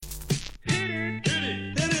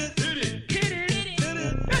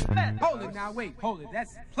Now wait, hold it.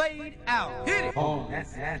 That's played out. Hit it. Oh,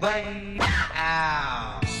 that's played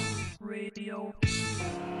out. Radio.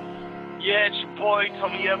 Yeah, it's your boy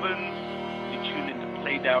Tommy Evans. You're tuned into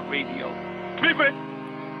Played Out Radio. Pivot.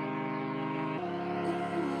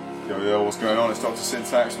 Yo, what's going on? It's Dr.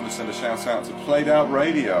 Syntax. I want to send a shout out to Played Out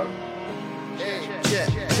Radio. Check.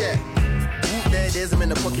 There it is, I'm in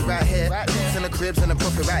the pocket right here. In the cribs and the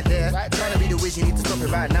profit right there. Trying to be the wiz, you need to stop it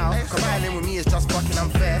right now. Combining with me is just fucking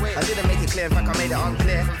unfair. I didn't make it clear, in fact I made it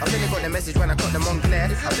unclear. I think I got the message when I got them on clear.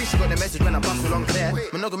 I think she got the message when I bust along clear.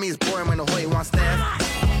 Monogamy is boring when the hottie wants stare.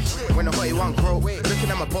 When the hottie want grow. Looking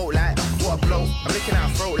at my boat like, what a blow. I'm looking at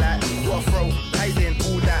her throat like, what a throat. How you doing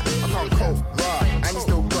all that? I can't cope, raw. And you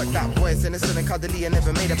still got that voice. Innocent and cuddly, I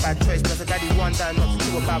never made a bad choice. Plus a daddy one time, not to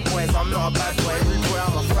two a bad boy. So I'm not a bad boy, rude boy,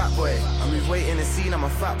 I'm a fat boy. I'm waiting in the scene, I'm a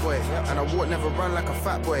fat boy. And I walk, never run like a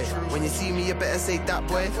fat boy. When you see me, you better say that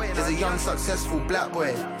boy. There's a young, successful black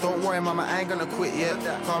boy. Don't worry, mama, I ain't gonna quit yet.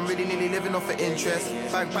 Cause I'm really nearly living off of interest.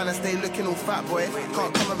 Bank balance, stay looking all fat boy.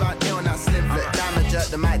 Can't come around here on that slim flip. Damager,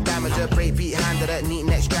 the mic damager. Break beat handler, neat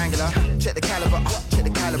neck strangler. Check the caliber, check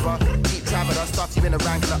the caliber. Deep traveler, stuff you in a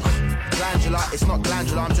wrangler. Glandular, it's not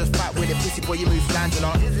glandular. I'm just fat with it, pussy boy, you move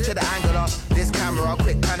glandular. Check the angular, this camera,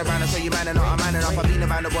 quick panorama. Show you man and not a man enough. I've been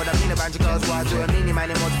around the world, I've been around your girls. Why I do a meanie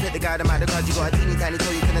man and more to fit the guy, the man, the cause you got a teeny tiny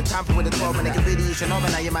toe. You couldn't tamper with a 12 and they can really issue over.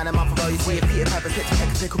 Now you're man and month ago. You see a Peter Piper,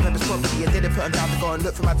 pickle peppers property. You didn't put him down to go and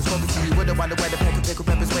look for my discography. You would've wondered where the pickle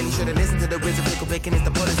peppers when you should've listened to the wizard. Pickle picking is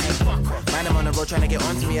the policy. Man, I'm on the road trying to get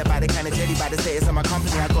onto me about the kind of jelly by the status of my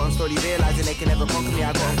company. I got them slowly realizing they can never conquer me.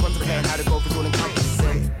 I got them contemplating how to go for all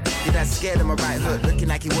encompassing. Your dad's scared of my right hook, looking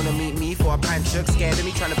like he wanna meet me for a pint shook. Scared of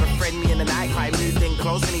me, trying to befriend me in the night. I moved in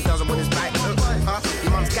close and he doesn't want his back hook.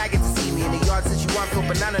 Your mum's gagging to see me in the yard, says she want for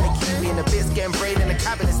banana and a kiwi. And the bits getting braid in the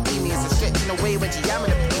cabinet steamy. It's a stretching away when she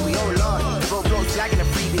yamming a peewee. Oh lord, broke blokes flagging a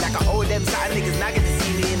freebie like I owe them. Side niggas nagging to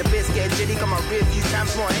see me in the bits getting jitty. Got my rear view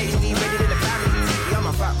cams more HD, ready than the family. I'm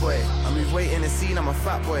a fat boy, I move weight in the scene, I'm a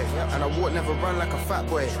fat boy. And I walk, never run like a fat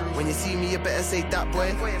boy. When you see me, you better say that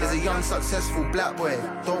boy. There's a young, successful black boy.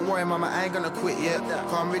 Don't worry, mama, I ain't gonna quit yet.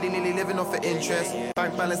 Cause I'm really nearly living off of interest.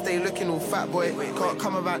 Bank balance, stay looking all fat boy. Can't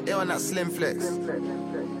come around here on that slim flex.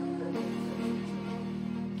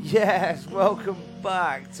 Yes, welcome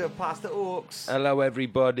back to Pass The Aux. Hello,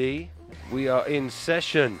 everybody. We are in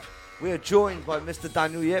session. We are joined by Mr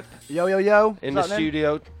Daniel Yip. Yo. In the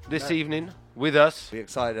studio this evening with us. Be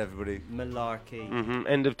excited, everybody. Malarkey.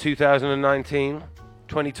 End of 2019.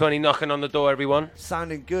 2020 knocking on the door, everyone.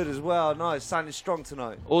 Sounding good as well. Nice. Sounding strong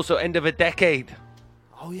tonight. Also, end of a decade.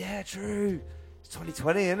 Oh, yeah, true. It's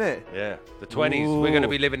 2020, isn't it? Yeah, the 20s. Ooh. We're going to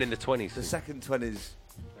be living in the 20s. The second 20s.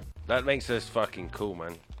 That makes us fucking cool,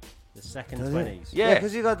 man. The second 20s. Yeah,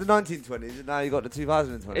 because you got the 1920s and now you got the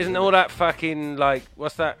 2020s. Isn't all that fucking, like,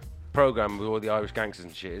 what's that program with all the Irish gangsters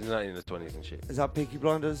and shit? Isn't that in the 20s and shit? Is that Peaky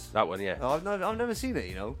Blinders? That one, yeah. Oh, I've never seen it,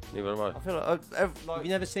 you know. Neither have I. I feel like Have you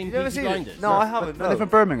never seen You've never Peaky seen Blinders? it? No, I haven't. But No. they're from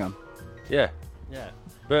Birmingham. Yeah. Yeah.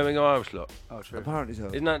 Birmingham Irish lot. Oh, true. Apparently so.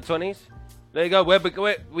 Isn't that 20s? There you go.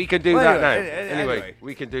 We can do Well, that now. anyway.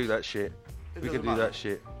 We can do that shit. We can doesn't do matter. that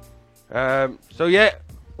shit. So yeah,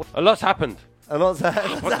 a lot's happened. A lot's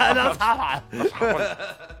happened.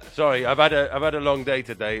 Sorry, I've had a long day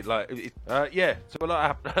today. Like, yeah. So a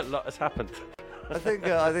lot has happened. I think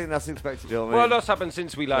that's expected. You know what I Well, a mean? lot's happened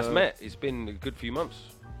since we last met. It's been a good few months.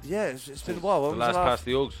 Yeah, it's been a while. When The was last Pass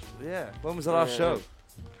The Aux. Yeah. When was the last show?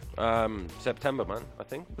 September, man. I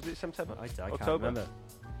think was it September? I can't October. remember.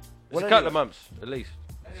 It's Well, a couple anyway. of months at least.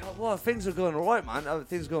 Well, things are going all right, man.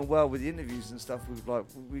 Things are going well with the interviews and stuff.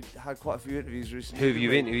 We had quite a few interviews recently. Who have you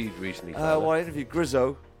didn't we? interviewed recently? Well, Fowler? I interviewed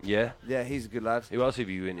Grizzo. Yeah. Yeah, he's a good lad. Who else have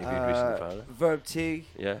you interviewed recently, Fowler? Verb T.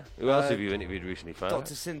 Yeah. Who else have you interviewed recently, Fowler?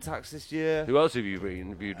 Dr. Syntax this year. Who else have you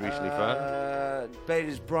interviewed recently, Fowler?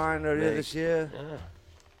 Bader's Brian earlier this year. Yeah.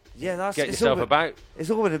 Yeah, that's Get it's yourself all about. It's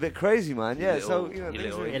all been a bit crazy, man. Yeah, You so little- you know, you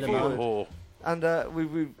things little are moving Illiman. forward. whore. And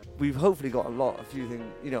we've hopefully got a lot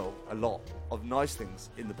of nice things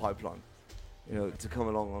in the pipeline, you know, to come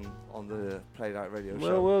along on the Played Out Radio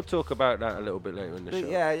Well, show. we'll talk about that a little bit later in the But show.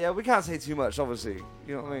 yeah, we can't say too much, obviously.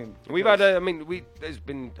 You know what I mean? We've had, there's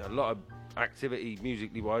been a lot of activity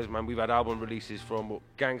musically wise, man. We've had album releases from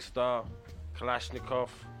Gangstar, Kalashnikov,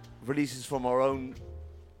 releases from our own,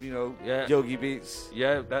 you know, Yeah. Yogi Beats. Yogi You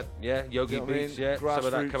know what I Beats, mean? yeah, some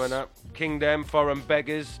of that Grassroots. coming up. Kingdom, Foreign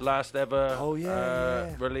Beggars, last ever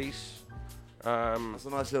Yeah. release. That's a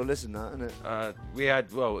nice little listen, that, isn't it?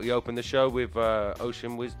 We opened the show with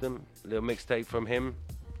Ocean Wisdom, a little mixtape from him,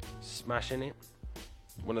 smashing it.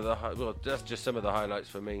 One of the that's just some of the highlights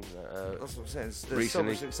for me. That's what I'm saying. There's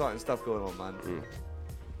recently. so much exciting stuff going on, man. Mm.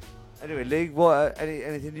 Anyway, League, what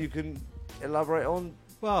anything you can elaborate on?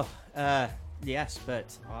 Well, yes,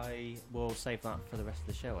 but I will save that for the rest of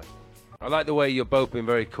the show. I like the way you're both being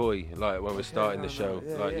very coy, like when we're starting the show.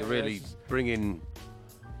 Yeah, like you're really just bringing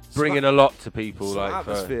a lot to people. some Like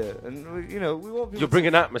atmosphere, and we want people. you're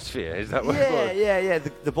bringing atmosphere. Is that what? it was? Yeah.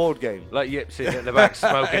 The board game. Like Yip sitting at the back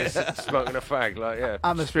smoking a fag. Like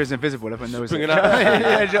Atmosphere is invisible. Everyone knows bringing it.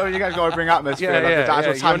 atmosphere. You guys got to bring atmosphere. Yeah, like yeah. the You're on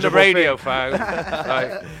the tangible radio, thing. fag.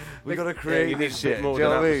 Like, We got to create you need this a bit shit. more Do you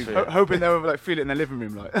know than what I mean? atmosphere. Hoping they would like feel it in their living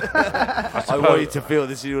room, like. I want you to feel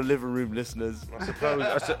this in your living room, listeners.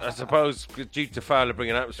 I suppose due to Fowler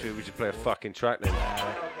bringing atmosphere, we should play a fucking track then.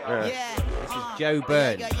 Yeah. This is Joe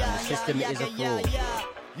Byrne, and the system is a fraud.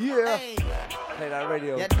 Yeah. Play that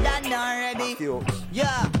radio. You're done already. Pass The Aux.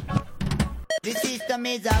 Yeah. The system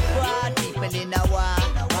is a fraud. People in a war.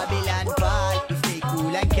 Babylon fall. We stay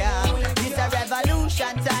cool and calm. This a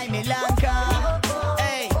revolution time in Lanka.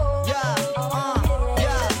 Hey, yeah.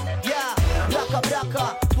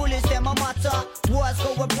 Blocker. Police them a matter. Wars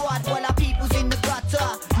go abroad while our people's in the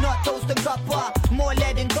gutter. Not toast and copper. More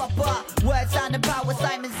lead and copper. Words on the power.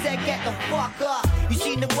 Simon said, get the fuck up. You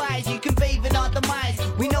seen the wise. You can bathe in our demise.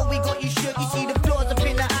 We know we got you shook. You see the flaws up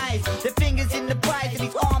in the eyes. The fingers in the prize. And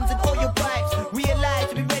these arms and all your pipes. Realize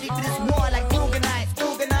to be ready for this war like organized.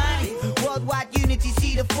 Worldwide unity,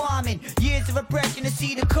 see the farming. Years of oppression to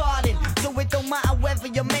see the calling. So it don't matter whether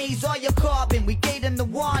you're maize or you're carbon. We gave them the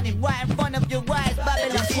warning right in front of your eyes.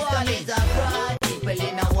 Babylon falling. People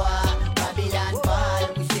in a war. Babylon fall.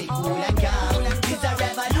 We stay cool and calm. It's a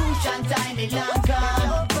revolution time in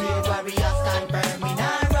Lanka. Brave warriors stand firm in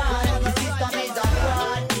our run. The system is a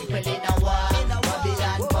fraud. People in a war.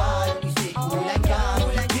 Babylon fall. We stay cool and calm.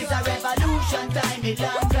 It's a revolution time in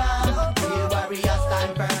Lanka. Brave warriors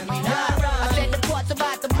stand firm in our run. I said the pot's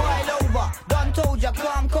about to boil over. Done told ya,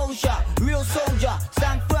 calm kosher. Real soldier,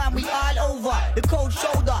 stand firm, we all over. The cold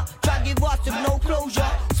shoulder, try give us with no closure.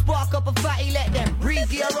 Spark up a fatty, let them breathe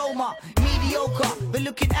the aroma. Mediocre, but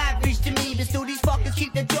looking average to me. But still these fuckers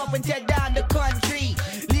keep their job and tear down the country.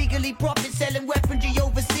 Legally profit selling weaponry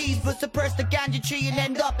overseas. But suppress the ganja tree and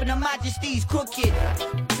end up in her majesty's crooked.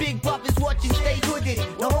 Big brothers watching, stay hooded.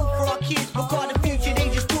 No hope for our kids, because the future they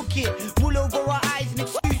just took it. Wool over our eyes, an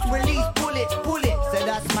excuse to release bullets. Said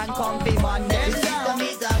us man can't be man. The system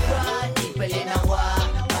is a fraud. People in a war.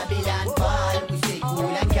 Babylon fall. We stay cool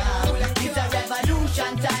and calm. It's a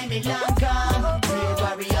revolution time in Lanka. Brave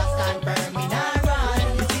warriors stand firm in our run.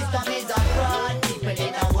 The system is a fraud. People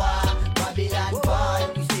in a war. Babylon fall.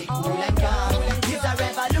 We stay cool and calm. It's a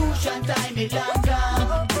revolution time in Lanka.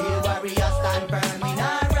 Brave warriors stand firm in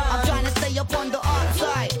our run. I'm trying to stay up on the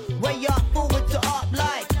upside. Way up forward to up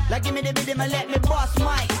like give me the rhythm and let me boss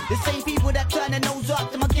mic. The same people that turn their nose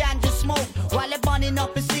up to my ganja smoke while they're burning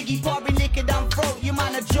up a ciggy, pouring liquor down throat. You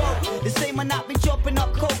man a joke. The same man that be chopping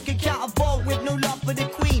up coke and count a vote with no love for the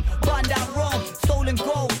queen. Burn down Rome, stolen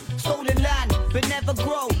gold, stolen land, but never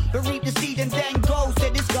grow. But reap the seed and then go.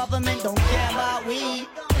 Said this government don't care about we.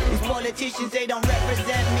 These politicians, they don't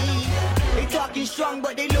represent me. They talking strong,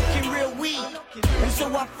 but they looking real weak. And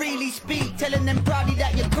so I freely speak, telling them proudly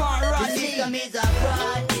that you can't run me. The system is a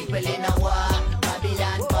fraud. People in a war.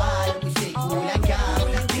 Babylon fall. We stay cool and calm.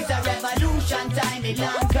 It's a revolution time in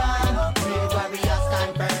Lanka. Brave warriors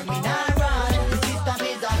stand firm in our run. The system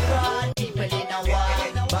is a fraud. People in a war.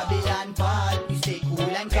 Babylon fall. We stay cool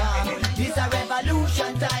and calm. It's a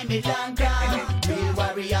revolution time in Lanka. Brave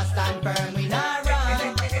warriors stand firm in our run.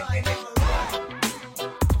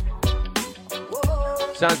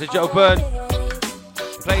 Sounds of Joe Byrne.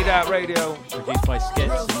 Played out radio. Produced by Skits in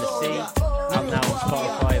the Sea. Out now on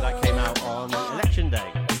Spotify. That came out on Election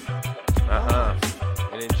Day.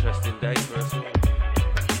 An interesting day for us.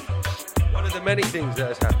 One of the many things that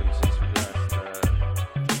has happened since we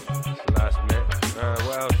last met.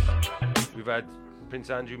 What else? We've had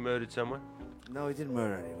Prince Andrew murdered somewhere. No, he didn't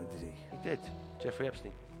murder anyone, did he? He did. Jeffrey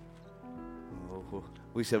Epstein. Oh,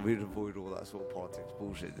 we said we'd avoid all that sort of politics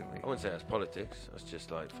bullshit, didn't we? I wouldn't say that's politics. That's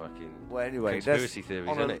just like fucking Well, anyway, conspiracy theories,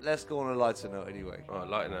 isn't it? Let's go on a lighter note anyway. Oh,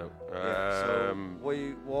 lighter note. So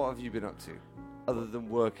what have you been up to? Other than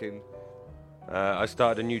working? I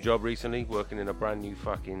started a new job recently, working in a brand new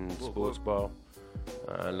fucking sports bar,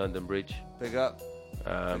 London Bridge. Big up.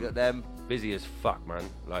 Big up them. Busy as fuck, man.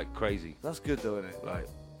 Like crazy. That's good though, isn't it? Like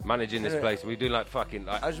managing this place. We do like fucking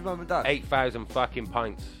like how's your mum and dad? 8,000 fucking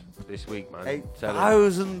pints this week, man.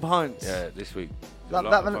 8,000 pints. Yeah, this week.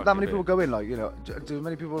 That many people go in, like, you know, do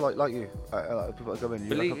many people like you? People that go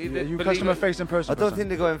in, are you customer facing person? I don't think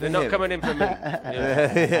they're going for They're not coming in for me.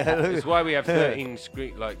 That's why we have 13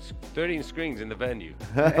 screens in the venue.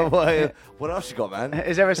 What else you got, man?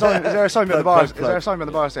 Is there a sign? Is there a sign at the bar? Is there a sign at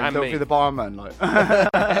the bar saying "Don't feed the barman"? Like,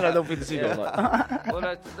 don't feed the seagulls. Like.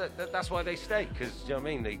 Well, that's why they stay, because you know what I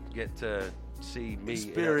mean. They get to see me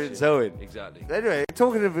experience Owen. Exactly. Anyway,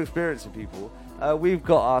 talking of experiencing people, we've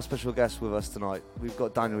got our special guest with us tonight. We've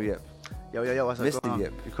got Donnie Yip. Yo, what's up? Mr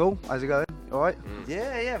Yip. You cool? How's it going? All right?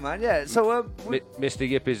 Yeah, man. Yeah. So, Mr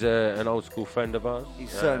Yip is an old school friend of ours. He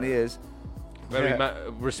certainly is. Very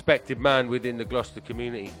respected man within the Gloucester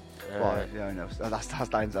community. Right, yeah, I know. That's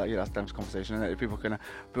Dan's conversation, isn't it? People can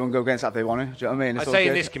go against that if they want to. Do you know what I mean? I say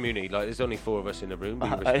in this community, like, there's only 4 of us in the room.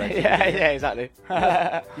 Yeah, exactly.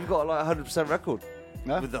 You've got like 100% record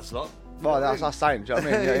with us lot. Well, that's saying. Do you know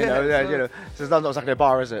what I mean? You know. So it's not exactly a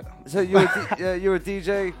bar, is it? So you're a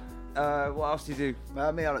DJ. What else do you do?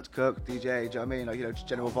 Me, I like to cook, DJ. Do you know what I mean? Like, you know, just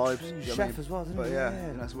general vibes. Chef as well, but yeah,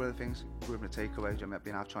 that's one of the things. We're going to take away. Do you know what I mean?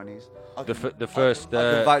 Being half Chinese. The first.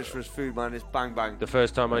 I can vouch for his food, man. It's bang bang. The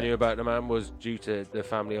first time I knew about the man was due to the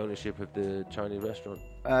family ownership of the Chinese restaurant.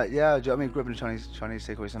 Yeah, do you know what I mean? Grew up in a Chinese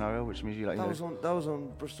takeaway scenario, which means you like. That was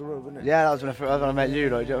on Bristol Road, wasn't it? Yeah, that was when I met you.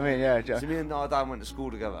 Like, do you know what I mean? Yeah. So me and our dad went to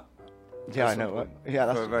school together. Yeah, I know. Yeah,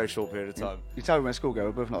 that's for a very short period of time. You tell me when school go,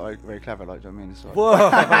 we're both not like, very clever, like, do you know what I mean? It's like, whoa,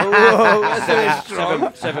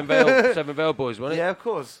 that's Seven Vale boys, wasn't it? Yeah, of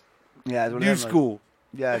course. Yeah, new school.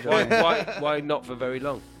 Yeah, do you know what I mean? Why not for very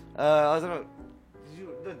long? I don't know.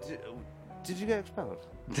 Did you get expelled?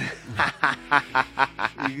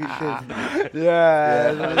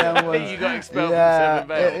 Yeah, one of them ones. You got expelled from Seven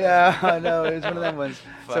Vale. Yeah, I know. It was one of them ones.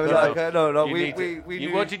 So no. We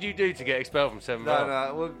what did you do to get expelled from Seven Vale?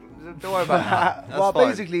 No. Don't worry about that. Well,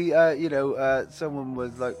 basically, someone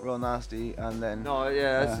was like real nasty, and then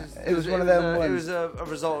it was one of them ones. It was a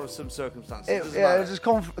result of some circumstances. It was just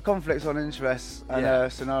conflicts on interests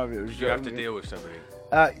and scenarios. Did you have to deal with somebody?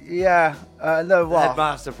 No, what?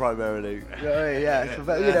 Headmaster primarily. Yeah, so,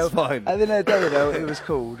 but, you know, fine. At the end of the day, it was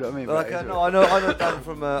cool. Do you know what I mean? But I know Dan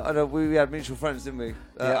from. I know we had mutual friends, didn't we?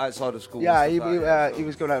 Outside of school. Yeah, he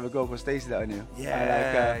was going out with a girl called Stacey that I knew.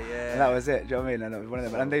 And that was it. Do you know what I mean? And it was one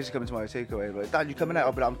of them. And they used to come into my takeaway. Like, Dan, you coming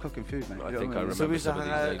out? But I'm cooking food, man. I think I remember. So we used to hang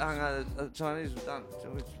out at Chinese with Dan.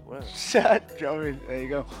 Whatever. Do you know what I mean? There you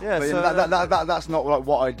go. Yeah, but so that's not like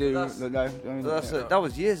what I do. That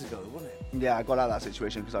was years ago, wasn't it? Yeah, I got out of that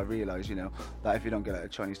situation because I realised, you know, that if you don't get a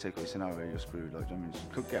Chinese takeaway scenario, you're screwed. Like, I mean, you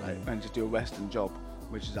could get it and just do a Western job,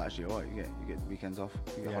 which is actually alright. You get weekends off,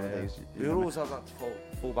 you get holidays. You always have that to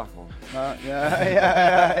fall back on.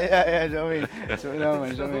 Yeah. Do you know what I mean? Do you know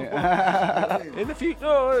what I mean? In the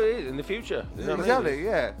future, in the future. Exactly.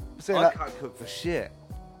 Yeah. I can't cook for shit.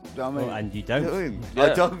 Do you know what I mean? Well, and you don't.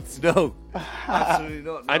 I don't know. Absolutely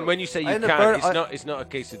not. No. And when you say you can't, it's not a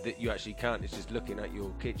case of that you actually can't. It's just looking at your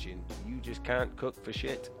kitchen. You just can't cook for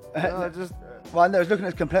shit. I was looking at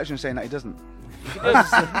his complexion, saying that he doesn't.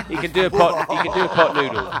 He can do a pot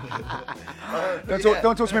noodle.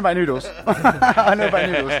 Don't talk to me about noodles. I know about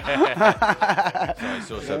noodles. Sorry,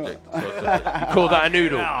 sore subject. Call that a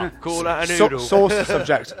noodle. Call that a noodle. Sauce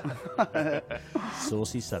subject.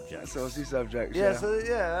 Saucy subject. Saucy subject. Yeah. So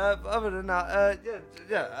other than that,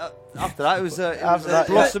 after that, it was a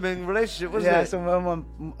blossoming relationship, wasn't it? Yeah. So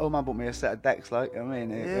old man bought me a set of decks. Like, I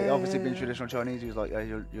mean, obviously being traditional Chinese, he was like,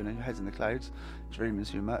 your head's in the clouds, dreaming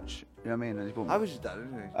too much. You know what I mean? And he bought me. How was your dad,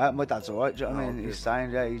 isn't he? My dad's alright. Do you know what I mean? He's saying,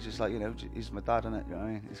 he's just like, you know, he's my dad, isn't it? You know what I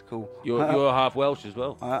mean? It's cool. You're half Welsh as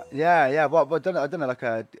well. Yeah. Well, I've done like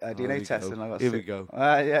a DNA test, and I got. Here we go.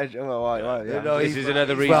 Yeah. Right. Yeah. No, this is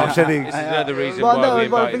another reason. This is another reason why we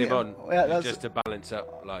invited him on, just to balance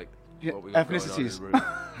up, like. What we got ethnicities.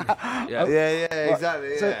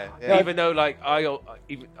 Exactly. Even though, like, I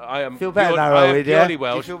am purely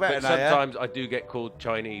Welsh, but sometimes I do get called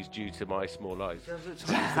Chinese due to my small eyes.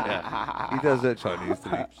 He does look Chinese to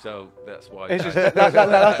me. So that's why. It's just that's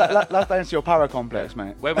down to your power complex,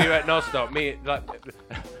 mate. When we were at Nostock,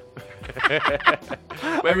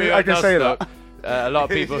 I can say that. A lot of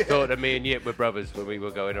people thought that me and Yip were brothers when we were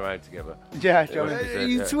going around together. Yeah, Are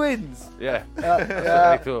you twins? Yeah.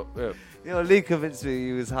 They thought, You know, Lee convinced me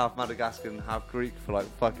he was half Madagascar and half Greek for like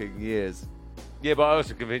fucking years. Yeah, but I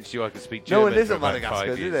also convinced you I could speak German. No one lives for in about Madagascar,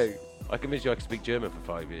 5 do years. they? I convinced you I could speak German for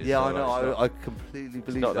 5 years. Yeah, so I know. I completely believe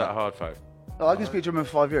it's not that hard, folk. Oh, I can speak German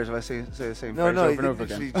for 5 years if I say the same phrase he over and didn't over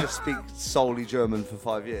again. actually just speak solely German for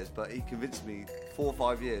 5 years, but he convinced me 4 or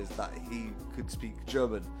 5 years that he could speak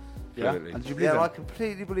German. Yeah, Fluently. and do you believe him? I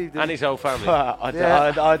completely believe him. And his whole family. I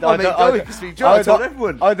can speak German, I told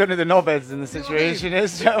everyone. I don't know the knobheads in the situation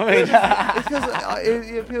is, do you know what I mean? Because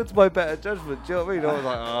he appealed to my better judgment, do you know what I mean? I was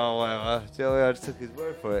like, oh, whatever. Do you know what I mean? I just took his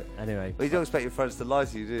word for it. Anyway. But you don't expect your friends to lie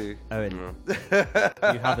to you, do you? Owen,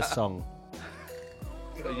 you have a song.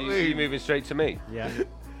 Are you moving straight to me? Yeah.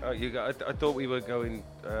 Oh, I thought we were going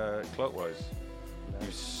clockwise. No.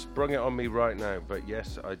 You sprung it on me right now, but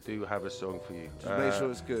yes, I do have a song for you. Just make sure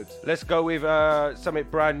it's good. Let's go with something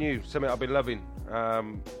brand new, something I've been loving.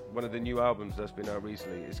 One of the new albums that's been out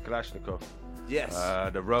recently. It's Kalashnikov. Yes.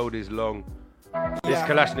 The road is long. This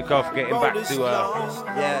Kalashnikov getting back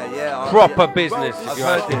to proper business, if you're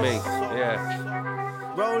asking me. Yeah.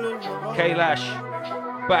 Kalash,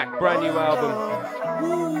 back, brand new album.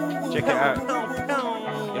 Check it out.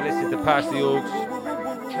 You listen to Pass The Aux.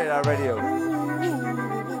 Play that radio.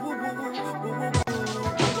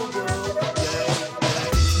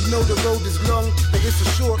 Know the road is long, but it's a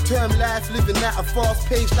short-term life living at a fast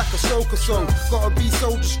pace like a soca song. Gotta be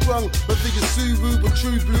soldier strong, whether you're Suru or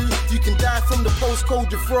True Blue, you can die from the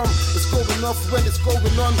postcode you're from. It's going off when it's going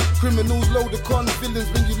on. Criminals load the con,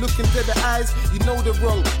 villains when you look into the eyes, you know they're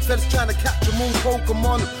wrong. Feds trying to capture more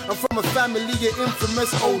Pokemon. I'm from a family of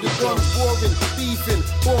infamous older guns, warring, beefing,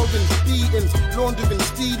 boring, beatings, laundering,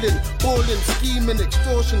 stealing, balling, scheming,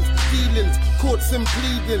 extortion, dealings, courts and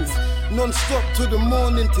pleadings. Non-stop to the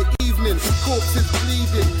morning to evening, corpses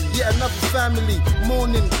bleeding. Yet another family,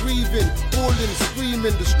 mourning, grieving, bawling,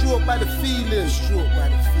 screaming, distraught by the feeling.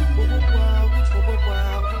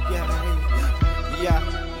 Yeah.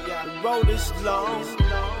 The road is long.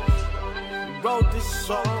 The road is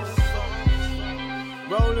long.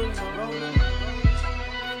 Rolling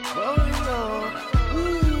on.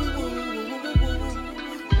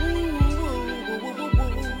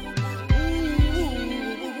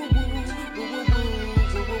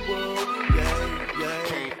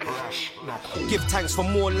 Give thanks for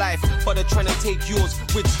more life, but they're trying to take yours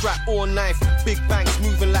with strap or knife. Big banks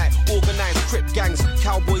moving like organized crip gangs,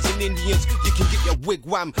 cowboys and Indians. You can get your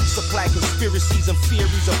wigwam. Supply conspiracies and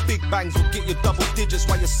theories of big bangs will get you double digits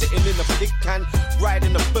while you're sitting in a big can,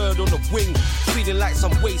 riding a bird on a wing, feeling like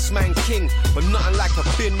some waste man king, but nothing like a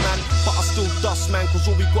bin man. But I still dust man, cause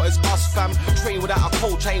all we got is us fam. Train without a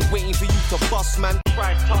coach, I ain't waiting for you to bust man.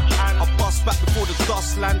 Try touch and I bust back before the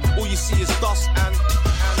dust land. All you see is dust and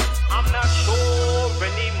I'm not sure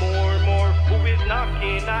anymore, who is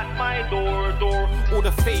knocking at my door. All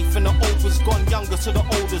the faith and the old was gone, younger to the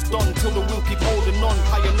oldest done, till the will keep holding on.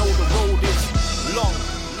 How you know the road is long,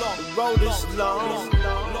 the road is long,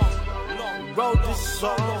 the road is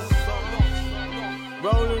long,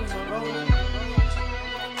 rolling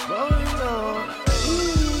on.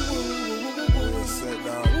 Set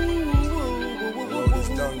down. The road is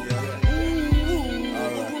long, yeah.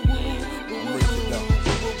 Alright.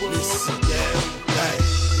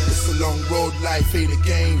 It's a long road, life ain't a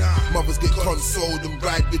game. Mothers get consoled and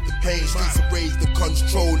ride with the pain. Streets of rage, the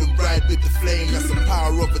control and ride with the flame. That's the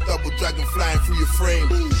power of a double dragon flying through your frame.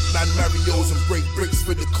 Man Marios and break bricks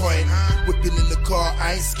for the coin. Whipping in the car,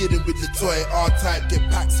 I ain't skidding with the toy. R-Type get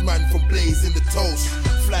packs, man, from blaze in the toast.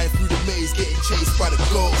 Flying through the maze, getting chased by the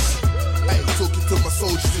ghosts. I ain't talking to my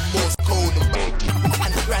soldiers in Morse code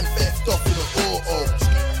and grand theft off in an auto.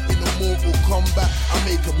 Mortal Kombat, I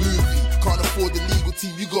make a movie. Can't afford the legal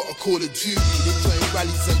team, you gotta call a duty. They join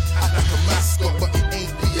rallies and act like a mascot, but it ain't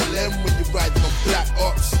BLM when you're riding on Black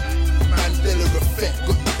Ops. Mandela effect,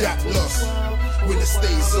 got you that lost. When it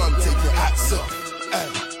stays on, take your hats off.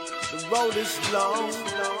 The road is long,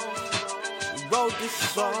 the road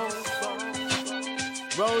is long,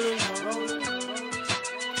 rolling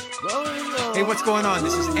on. Hey, what's going on?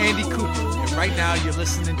 This is Andy Cooper, and right now you're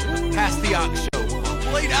listening to Pass The Aux Show.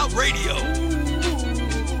 Played Out Radio.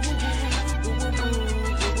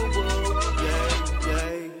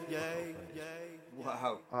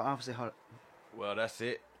 Wow. Obviously, well, that's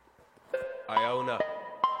it. Iona.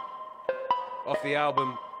 Off the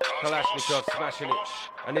album, Kalashnikov smashing it.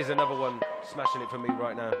 And here's another one smashing it for me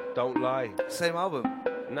right now. Don't Lie. Same album?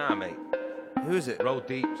 Nah, mate. Who is it? Roll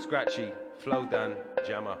Deep, Scratchy, Flow Dan,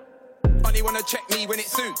 Jammer. Only wanna check me when it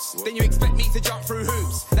suits. Then you expect me to jump through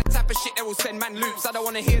hoops. That type of shit that will send man loops. I don't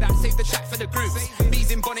wanna hear that, save the track for the group.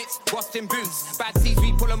 Bees in bonnets, wasps in boots. Bad seeds,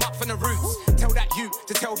 we pull them up from the roots. Tell that you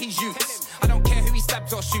to tell he's youths. I don't care who he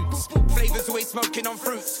stabs or shoots. Flavors always smoking on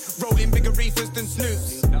fruits. Rolling bigger reefers than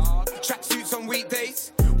snoops. Tracksuits on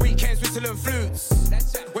weekdays, weekends whistle and flutes.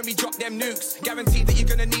 When we drop them nukes, guaranteed that you're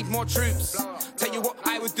gonna need more troops. Tell you what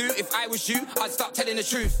I would do if I was you, I'd start telling the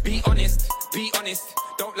truth. Be honest,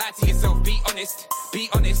 don't lie to yourself. Be honest, be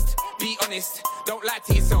honest, be honest. Don't lie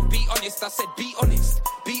to yourself. Be honest, I said be honest,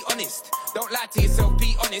 be be honest. Don't lie to yourself,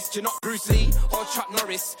 be honest. You're not Bruce Lee or Chuck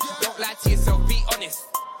Norris. Don't lie to yourself, be honest.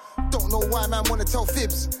 Don't know why man wanna tell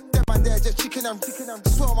fibs. Them man there just chicken and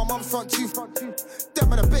swear on my mum's front tooth. Them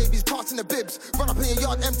man the babies passing the bibs. Run up in your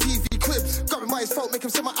yard, MTV clips. Grabbing my fault, make him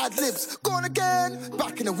say my ad libs. Go on again,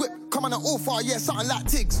 back in the whip. Come on, all far, yeah, something like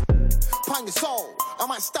Tiggs. Pang your soul, I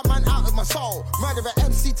might stab man out of my soul. Murder an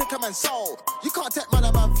MC, take a man's soul. You can't take man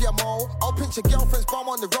a man for your mole. I'll pinch your girlfriend's bum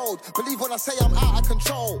on the road. Believe when I say I'm out of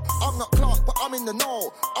control. I'm not Clark, but I'm in the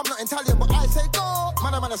know. I'm not Italian, but I say go.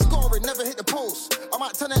 Man a scoring, never hit the post. I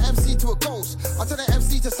might turn an MC to a ghost. I turn an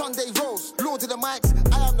MC to Sunday roast. Lord of the mics,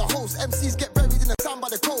 I am the host. MCs get buried in the sand by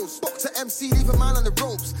the coast. Boxer MC, leave a man on the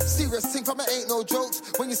ropes. Serious thing from it ain't no jokes.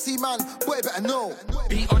 When you see man, boy better know.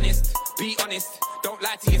 Be honest, be honest. Don't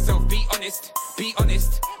lie to yourself, be honest. Be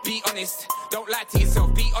honest, be honest. Don't lie to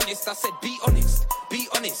yourself, be honest. I said be honest, be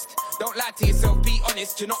honest. Don't lie to yourself, be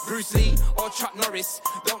honest. You're not Bruce Lee or Chuck Norris.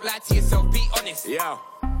 Don't lie to yourself, be honest. Yeah.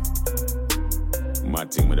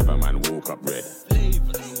 Mad thing whenever man woke up red.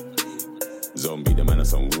 Zombie, the man of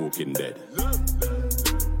some walking dead.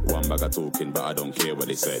 One bag of talking, but I don't care what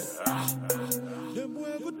they said.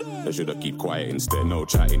 They shoulda keep quiet instead, no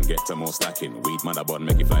chatting, get to more stacking. Weed man a bun,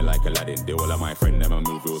 make it fly like Aladdin. They all of my friend, them a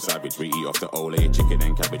move real savage. We eat off the old chicken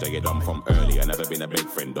and cabbage. I get done from early, I never been a big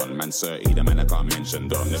friend done. Man 30, the man I can't mention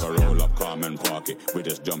done. Never roll up, calm and park it. We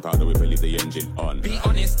just jump out the whip and leave the engine on. Be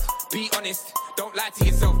honest, be honest. Don't lie to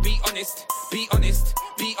yourself, be honest. Be honest,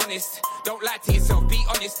 be honest. Don't lie to yourself, be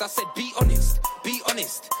honest. I said be honest, be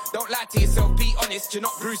honest. Don't lie to yourself, be honest. You're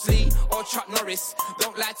not Bruce Lee or Chuck Norris.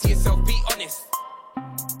 Don't lie to yourself, be honest.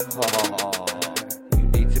 You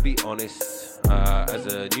need to be honest as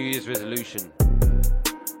a New Year's resolution.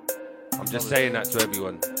 I'm just saying that to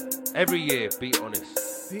everyone. Every year, be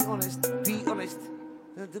honest. Be honest. Be honest.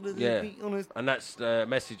 Yeah. Be honest. And that's a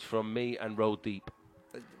message from me and Roll Deep.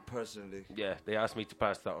 Personally. Yeah, they asked me to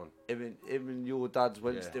pass that on. Him and your dads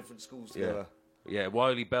went to different schools together. Yeah,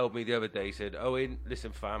 Wiley belled me the other day. He said, Owen,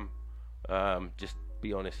 listen, fam, just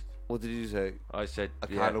be honest. What did you say? I said, I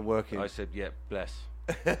kind of working. I said, yeah, bless.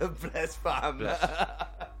 Bless, fam. Bless.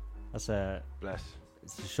 That's a... Bless.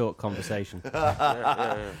 It's a short conversation.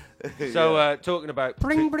 So, talking about...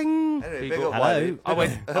 Bring. Anyway, people. Hello. I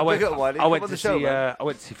went to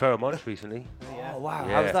see Pharoah Monch recently. Oh, wow.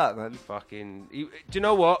 Yeah. How's that, man? Fucking... do you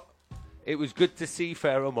know what? It was good to see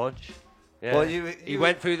Pharoah Monch. Yeah. Well, he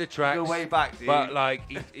went through the tracks. You go way back, but, like,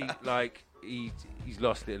 he's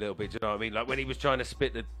lost it a little bit. Do you know what I mean? Like, when he was trying to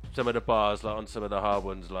spit some of the bars, like, on some of the hard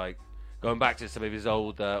ones, like... Going back to some of his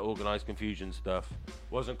old Organised Confusion stuff,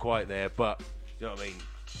 wasn't quite there, but you know what I mean.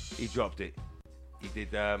 He dropped it. He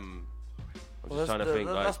did. I'm just trying to think.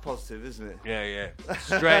 That's positive, isn't it? Yeah.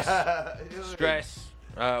 Stress.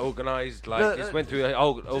 Organised. Like just went through an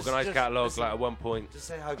organised catalogue. Like at one point. Just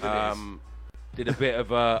say how good it is. Did a bit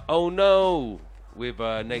of oh no with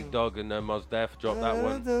Nate Dogg and Mos Def. Dropped that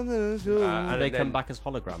one. And they come back as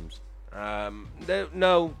holograms. There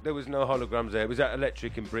was no holograms there. It was at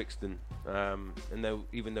Electric in Brixton, and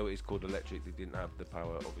even though it is called Electric, they didn't have the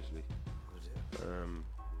power, obviously.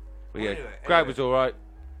 But yeah, crowd was all right,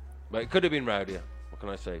 but it could have been rowdier. What can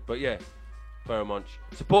I say? But yeah, Pharoah Monch,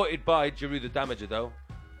 supported by Jeru the Damager though,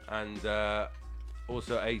 and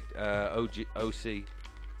also OC.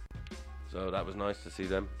 So that was nice to see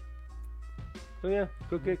them. So yeah,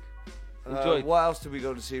 good gig. What else did we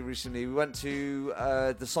go to see recently? We went to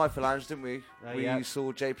the Cypher Lounge, didn't we? We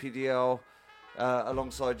saw JPDL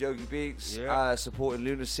alongside Yogi Beats, supporting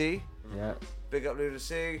Lunacy. Yeah. Big up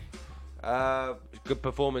Lunacy. Good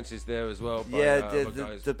performances there as well. By,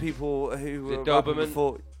 the people who were Doberman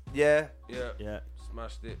before. Yeah.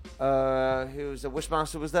 Smashed it. Who was the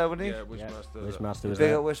Wishmaster was there, wasn't he? Yeah, Wishmaster. Wishmaster was Big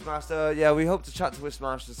there. up Wishmaster. Yeah, we hope to chat to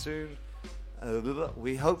Wishmaster soon.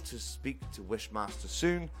 We hope to speak to Wishmaster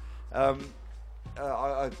soon.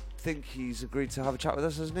 I think he's agreed to have a chat with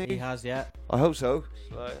us, hasn't he? He has, yeah. I hope so.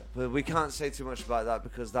 But we can't say too much about that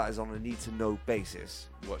because that is on a need-to-know basis.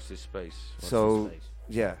 Watch this space.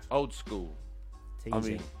 Yeah. Old school.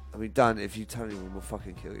 Teasing. I mean, Dan, if you tell anyone, we'll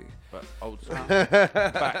fucking kill you. But old school.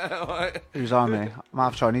 Who's on me? I might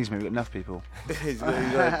have Chinese, maybe. We've got enough people. He's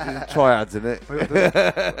got triads in it. We've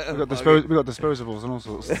got disposables and all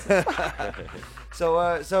sorts.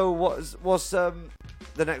 So what's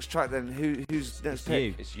the next track then? Who's next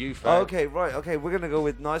pick? It's you, fam. Oh, okay, right. Okay, we're going to go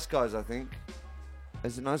with Nice Guys, I think.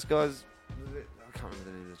 Is it Nice Guys? I can't remember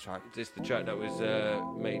the name of the track. Is this the track that was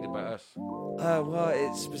made about us? Well,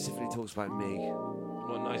 it specifically talks about me.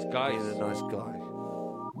 What nice guys. Being a nice guy.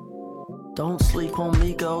 Don't sleep on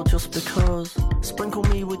me, girl, just because. Sprinkle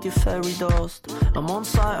me with your fairy dust. I'm on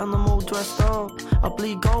site and I'm all dressed up. I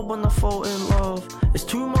bleed gold when I fall in love. It's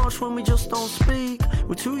too much when we just don't speak.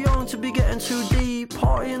 We're too young to be getting too deep.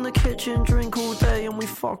 Party in the kitchen, drink all day, and we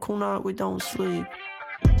fuck all night, we don't sleep.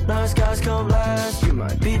 Nice guys come last. You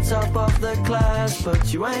might be top of the class,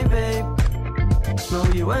 but you ain't, babe. No,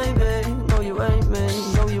 you ain't, babe. No, you ain't, me.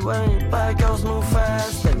 No, you ain't. Bad girls move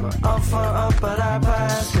fast. They might offer up, but I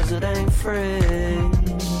pass, cause it ain't free.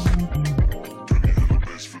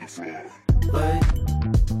 Wait,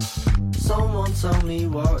 someone tell me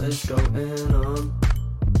what is going on.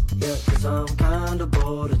 Yeah, cause I'm kinda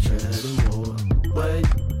bored of treading water. Wait,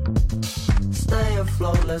 stay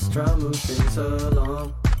afloat, let's try and move things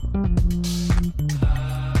along.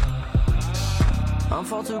 I'm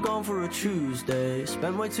far too gone for a Tuesday.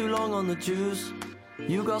 Spent way too long on the juice.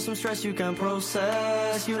 You got some stress you can't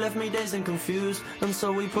process. You left me dazed and confused. And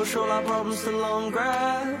so we push all our problems to long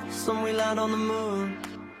grass. And we land on the moon.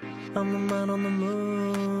 I'm the man on the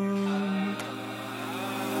moon.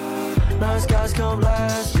 Nice guys come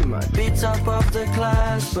last. You might be top of the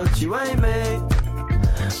class, but you ain't me.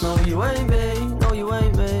 No, you ain't me. No, you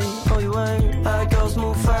ain't me. No, you ain't. Bad girls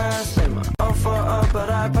move fast. They might offer up, but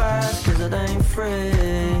I pass, cause it ain't free.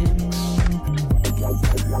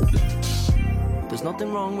 There's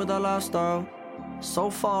nothing wrong with our lifestyle. So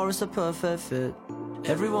far it's a perfect fit.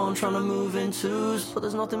 Everyone trying to move in twos, but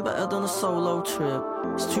there's nothing better than a solo trip.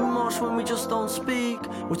 It's too much when we just don't speak.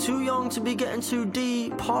 We're too young to be getting too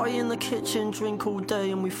deep. Party in the kitchen, drink all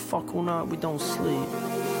day, and we fuck all night, we don't sleep.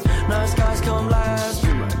 Nice guys come last.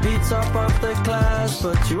 You might be top of the class,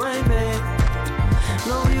 but you ain't me.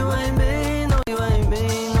 No, you ain't me. No, you ain't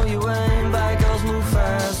me. No, you ain't. Bad girls move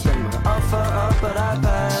fast. They might offer up, but I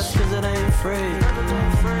pass, cause it ain't free. Never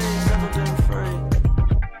been free, never been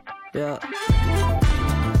free. Yeah.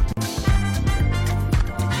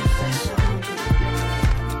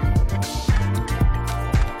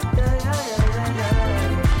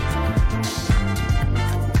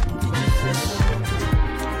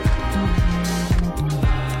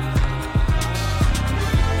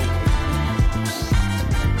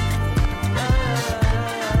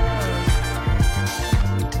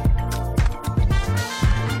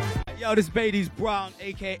 Yo, this Bady's Brown,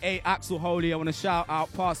 aka Axel Holy. I want to shout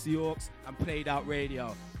out Pass The Aux and Played Out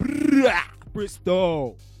Radio.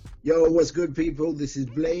 Bristol. Yo, what's good, people? This is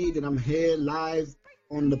Blade, and I'm here live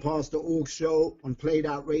on the Pass The Aux Show on Played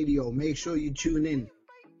Out Radio. Make sure you tune in.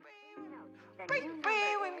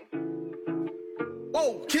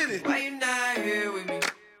 Whoa, kill it. Why you not here with me?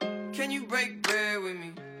 Can you break bread with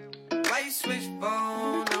me? Why you switch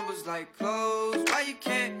phone numbers like clothes? Why you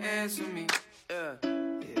can't answer me?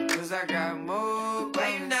 Cause I got more.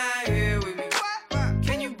 Why you not here with me?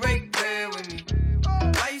 Can you break bread with me?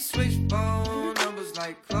 Why you switch phone numbers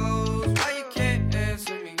like clothes? Why you can't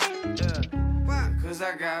answer me? Cause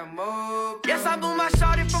I got more. Yes, I moved my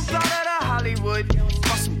shorty from Florida to Hollywood.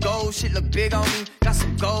 Got some gold, shit look big on me. Got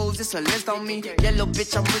some goals, it's a list on me. Yellow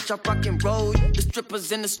bitch, I'm rich, I rock and roll. The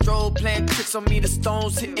strippers in the strobe playing tricks on me. The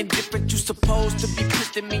stones hitting different, you supposed to be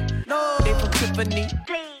pissed at me. No, they from Tiffany.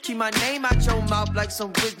 Keep my name out your mouth like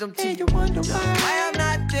some wisdom teeth. You wonder why I'm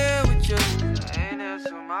not there with you. I ain't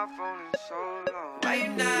answer my phone in so long. Why you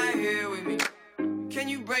not here with me? Can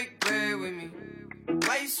you break bread with me?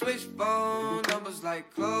 Why you switch phone numbers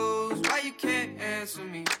like clothes? Why you can't answer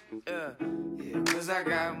me? Cause I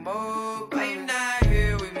got more. Why you not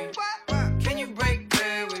here with me? Can you break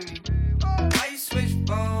bread with me? Why you switch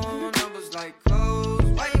phone numbers like clothes?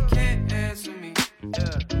 Why you can't answer me?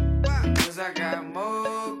 Cause I got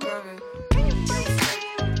more coming.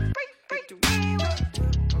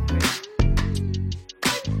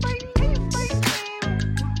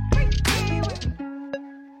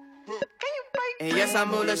 And yes, I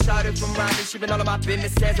moved a shawty from Rhyming. She been all of my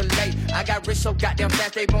business as of late. I got rich so goddamn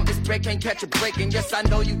fast, they want this break, can't catch a break. And yes, I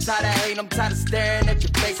know you tired of hating, I'm tired of staring at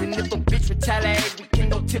your face. And if a bitch retaliate, we can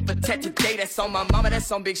go tit for tat today. That's on my mama,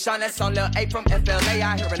 that's on Big Sean, that's on Lil A from FLA.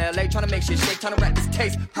 Out here in LA, trying to make shit shake, trying to wrap this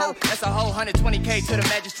case. Ho, that's a whole 120K to the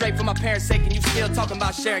magistrate for my parents' sake. And you still talking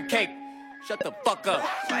about sharing cake. Shut the fuck up.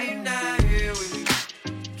 Why you not here with me?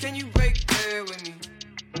 Can you break bread with me?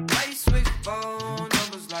 Why you switch phone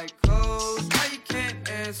numbers like clothes? Why you can't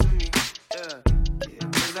answer me?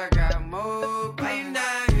 Cause I got more. Why you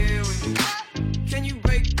not here with me? Can you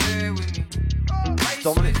break bread with me? Why you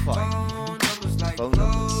switch phone numbers like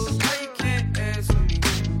clothes? Why you can't answer me?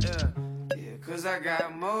 Cause I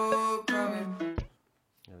got more coming.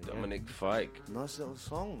 Dominic Fike. Nice little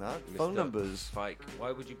song, that. Phone numbers. Fike.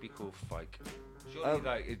 Why would you be called Fike?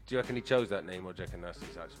 Surely, do you reckon he chose that name, or do you reckon that's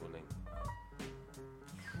his actual name?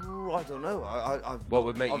 I don't know. What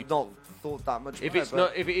would make I've you not thought that much. If about it's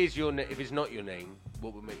not, if it is your, if it's not your name,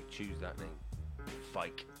 what would make you choose that name?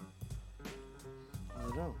 Fike. I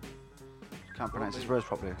don't know. Can't pronounce his words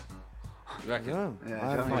properly. You reckon? No.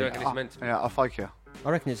 Yeah, You reckon it's meant to be? Yeah, I'll fike you. I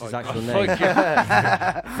reckon it's his actual Fike name. you.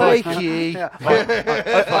 Fikey.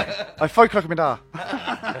 I fight like me da.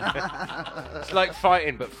 It's like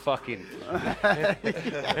fighting, but fucking.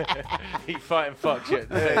 He fight and fuck shit at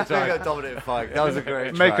the same time. Dominant fight. That was a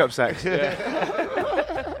great Makeup track. sex.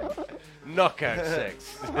 Yeah. Knockout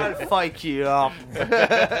sex. I'll fike you up.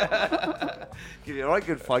 Give you a right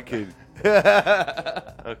good fiking.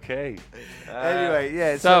 Okay. Anyway,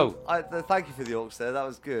 yeah. So thank you for the aux there. That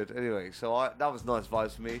was good. Anyway, so that was nice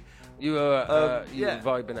vibes for me. You were yeah.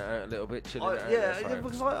 vibing it out a little bit, chilling it out. Yeah,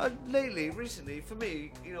 because recently, for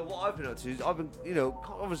me, you know, what I've been up to is I've been, you know,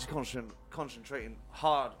 obviously concentrating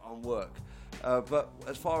hard on work. But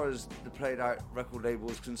as far as the played out record label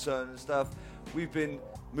is concerned and stuff, we've been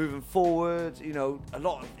moving forward. You know, a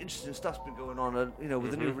lot of interesting stuff's been going on, you know,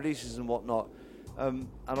 with the new releases and whatnot. And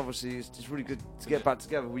obviously, it's just really good to get back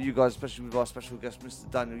together with you guys, especially with our special guest, Mr.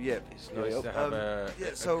 Daniel Yip. It's nice to have a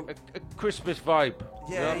Christmas vibe.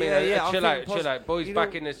 Yeah, you know what I mean? Chill out. Boys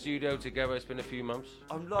back in the studio together. It's been a few months.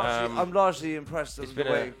 I'm largely impressed with the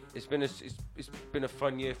way. It's been a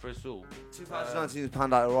fun year for us all. 2019 has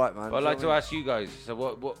panned out alright, man. But I'd like to ask you guys. So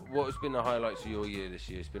what has been the highlights of your year this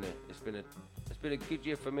year? It's been a good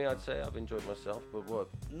year for me. I'd say I've enjoyed myself. But what?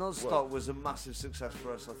 Non-Stop was a massive success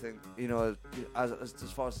for us. I think, you know, as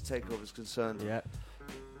far as the takeover is concerned. Yeah.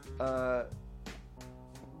 Was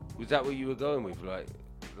that what you were going with, like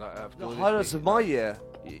after the all this highlights week? of my year?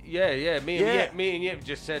 Yeah. Me and Yip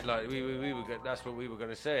just said like we were that's what we were going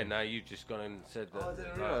to say, and now you've just gone and said that. I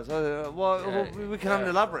didn't realise. We can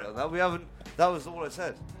elaborate on that. We haven't. That was all I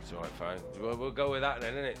said. It's alright, fine. We'll go with that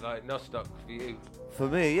then, innit? Like Non-Stop for you. For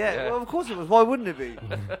me, yeah. Well, of course it was. Why wouldn't it be?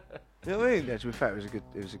 You know what I mean? Yeah, to be fair, it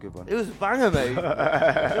was a good one. It was a banger, mate. You know what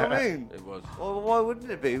I mean? It was. Well, why wouldn't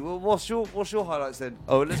it be? Well, what's your highlights then?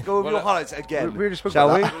 Oh, let's go over your highlights again. We just spoke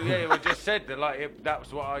shall we? about Yeah, we just said that. Like that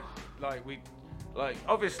was what I like.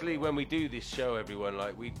 Obviously when we do this show, everyone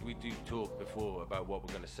we do talk before about what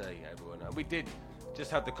we're going to say, everyone, and we did just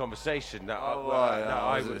have the conversation that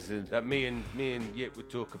that me and Yip would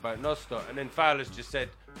talk about Non-Stop, and then Fowler's just said,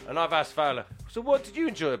 and I've asked Fowler, so what did you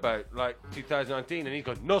enjoy about 2019? And he's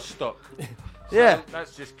gone Non-Stop. So yeah,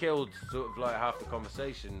 that's just killed sort of half the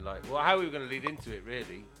conversation. How are we going to lead into it,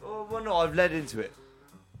 really? Well, no, I've led into it.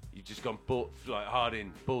 You just gone hard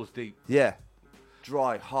in, balls deep. Yeah,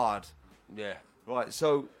 dry, hard. Yeah. Right,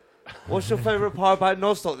 so what's your favourite part about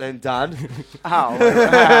Non-Stop then, Dan? How? Do you know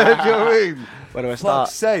what I mean? Where do I start?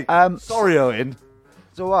 Fuck's sake. Sorry, Owen.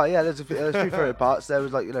 So yeah, there's a few favourite parts. There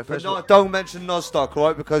was first but don't mention Non-Stop,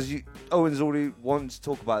 right? Because Owen's already wanted to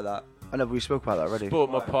talk about that. I know, but we spoke about that already. Sport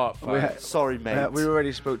my part. Sorry, mate. We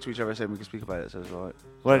already spoke to each other saying we could speak about it, so it's alright.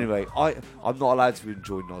 Well, anyway, I'm not allowed to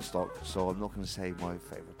enjoy Non-Stop, so I'm not going to say my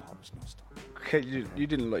favourite part was Non-Stop. Okay, you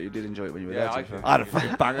did enjoy it when you were there. I had a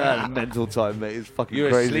fucking banger. I had a mental time, mate. It's fucking you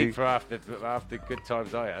were crazy. asleep for half the good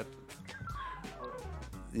times I had.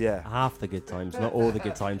 Yeah. Half the good times, not all the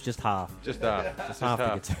good times, just half. Just half. Just half the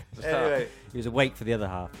good times. Anyway. He was awake for the other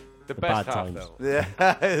half. The best bad half, times. though. Yeah,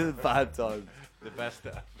 the bad times. The best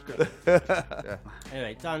half. Yeah.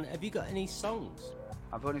 Anyway, Dan, have you got any songs?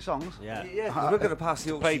 I've got any songs? Yeah. Yeah, 'cause we're going to pass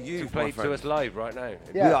the aux to you, play to us live right now.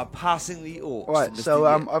 Yeah. We are passing the aux. Right, to so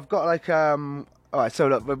Mr. Yip. I've got alright, so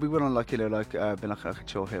look, we went on been like a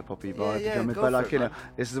chill hip hoppy vibe, yeah, but go for it, man.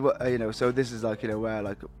 this is what so this is where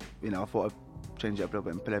I thought I'd change it up a little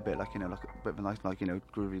bit and play a bit a bit of a nice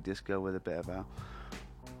groovy disco with a bit of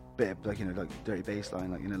dirty bass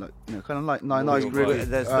line, kind of like nice groovy.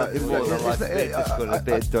 There's nothing more than like it's got a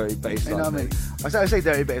bit of dirty bass line. You know what I mean? I say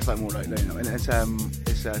dirty bass like more and it's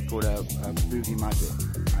called Boogie Magic,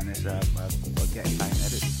 and it's getting down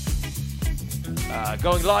edit.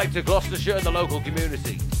 Going live to Gloucestershire and the local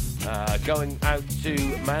community. Going out to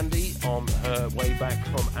Mandy on her way back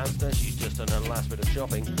from Asda. She's just done her last bit of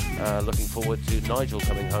shopping. Looking forward to Nigel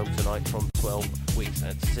coming home tonight from 12 weeks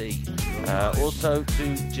at sea. Also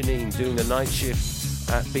to Janine doing the night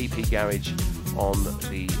shift at BP Garage on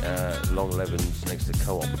the Long Levens next to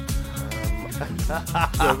Co-op. We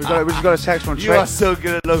just got a text from Tracy. You are so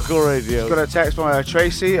good at local radio. Got a text from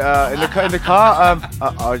Tracy in the car.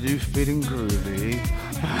 Are you feeling groovy?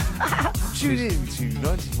 Tune in to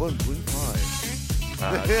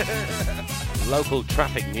 91.5. Local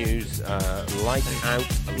traffic news, light out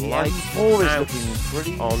M4 is looking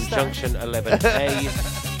pretty on stacked. Junction 11A.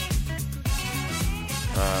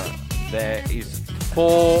 There is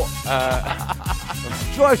 4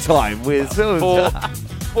 drive time with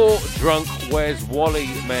 4 drunk Where's Wally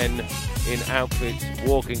men in outfits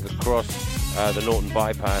walking across the Norton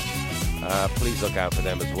bypass. Please look out for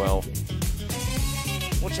them as well.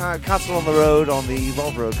 Watch out, cattle on the road on the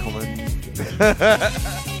Volvo coming.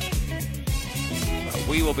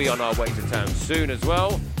 We will be on our way to town soon as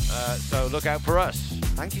well, so look out for us.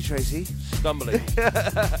 Thank you, Tracy. Stumbling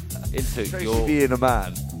into Tracy your... being a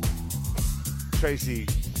man. Tracy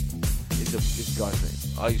is the guy's name.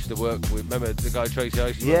 I used to work with, remember the guy Tracy I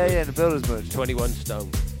used to work Yeah, with? yeah, the builder's merchant. 21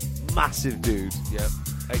 stone. Massive dude. Yeah.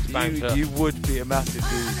 Ex-bouncer. You would be a massive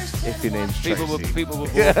dude if your name's Tracy. People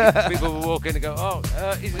would walk in and go, oh,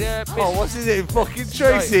 is there... Oh, what's his name? Fucking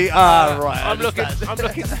Tracy. Right. I'm looking.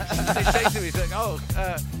 They say to me, it's like, oh,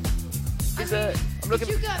 I'm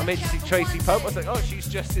looking. I'm in to see Tracy Pope. I was like, oh, she's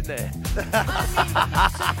just in there.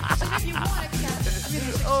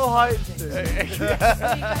 Oh, hi.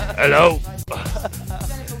 Hello.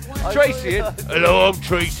 Tracy. Hello, I'm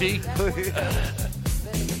Tracy.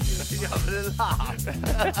 You're having a laugh.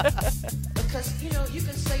 Because, you know, you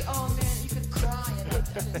can say, oh man, you can cry and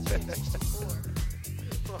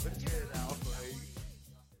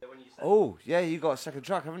Oh, yeah, you got a second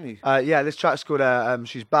track, haven't you? Yeah, this track's called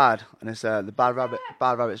She's Bad, and it's the Bad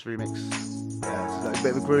Rabbits remix. Yeah, it's like a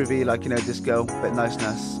bit of a groovy, like, you know, disco, bit of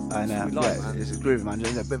niceness, and it's groovy, man.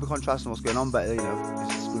 You know, a bit of a contrast on what's going on, but you know,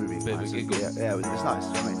 it's groovy. Bit of a giggle. Yeah, it's nice.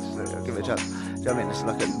 You know what I mean? So, give it a chance. Do you know what I mean? It's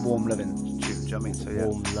like a warm, loving tune. Do you know what I mean? So yeah.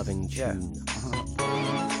 Warm, loving tune.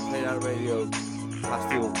 Play down radio, Pass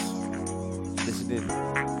The Aux. Listen in.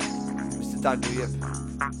 Mr. Donnie Yip.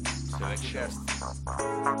 Selection.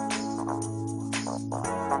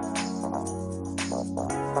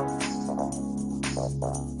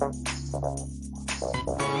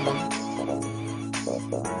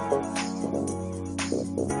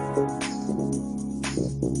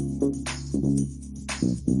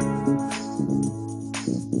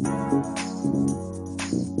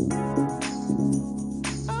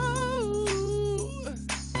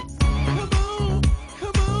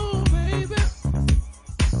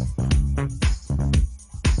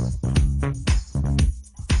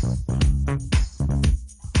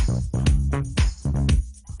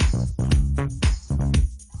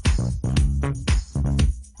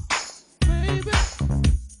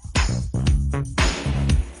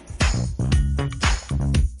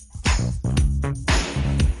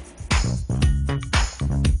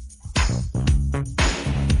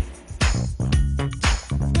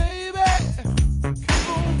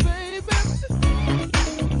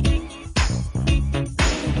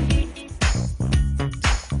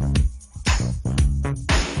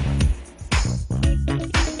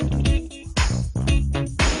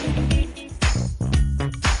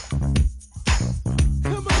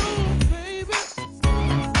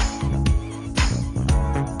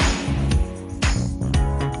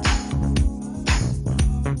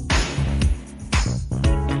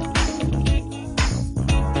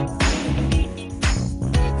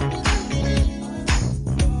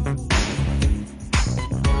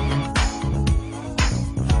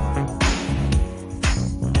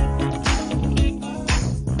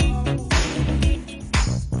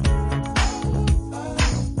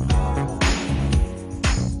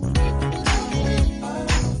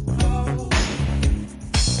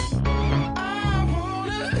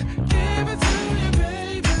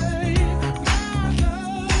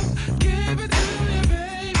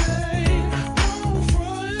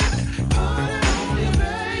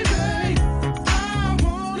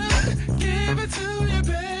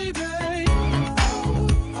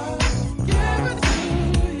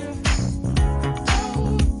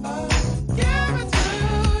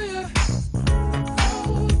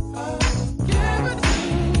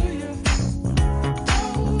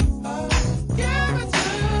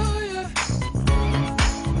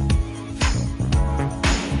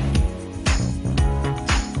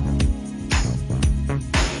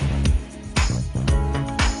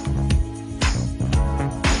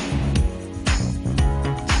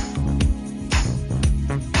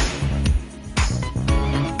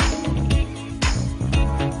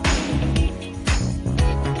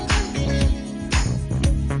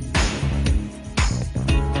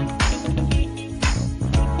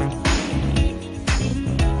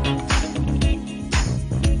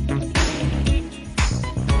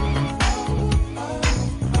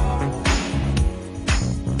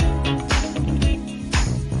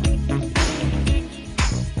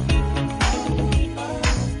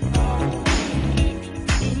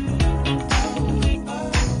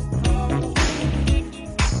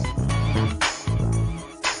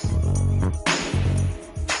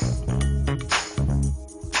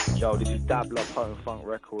 This is Dabbler, Potent Funk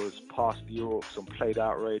Records, Pass The Aux on Played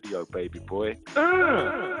Out Radio, baby boy.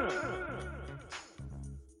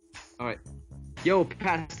 Alright. Yo,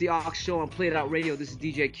 Pass The Aux Show on Played Out Radio. This is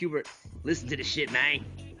DJ Qbert. Listen to the shit, man.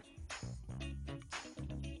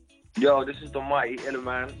 Yo, this is the Mighty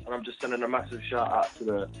Innerman, and I'm just sending a massive shout out to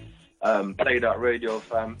the Played Out Radio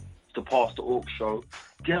fam. It's the Pass The Aux Show.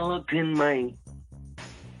 Get up in, man.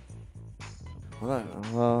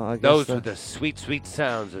 Well, I guess Those were the sweet, sweet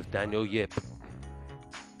sounds of Daniel Yip.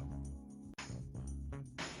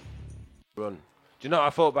 Run. Do you know, I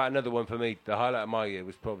thought about another one for me. The highlight of my year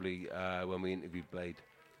was probably when we interviewed Blade.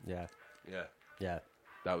 Yeah. Yeah. Yeah.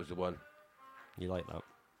 That was the one. You like that?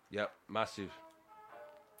 Yep, massive.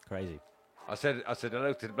 Crazy. I said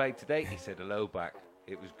hello to Blade today. He said hello back.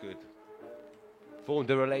 It was good. Formed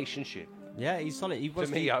a relationship. Yeah, he's solid. To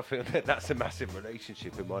me, I feel that that's a massive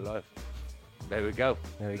relationship in my life. There we go.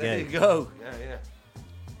 There you go. Yeah.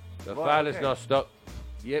 The Right, Fowler's okay. not stuck.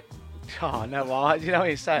 Yep. Oh, no, well, you know what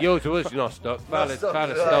he's saying? Yours was not stuck. Fowler stole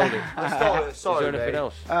it. Sorry, Is there anything mate.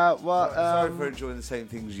 else? Sorry for enjoying the same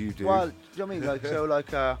things you do. Well, do you know what I mean? Like, so,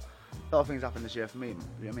 like, a lot of things happened this year for me. You know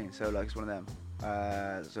what I mean? So, like, it's one of them.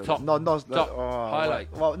 So Top.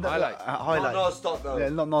 Highlight. Well, Highlight. Highlight. Not stop though. Yeah,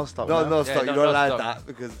 not stop. No, stop. Yeah, You're not allowed stop. that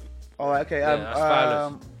because. All right, okay. that's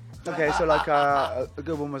Fowler's. Okay, so like a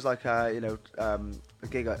good one was like a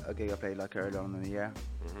gig I played like early on in the year,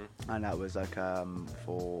 and that was like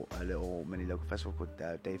for a little mini local festival called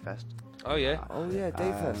Day Fest. Oh yeah.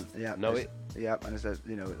 Day Fest. Yeah. Know it. Yeah, and it's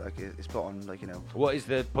like it's put on like What is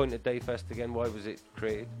the point of Day Fest again? Why was it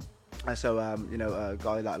created? So a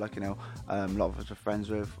guy that a lot of us are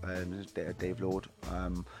friends with, Dave Lord.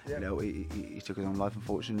 He took his own life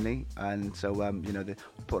unfortunately, and so they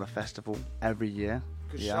put on a festival every year.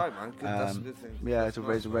 Good shout, man. That's a good thing. Yeah, to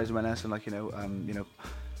raise awareness and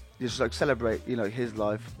just like celebrate his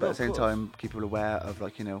life, but at the same time keep people aware of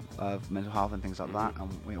of mental health and things like that,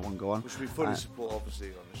 and one go on. Which we fully support, obviously,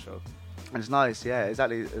 on the show. And it's nice, yeah,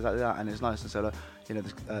 exactly that, and it's nice. And so,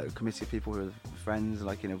 there's a committee of people who are friends,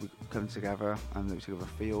 we come together and we took over a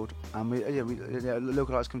field, and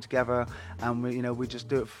local artists come together, and we just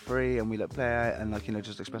do it for free, and we play it, and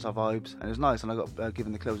just express our vibes, and it was nice. And I got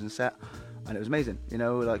given the closing set, and it was amazing,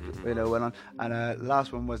 went on. And the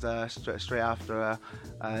last one was straight after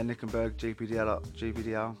Nickenberg,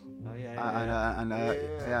 GPDL. Oh,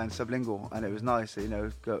 and Sublingual, and it was nice.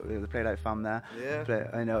 The Played Out fam there. Yeah.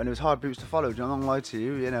 And it was hard boots to follow. I'm not gonna lie to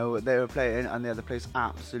you. They were playing, and the place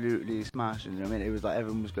absolutely smashing. I mean, it was like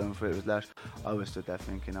everyone was going for it. It was lush. I was stood there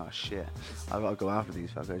thinking, oh shit, I've got to go after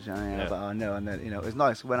these fuckers. But I know, and then it was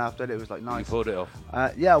nice. Went after it. It was like nice. You pulled it off. I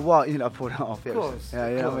pulled it off.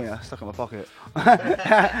 Yeah, what I mean, I stuck it in my pocket. But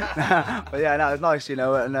yeah, no, it was nice.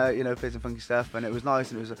 And played some funky stuff, and it was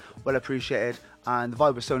nice, and it was well appreciated. And the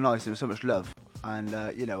vibe was so nice, there was so much love, and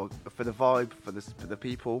for the vibe, for the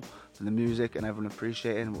people, for the music, and everyone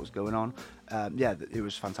appreciating what was going on. It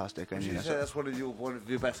was fantastic. And Would you say that's one of your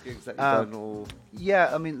best gigs that you've done, or? Yeah,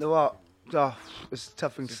 I mean there are. It's a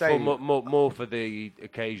tough thing to say. More for the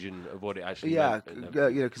occasion of what it actually. Yeah, meant,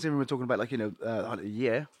 considering we're talking about like a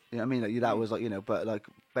year. I mean, that was like but like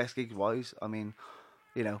best gig wise, I mean,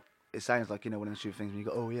 it sounds like one of the stupid things when you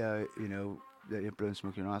go, oh yeah, you're blowing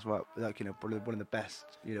smoke in your ass. Well, probably one of the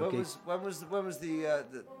best. Gigs. When was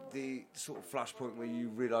the sort of flashpoint where you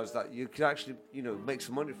realised that you could actually make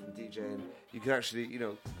some money from DJing? You could actually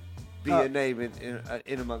be a name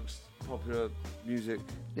in amongst popular music.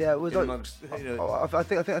 Yeah, it was like amongst, I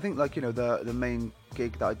think like the main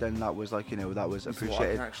gig that I done that was like that was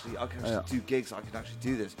appreciated. I can actually do gigs. I can actually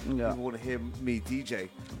do this. Yeah. People want to hear me DJ.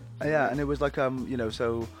 Yeah, and it was like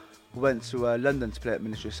so. We went to London to play at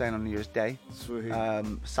Ministry of Sound on New Year's Day. Sweet.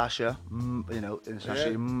 Sasha,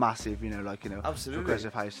 internationally massive, Absolutely.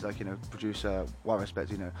 progressive house, producer, well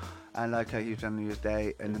respected, and he was on New Year's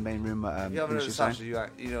Day in the main room at You haven't Ministry heard of Sound.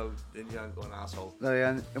 Sasha, you haven't got an asshole. No,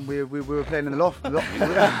 yeah, and we were playing in the loft. You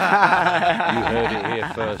heard it here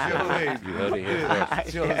first. You know what I mean? You heard it here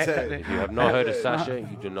first. You know what I'm saying? If you have not heard of Sasha,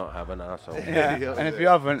 you do not have an asshole. Yeah. And if you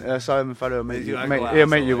haven't, Simon Fowler will make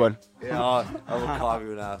He'll you one. Yeah, I will carve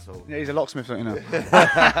you an asshole. Yeah, he's a locksmith, don't you know?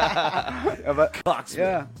 Locksmith.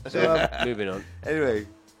 Yeah. So, moving on. Anyway.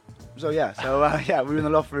 So we were in the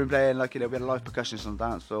loft room playing we had a live percussionist on the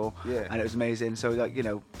dance floor, and it was amazing. So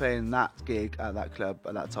playing that gig at that club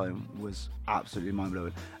at that time was absolutely mind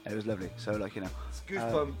blowing, and it was lovely. So it's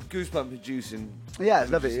goosebump inducing. Yeah,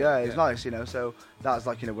 it's lovely. Yeah, it's nice. So that was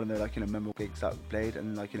one of the memorable gigs that we played,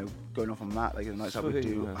 and going on from that, the nights that we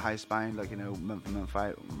do Housebound, month in month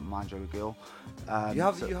out, Mind Your Girl. You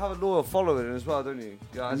have a loyal following as well, don't you?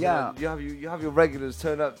 You have your regulars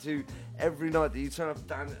turn up to every night that you turn up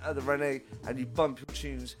down at the Renee, and you bump your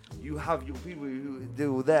tunes, you have your people who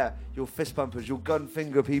do there, your fist bumpers, your gun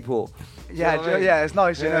finger people. Yeah, it's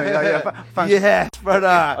nice, you know. Yes, brother.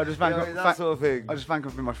 I just thank that sort of thing. I just thank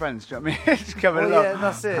them for my friends. Do you know what I mean? Just cover it up. Yeah,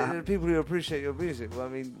 that's it. The people who appreciate your music. Well, I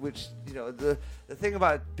mean, which the thing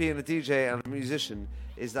about being a DJ and a musician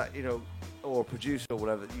is that or a producer or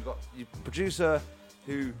whatever, you got your producer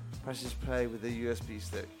who presses play with a USB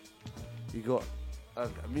stick. You got a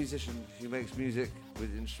musician who makes music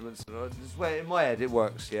with instruments. This way, in my head, it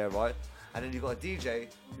works. Yeah, right. And then you got a DJ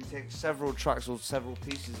who takes several tracks or several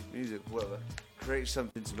pieces of music, whatever, creates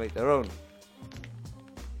something to make their own.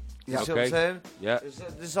 You see what I'm saying? Yeah.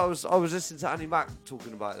 I was listening to Annie Mac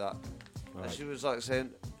talking about that, and she was like saying,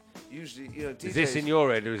 usually, DJs. Is this in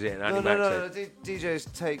your head or is it an Annie Mac? No.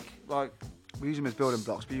 DJs take like. We use them as building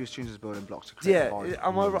blocks. We use tunes as building blocks to create a vibe.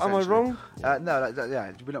 Am I wrong? No,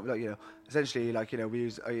 we're not like essentially we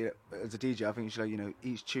use as a DJ. I think you should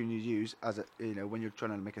each tune you use as when you're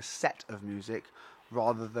trying to make a set of music,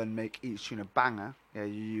 rather than make each tune a banger. Yeah,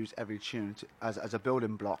 you use every tune as a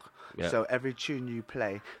building block. Yeah. So every tune you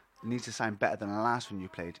play needs to sound better than the last one you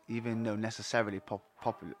played, even though necessarily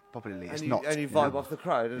popularly it's not. And you vibe off the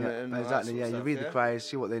crowd, isn't it? And exactly. Yeah, you read the crowd,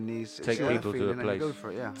 see what they need, take see people to a and place. go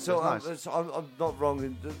for it. Yeah. So I'm not wrong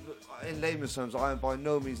in layman's terms. I am by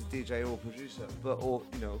no means a DJ or producer, or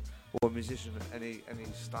a musician at any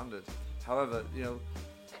standard. However,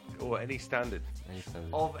 or any standard.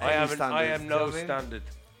 I am no standard.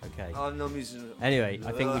 Okay. I'm no musician. Anyway,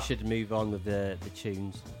 I think we should move on with the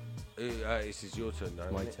tunes. This is your turn now.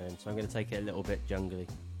 My turn. So I'm going to take it a little bit jungly.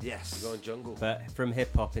 Yes. You're going jungle. But from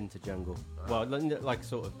hip hop into jungle. Well, like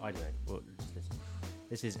sort of, I don't know. Well, just listen.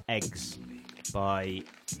 This is Eggs by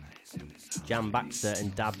Jam Baxter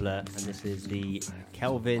and Dabbler, and this is the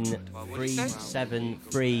Kelvin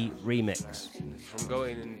 373 remix. From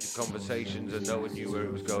going into conversations and knowing you where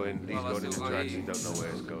it was going, these going into tracks and don't know where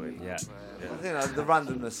it's going. Yeah. I think the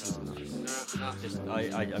randomness. I'm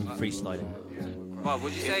freestyling. What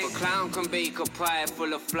would you say? If a clown can bake a pie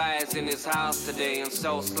full of flies in his house today and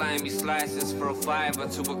sell slimy slices for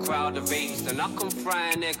 $5 to a crowd of apes, then I can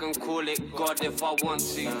fry an egg and call it God if I want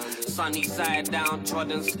to. Sunny side down,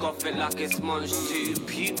 trodden, scoff it like it's munch too.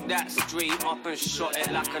 Puke that straight up and shot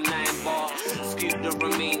it like a 9-bar. Scoop the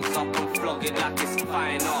remains up and flog it like it's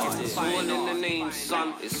fine art. It's all in the name,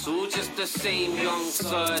 son. It's all just the same, young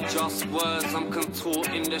sir. Just words, I'm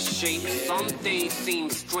contorting the shape. Some days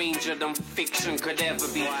seem stranger than fiction could ever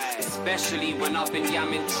be, especially when I've been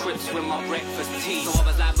yamming trips with my breakfast tea. So I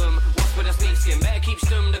was like, boom, what's with a snake skin? Better keep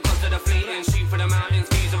stum, the gods of the fleeting. Shoot for the mountains,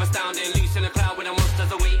 views are astounding. Loose in a cloud with the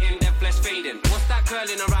monsters awaiting, their flesh fading. What's that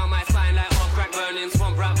curling around my spine like hot crack burning?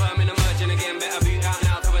 Swamp rat vermin emerging again. Better boot out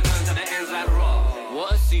now to return to the ends like raw.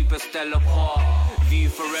 What a super stellar part. View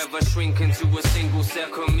forever shrink into a single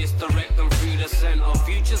second. Misdirect them through the center.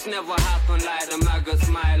 Futures never happen like the maggots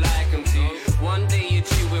might like them to. One day you're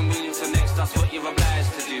chewing wounds, so next that's what you're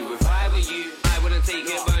obliged to do. If I were you, I wouldn't take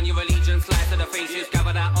it. Burn your allegiance, slice to the face, just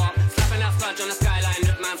gather that up. Slapping that sludge on the skyline,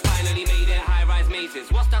 that man's finally made it. High-rise mazes.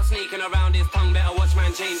 What's that sneaking around his tongue? Better watch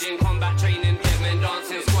man changing. Combat training, dead men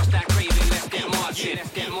dancing. Squash that craving, let's get marching.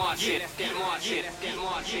 Let's get marching. Let's get marching. Let's get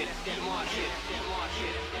marching. Let's get marching. Let's get marching. Let's get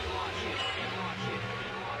marching.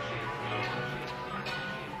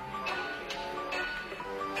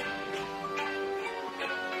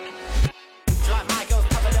 Like my girl's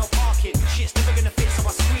parallel parking. Shit's never gonna fit, so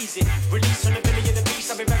I squeeze it. Release on the belly of the beast,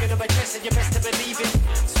 I've been revving on my chest, and you're best to believe it.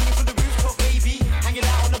 Swinging from the rooftop, baby. Hanging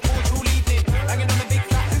out on the porch all evening. Banging on the big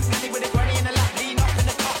flat hoop, nanny with a granny in the lap. Lean up in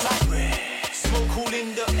the cup like smoke all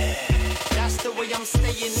in the air. That's the way I'm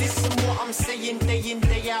staying. Listen what I'm saying, day in,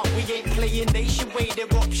 day out. We ain't playing. They should weigh their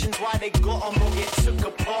options. Why they got them or get took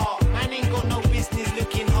apart. Man ain't got no business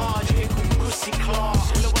looking hard. You can call pussy class.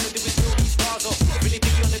 All I wanna do is fill these bars up. Really be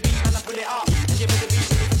on the beat and I pull it up. And you better be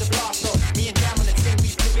ready for the blast off. Me and Jam on the 10, we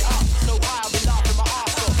blew it up. So high, I've been laughing my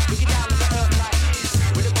ass off. Looking down on the earth like this.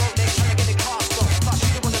 With a broke neck trying to get the cast off. Plus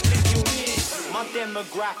you don't wanna blink your ears. My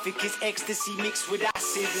demographic is ecstasy mixed with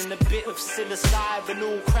acid and a bit of psilocybin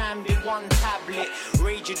all crammed in one tablet.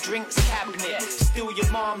 Raid your drinks cabinet. Steal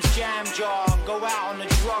your mom's jam jar. Go out on a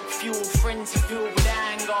drug fuel frenzy filled with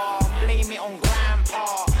anger. Blame it on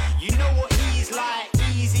grandpa. You know what he's like.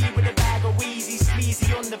 Easy with a bag of wheezy.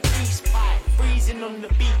 Sleazy on the peace pipe. Freezing on the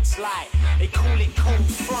beats like they call it cold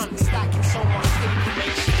front. Stacking so much paper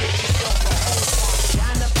makes you get yourself a whole bunch.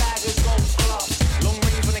 And a bag of gold gloves. Long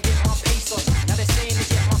range when I get my pace on. Now they're saying to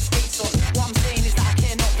get my skates on. What I'm saying is that I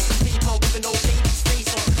care not for some people with an old lady's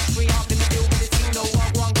face on. Straight up in the deal with the team, no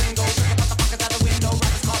one gringo. Talking about the fuckers out the window.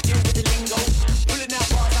 Rappers can't deal with the lingo. Pulling out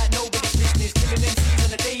bars like nobody's business. Killing MCs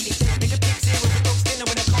on a daily. Make a big zero with dogs dinner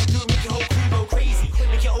when I come through.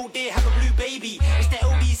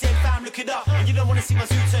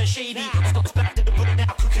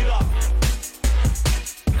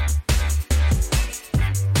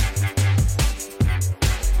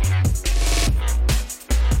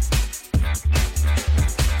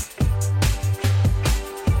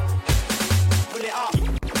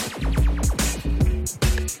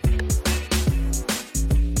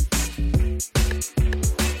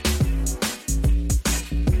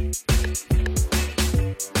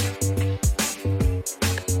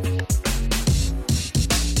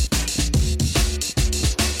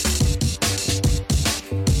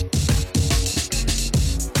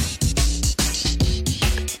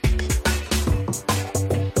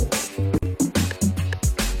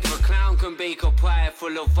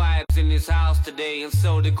 the vibes in this house today and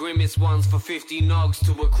sell the grimmest ones for 50 nogs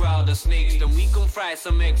to a crowd of snakes. Then we can fry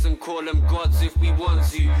some eggs and call them gods if we want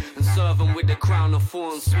to, and serve them with the crown of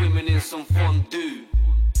thorns, swimming in some fondue.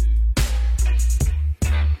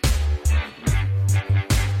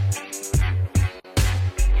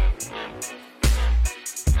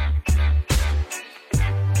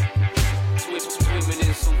 Swimming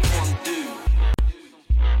in some fondue.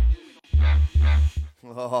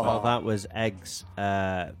 Well, that was Eggs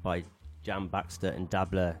by Jam Baxter and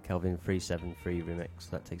Dabbler, Kelvin 373 remix.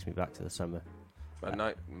 That takes me back to the summer.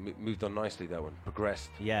 Moved on nicely, that one. Progressed.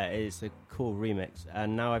 Yeah, it's a cool remix.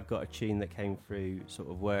 And now I've got a tune that came through sort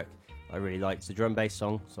of work I really like. It's a drum bass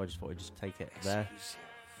song, so I just thought I'd just take it there.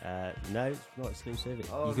 No, it's not exclusive.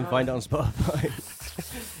 You can find it on Spotify.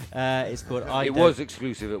 It's called It was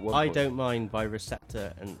exclusive at one I point. Don't Mind by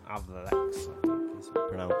Receptor and Avlex, I think it's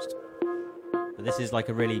pronounced. But this is like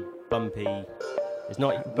a really bumpy... It's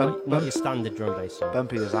not your standard drum bass song.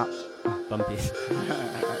 Bumpy as that. Bumpy.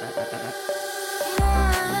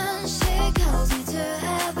 She calls me to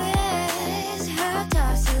her bed. Her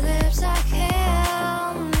dusty lips are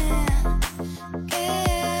kill me. Yeah.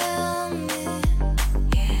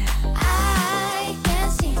 I can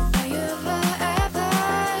sing for you forever.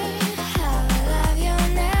 How I love you,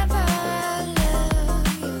 never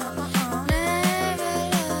love you, never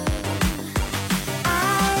love.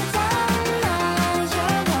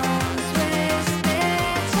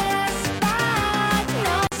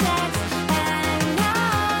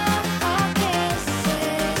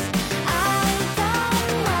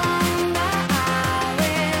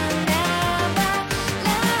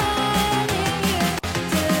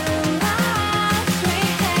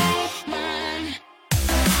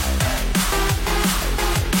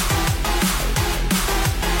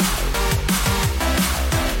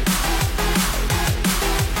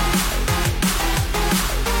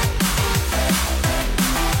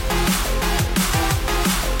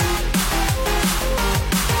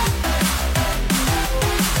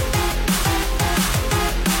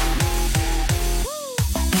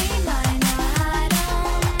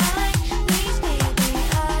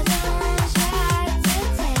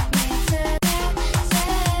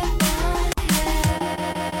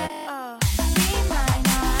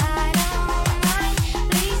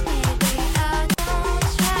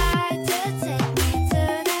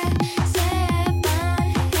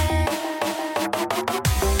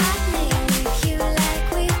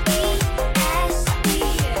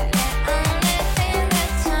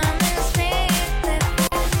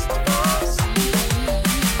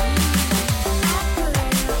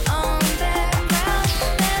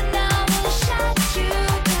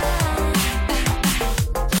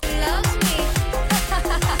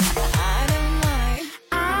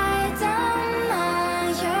 I don't know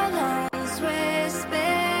your lungs with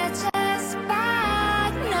bitches,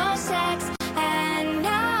 but no sex and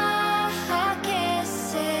no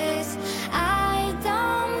kisses. I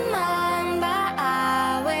don't mind, but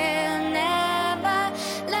I will never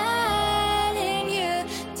letting you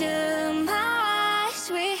do my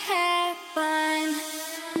sweet man.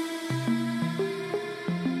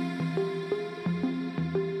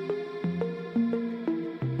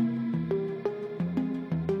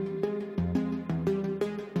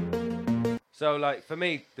 So, like, for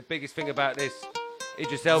me, the biggest thing about this,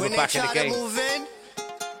 Idris Elba When they back in the try to game. move in,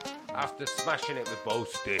 After smashing it with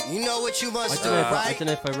both sticks. you know what you must I do, don't know if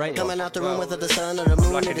I right? rate it. Coming out the room whether the sun or the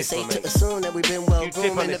moon, liking it is this safe one, to mate. assume that we've been well You dip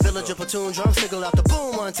groomed on in the this village as of platoon. Drums signal out the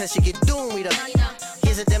boom on test, you get doomed. We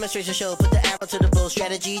here's a demonstration show. Put the arrow to the bow,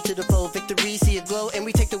 strategy to the foe, victory, see it glow, and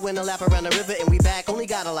we take the winner lap around the river and we back. Only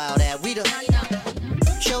God allowed that. We the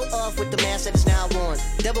show off with the mask that is now worn.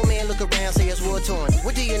 Devil man look around, say it's war torn.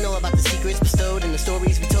 What do you know about the secrets bestowed and the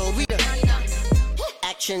stories we told? We the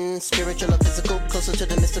action, spiritual or physical, closer to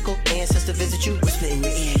the mystical. Ancestor visit you, whisper in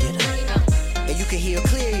your ear, you know. And you can hear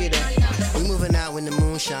clear, you know. We moving out when the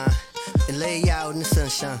moon shine and lay out in the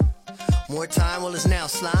sunshine. More time, well it's now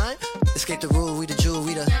slime. Escape the rule, we the jewel,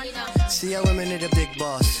 we the. See our women are the big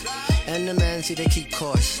boss, and the men see they keep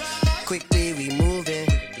course. Quickly we moving,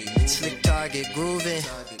 slick target grooving.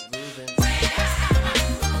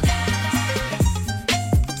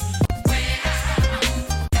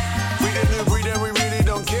 We the new breed and we really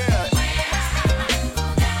don't care.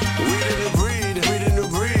 We the new breed, we the new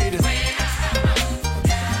breed.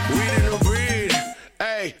 We the new breed.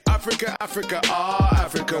 Hey, Africa, Africa,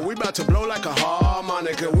 Africa. We about to blow like a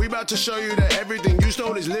harmonica. We about to show you that everything you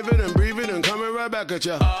stole is living and breathing and coming right back at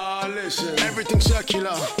ya. Listen, everything's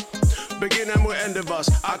circular. Begin and we'll end of us.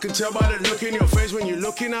 I can tell by the look in your face when you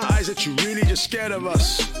look in our eyes that you really just scared of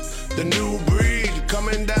us. The new breed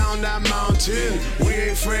coming down that mountain. We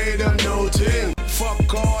ain't afraid of no thing.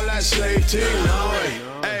 Fuck all that slave thing, no way.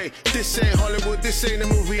 Hey, this ain't Hollywood, this ain't a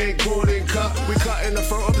movie, ain't golden cut. We cut in the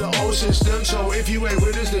front of the old system, so if you ain't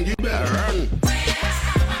with us, then you better run.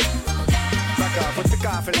 Back off, with the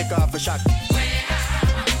cough and lick off a shot.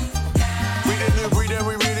 We the new breed and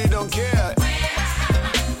we really don't care.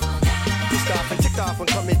 Pissed off and ticked off and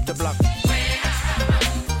come hit the block.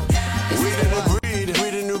 We the new breed, we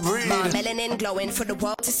the new breed. My melanin glowing for the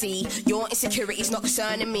world to see. Your insecurity's not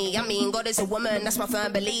concerning me. I mean, God is a woman, that's my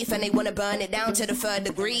firm belief. And they wanna burn it down to the third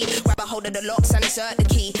degree. Grab a hold of the locks and insert the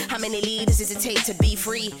key. How many leaders does it take to be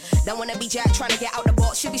free? Don't wanna be Jack trying to get out the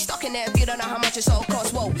box. Should be stuck in there if you don't know how much it's all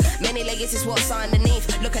costs. Whoa, many layers is what's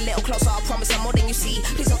underneath. Look a little closer, I promise I'm more than you see.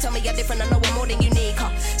 Please don't tell me you're different, I know I'm more than unique.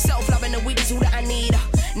 Self-love and the weed is all that I need.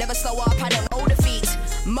 Never slow up, I don't know defeat.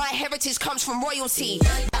 My heritage comes from royalty.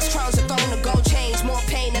 That's crowns of gold and gold chains. More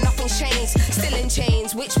pain and nothing's changed. Still in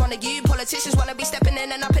chains. Which one of you politicians wanna be stepping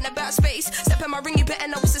in and up in a bad space? Step in my ring, you better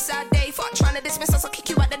know it's a sad day. Fuck trying to dismiss us, I'll kick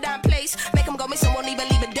you out the damn place. Make them go missing, won't even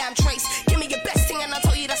leave a damn trace. Give me your best thing and I'll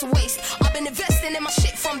tell you that's a waste. I've been investing in my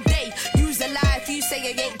shit from day. Use the lie if you say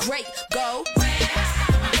it ain't great. Go.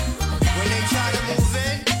 When they try to move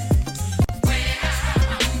in,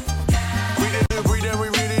 we the new breed and we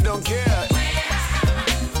really don't care.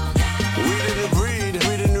 We the new breed,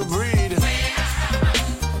 we the new breed.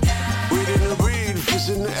 We the new breed, fist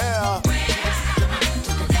in the air.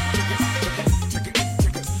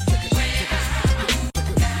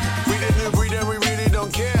 We the new breed and we really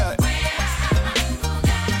don't care.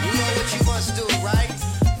 you know what you must do, right?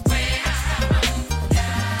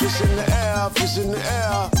 Fist in the air, fist in the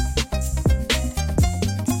air.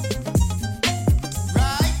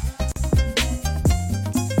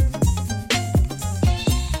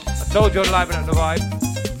 Told you I'd liven up the vibe.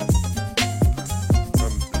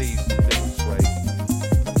 From Lee's Little Sway.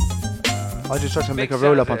 I just tried to make Big a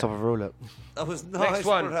roll up sound on top of a roll up. That was nice. Next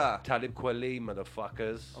one, brother. Talib Kweli,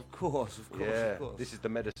 motherfuckers. Of course, Yeah, of course. this is the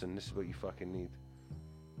medicine. This is what you fucking need.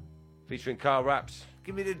 Featuring Carl Raps.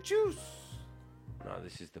 Give me the juice. No,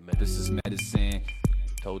 this is the medicine. This is medicine.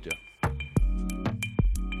 Told you.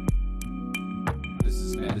 This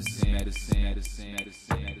is medicine, medicine, medicine,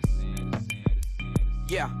 medicine, medicine.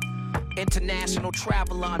 Yeah. International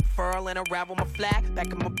traveler, unfurl and unravel my flag. Back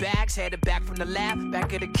in my bags, headed back from the lab,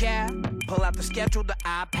 back of the cab. Pull out the schedule, the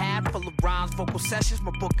iPad full of rhymes, vocal sessions.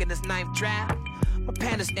 My book in this ninth draft. My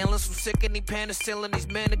pen is endless, so sick and he penicillin. These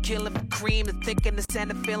men are killing for cream, the thick and the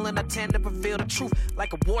center feeling. I tend to reveal the truth,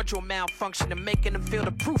 like a wardrobe malfunction and making them feel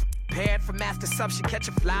the proof. Prepared for mass consumption,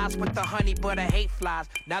 catching flies with the honey, but I hate flies.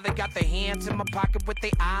 Now they got their hands in my pocket with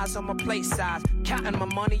their eyes on my plate size. Counting my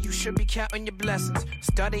money, you should be counting your blessings.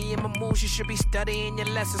 Studying my moves, you should be studying your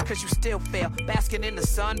lessons, cause you still fail. Basking in the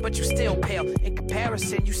sun, but you still pale. In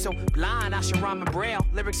comparison, you so blind, I should rhyme in braille.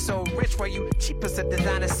 Lyrics so rich, where you cheap as a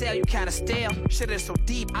designer sale, you kinda stale. Shit is so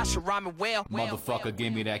deep, I should rhyme it well. Motherfucker,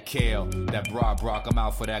 give me that kale, that brock, I'm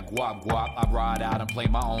out for that guap. I ride out and play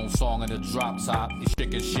my own song in the drop top. These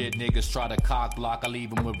chicken shit niggas try to cock block. I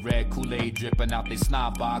leave them with red Kool-Aid dripping out they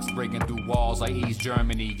snot box, breaking through walls like East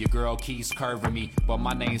Germany. Your girl keeps curving me, but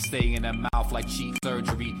my name stay in her mouth like cheap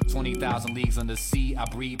surgery. 20,000 leagues under the sea, I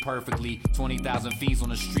breathe perfectly. 20,000 fiends on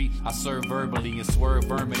the street, I serve verbally and swerve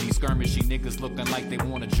verminy. Skirmishy niggas looking like they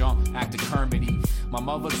wanna jump, acting Kermity. My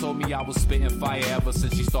mother told me I was spitting fire ever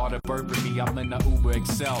since she started burping me. I'm in the Uber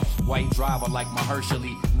XL, white driver like my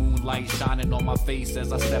Hershey. Moonlight shining on my face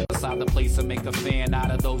as I step inside the place and make a fan out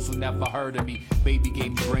of those who never heard of me. Baby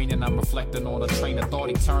gave me brain and I'm reflecting on a train of thought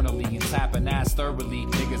eternally and tapping ass thoroughly.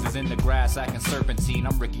 Niggas is in the grass acting serpentine.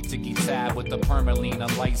 I'm Ricky Ticky Tab with the permaline. A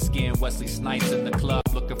light skinned Wesley Snipes in the club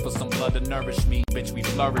looking for some blood to nourish me. Bitch, we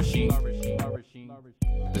flourishing.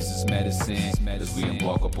 This is medicine, as we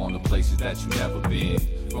embark upon the places that you never been.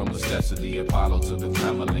 From the steps of the Apollo to the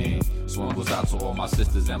Kremlin. Swing goes out to all my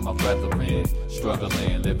sisters and my brethren.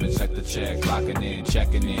 Struggling, living check to check, locking in,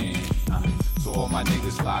 checking in. So all my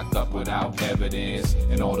niggas locked up without evidence,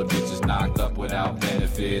 and all the bitches knocked up without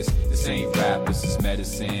benefits. This ain't rap, this is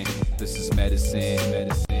medicine. This is medicine,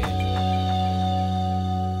 medicine.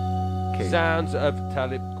 Sounds of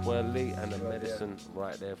Talib Kweli and the medicine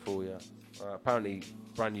right there for you. Apparently,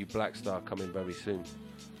 brand new Black Star coming very soon.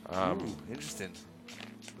 Interesting.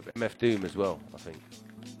 With MF Doom as well, I think.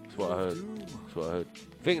 That's what I heard. That's what I heard.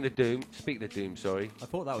 Speaking of Doom, sorry. I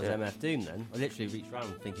thought that was MF Doom then. I literally reached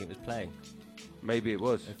round thinking it was playing. Maybe it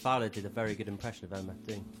was. And Fowler did a very good impression of MF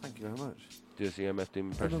Doom. Thank you very much. Do you see MF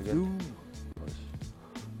Doom impression MF again? Doom. Nice.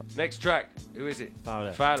 Next track. Who is it?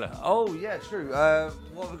 Fowler. Oh, yeah, true.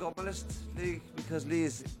 What have we got on my list? Lee, because Lee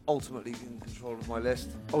is ultimately in control of my list.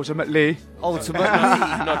 Ultimately. Ultimately.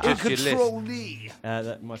 Not just in your control, list. Lee.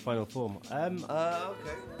 My final form. Okay.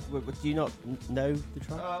 Do you not know the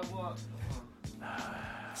track? What?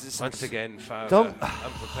 Once again, Fowler. Don't.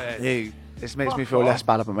 Unprepared. Ew. This makes me feel less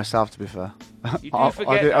bad about myself, to be fair. You do I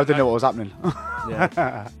forget didn't know what was happening.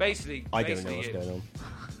 Yeah. Basically, I don't know what's going on.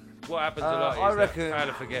 What happens a lot I is reckon that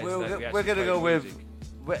Fowler forgets that we we're actually going to go play with...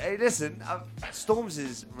 music. Hey, listen, Storms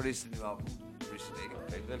has released a new album recently.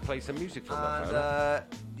 Okay, then play some music from that, And Fowler.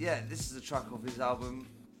 yeah, this is a track off his album,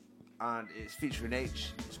 and it's featuring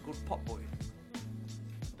H. It's called Pop Boy.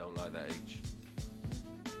 Don't like that H.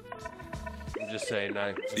 I'm just saying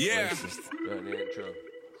now. Yeah. Right in the intro.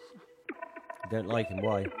 Don't like him,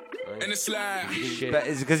 why? And it's like,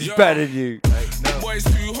 It's because he's better than you. the boy's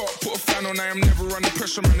too hot, put a fan on. I am never under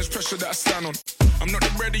pressure, man. There's pressure that I stand on. I'm not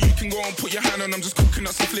the ready, you can go and put your hand on. I'm just cooking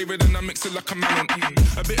up some flavour, then I mix it like a man on.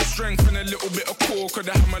 A bit of strength and a little bit of core. Could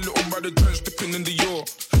I have my little brother drenched dipping in the York?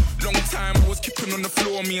 Long time I was kipping on the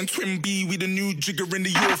floor. Me and Twin B, we the new jigger in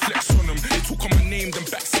the York. Flex on them, they talk on my name, then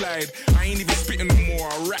backslide. I ain't even spitting no more,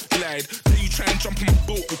 I rap glide. Then you try and jump on my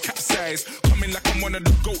boat with capsize. Coming like I'm one of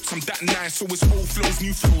the goats, I'm that nice. So it's old flows,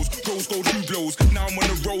 new flows, rose gold, new blows. Now I'm on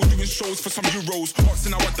the road doing shows for some euros.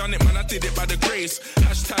 Asking how I done it, man, I did it by the grace.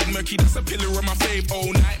 Hashtag murky, that's a pillar of my fave.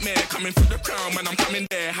 Oh, nightmare, coming for the crown, man, I'm coming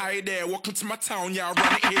there. Hi there, welcome to my town, yeah, I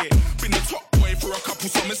run it here. Been the top boy for a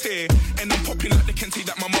couple summers here. And I'm popping like the Kente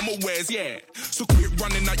that my mama wears, yeah. So quit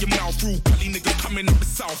running out your mouth, rude Cali niggas coming up the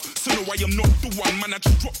south. So no, I am not the one, man, I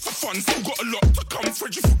just dropped for fun. Still got a lot to come,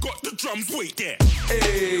 Fred, you forgot the drums, wait there.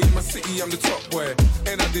 Hey, my city, I'm the top boy.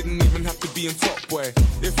 And I didn't even have to be in top boy.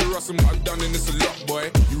 If you're us and what I've done, then it's a lot,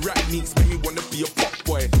 boy. You rap neeks make me wanna be a pop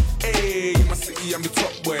boy. Hey, my city, I'm the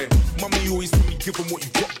top boy. Mommy always told me, give them what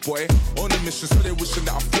you got, boy. On a mission, so they wishing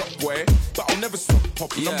that I flop, boy. But I'll never stop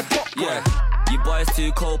popping, I'm the pop boy. You boys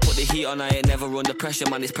too cold, put the heat on. I ain't never under pressure,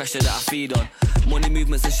 man. It's pressure that I feed on. Money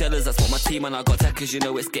movements and shellers, that's what my team and I got techers. You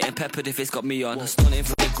know it's getting peppered if it's got me on. Stunning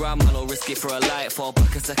for the gram, man, I'll risk it for a light. Fall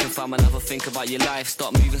back a second, fam, and have a think about your life.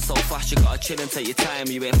 Stop moving so fast, you gotta chill and take your time.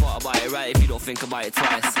 You ain't thought about it right if you don't think about it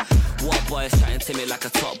twice. What boys chatting to me like a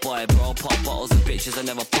top boy, bro? Pop bottles and bitches, I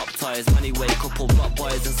never pop toys. Anyway, couple rock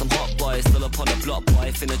boys and some hot boys. Still up on the block,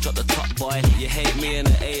 boy, finna drop the top, boy. You hate me and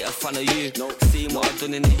I ain't a fan of you. Seen what I've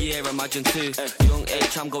done in a year, imagine two. Young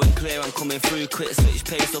H, I'm going clear, I'm coming through. Quick switch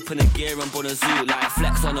pace up in the gear, I'm on a zoo. Like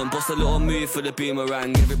flex on them, bust a little move for the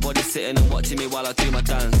boomerang. Everybody sitting and watching me while I do my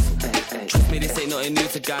dance. Trust me, this ain't nothing new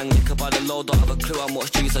to gang. Lick about the load, don't have a clue how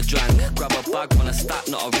much juice I drank. Grab a bag, want a stack,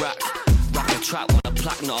 not a rack. Rack a track, want a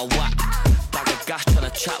plaque, not a whack. Bag of gas,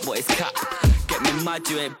 tryna chat, but it's cap. Get me mad,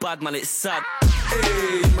 you ain't bad, man, it's sad.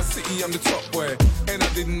 Hey, my city, I'm the top boy. And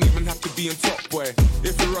I didn't even have to be in top boy.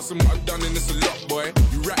 If you're us and what I've done, then it's a lot, boy.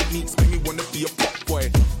 You rap neeks make me wanna be a pop boy.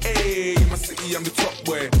 Hey, my city, I'm the top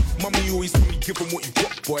boy. Mommy always told me, give them what you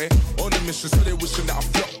got, boy. On a mission, so they wishing that I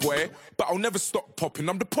flop, boy. But I'll never stop popping,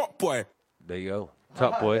 I'm the pop boy. There you go.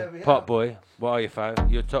 Top boy, pop boy. What are you, Fowler?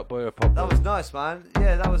 You're a top boy or a pop boy? That was nice, man.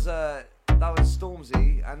 Yeah, that was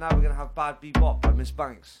Stormzy, and now we're gonna have Bad Bebop by Miss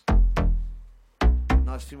Banks.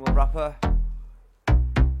 Nice female rapper.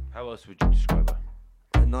 How else would you describe her?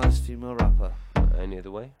 A nice female rapper. Any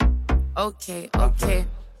other way? Okay.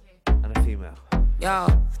 And a female. Yo,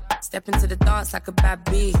 step into the dance like a bad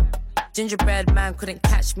bee. Gingerbread man couldn't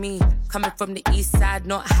catch me. Coming from the east side,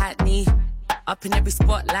 not Hackney. Up in every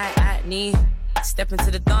spotlight at me. Step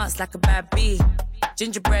into the dance like a bad bee.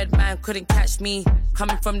 Gingerbread man couldn't catch me.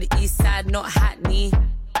 Coming from the east side, not Hackney.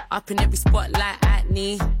 Up in every spotlight at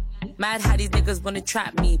me. Mad how these niggas wanna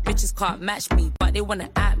trap me. Bitches can't match me, but they wanna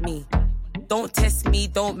at me. Don't test me,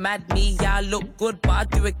 don't mad me. Yeah, I look good, but I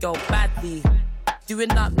do it, girl, badly.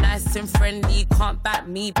 Doing up nice and friendly, can't back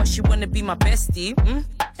me, but she wanna be my bestie.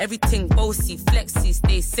 Everything bossy, flexy,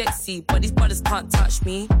 stay sexy, but these brothers can't touch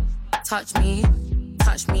me. Touch me,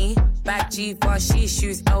 touch me. Back Givenchy,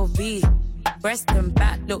 shoes LV. Breast and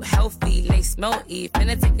back look healthy, lace melty.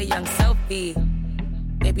 Finna take a young selfie.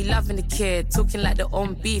 They be loving the kid, talking like their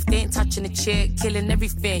own beef. They ain't touching the chick, killing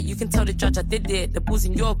everything. You can tell the judge I did it. The balls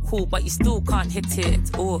in your cool, but you still can't hit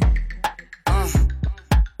it. Ooh.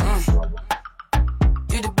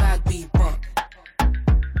 Do the bad bebop.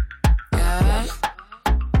 Yeah.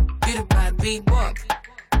 Do the bad bebop.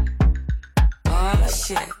 Oh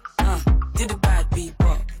shit. Do the bad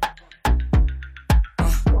bebop.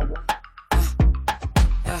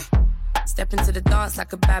 Yeah. Step into the dance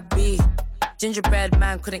like a bad bee. Gingerbread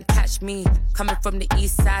man couldn't catch me. Coming from the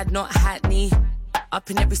east side, not Hackney. Up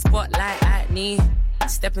in every spotlight at me.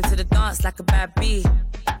 Step into the dance like a bad bee.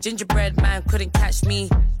 Gingerbread man couldn't catch me.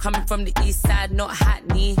 Coming from the east side, not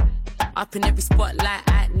Hackney. Up in every spotlight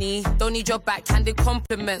at me. Don't need your backhanded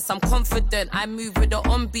compliments. I'm confident, I move with the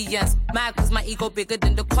ambience. Mad cause my ego bigger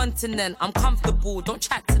than the continent. I'm comfortable, don't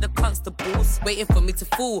chat to the constables. Waiting for me to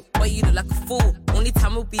fall, but you look like a fool. Only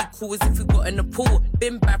time we'll be cool is if we got in the pool.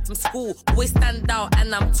 Been back from school, always stand out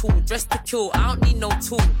and I'm tall. Dressed to kill, I don't need no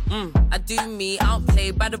tool. I do me, I don't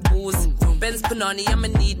play by the rules. Benz Panani, I'ma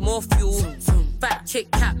need more fuel. Fat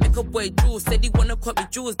Kit Kat, make a boy drool. Said he wanna cut me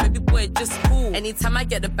jewels, baby boy, just cool. Anytime I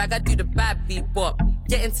get the bag, I do the bad beat bop.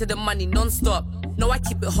 Get into the money non-stop. No, I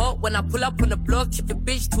keep it hot when I pull up on the block. If the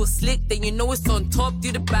bitch too slick, then you know it's on top.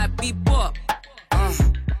 Do the bad beat bop.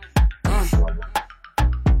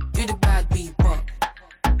 Do the bad beat bop.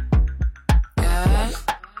 Yeah.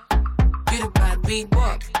 Do the bad beat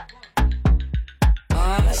bop.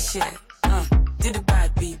 Oh shit. Do the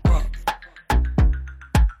bad beat bop.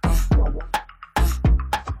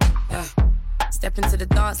 Step into the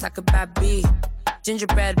dance like a bad bee.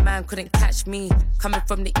 Gingerbread man couldn't catch me. Coming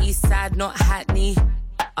from the east side, not Hackney.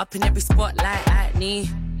 Up in every spotlight at me.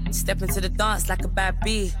 Step into the dance like a bad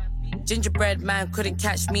bee. Gingerbread man couldn't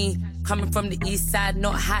catch me. Coming from the east side,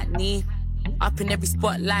 not Hackney. Up in every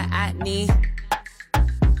spotlight at me.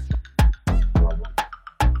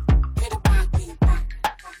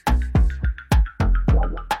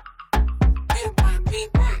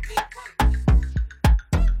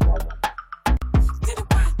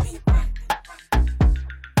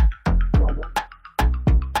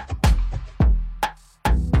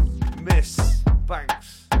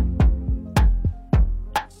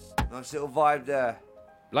 Nice little vibe there.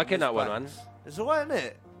 Liking that one, man. It's alright, isn't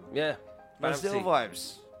it? Yeah. Nice little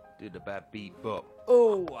vibes. Do the bad beat bop.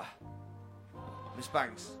 Oh, Miss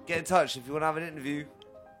Banks, get in touch if you want to have an interview.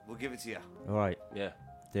 We'll give it to you. All right. Yeah.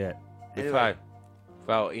 Do it. Anyway.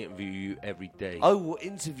 I'll interview you every day. I will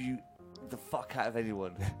interview the fuck out of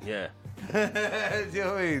anyone. Yeah. Do you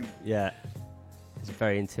know what I mean? Yeah. It's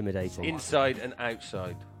very intimidating. Inside and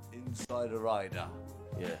outside. Inside a rider.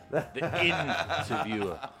 Yeah. The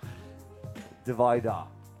interviewer. Divider.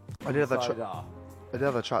 I did have a track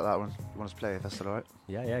that one. You want us to play if that's still alright?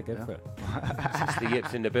 Yeah, go for it. Mr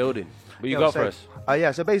Yip's in the building. What you got for us?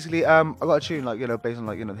 Yeah, so basically, I got a tune based on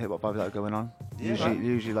the hip hop vibes that are going on. Yeah,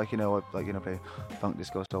 usually I play funk,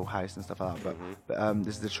 disco, soul, house and stuff like that. But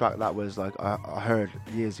this is the track that was I heard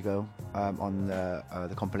years ago on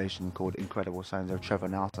the compilation called Incredible Sounds of Trevor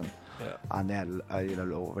Nelson. Yeah. And they had a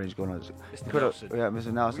little range going on. Mr. Nelson. Yeah,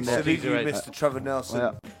 Mr. Nelson. We salute you, Mr. Trevor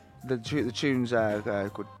Nelson. The tunes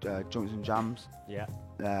called Joints and Jams. Yeah.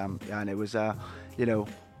 And it was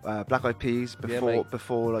Black Eyed Peas before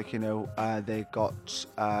they got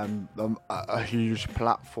a huge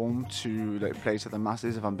platform to play to the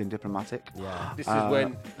masses. If I'm being diplomatic. Yeah. This is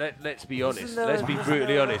when let's be honest. Let's be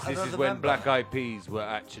brutally honest. This is when Black Eyed Peas were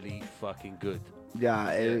actually fucking good.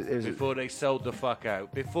 Yeah, it was before they sold the fuck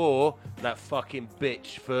out. Before that fucking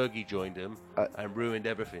bitch Fergie joined them and ruined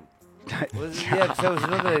everything. Yeah, there was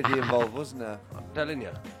another lady involved, wasn't there? I'm telling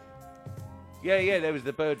you. Yeah, there was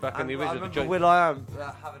the bird back in the original. I remember Will I Am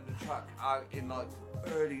having the track out in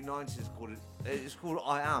early 90s called it. It's called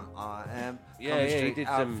I Am. Yeah, he did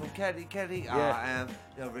some. From Kelly. Yeah. I am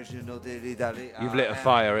the original dilly dally. You've lit a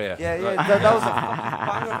fire here. Yeah. That was a fucking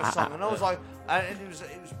banger of a song, and I was like, and it was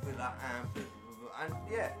Will I Am,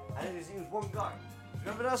 and it was one guy.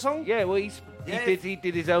 Remember that song? Yeah, well, he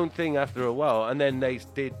did his own thing after a while, and then they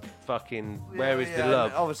did fucking Where Is the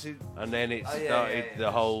Love? Obviously, and then it started the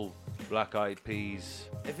whole Black Eyed Peas.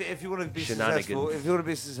 If you want to be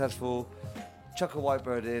successful, chuck a white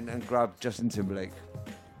bird in and grab Justin Timberlake.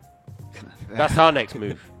 That's our next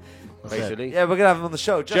move, basically. Yeah, we're gonna have him on the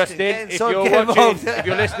show. Justin, if you're watching, if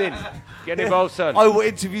you're listening, get involved, son. I will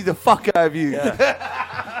interview the fuck out of you.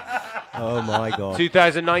 Yeah. Oh my god.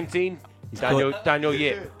 2019. Daniel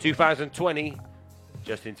Yip. 2020,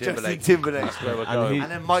 Justin Timberlake. That's where we're going. And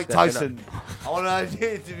then Mike Tyson. I want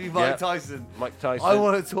to interview Mike Tyson. Mike Tyson. I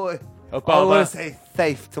want to talk. Obama. I want to say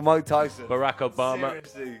faith to Mike Tyson. Barack Obama.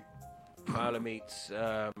 Seriously. Fowler meets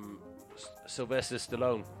Sylvester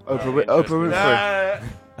Stallone. Oprah Winfrey.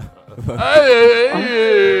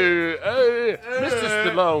 Mr.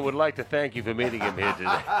 Stallone would like to thank you for meeting him here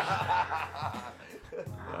today.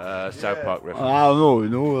 South Park reference. I don't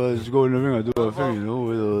know, just go in the ring and do a thing,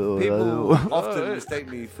 People often mistake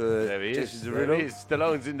me for Jason Derulo. There he is.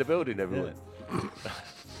 Stallone's in the building, everyone.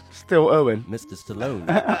 Still Owen. Mr. Stallone.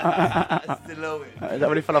 That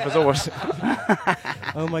really fell off his horse.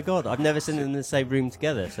 Oh my god, I've never seen them in the same room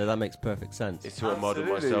together, so that makes perfect sense. It's who I modelled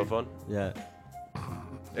myself on. Yeah.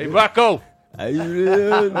 Hey, Rocco! Hey,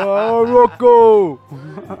 Rocco!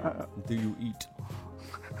 Do you eat?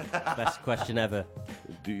 Best question ever.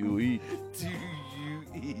 Do you eat? Do you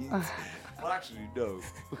eat? Well, actually, no.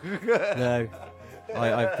 No.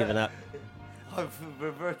 I've given up. I've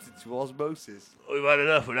reverted to osmosis. I've had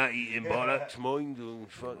enough of that eating bollocks. Mind doing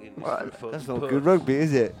fucking. That's not good rugby,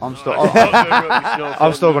 is it? I'm still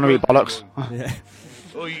going to eat bollocks. Yeah.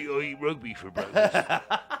 I eat rugby for breakfast.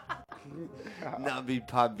 Namby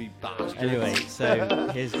pamby bastard. Anyway, so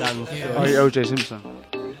here's Dan's story. I eat O.J. Simpson.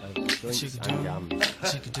 Joints and jams.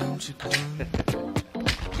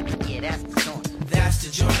 Yeah, that's the song. That's the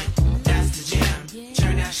joint, that's the jam.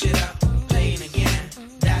 Turn that shit up, play it again.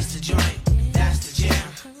 That's the joint, that's the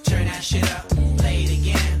jam. Turn that shit up, play it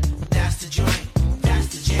again. That's the joint, that's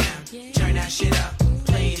the jam. Turn that shit up,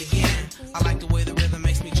 play it again. I like the way the rhythm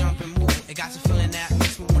makes me jump and move. It got a feeling that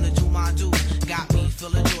makes me wanna do my do. Got me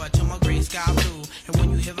feeling joy to my gray sky blue. And when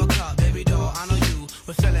you hit a club, baby doll, I know you.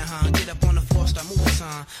 We're feeling, huh? Get up on the floor, start moving,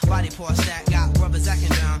 son. Body part stack, got brothers acting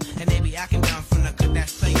down. And they be acting down from the cut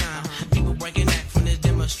that's play on. People breaking neck from this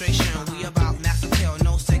demonstration. We about mass appeal,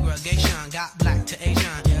 no segregation. Got black to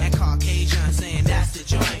Asian and Caucasian. Saying that's the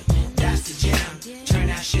joint, that's the jam. Turn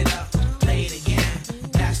that shit up, play it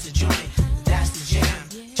again. That's the joint, that's the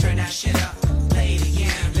jam. Turn that shit up, play it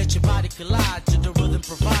again. Let your body collide to the rhythm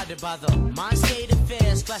provided by the mind state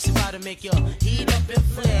affairs. Classified to make your heat up and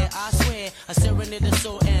flare. I swear, a serenade is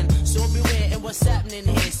so and so beware. And what's happening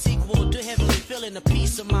here? Sequel to heavenly feeling a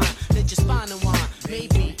peace of mind. Let your spine and wine.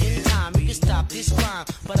 Maybe in time you can stop this crime.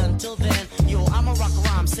 But until then, yo, I'ma rock a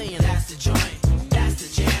rhyme saying that's the joint, that's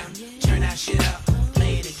the jam. Turn that shit up,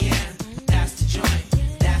 play it again. That's the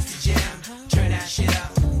joint, that's the jam. Turn that shit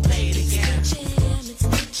up, play it again. It's the jam, it's the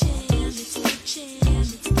jam, it's the jam,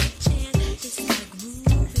 it's the jam. It's that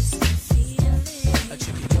groove, it's the feeling. A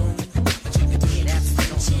chicken boom, Yeah, that's the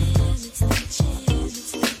jam, it's the jam,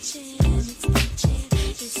 it's the jam, it's the jam.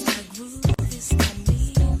 It's that groove, it's that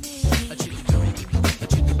meaning. a chicken boom.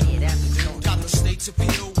 Yeah, that's the song. Got the states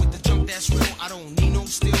appeal with the jump that's real. I don't need no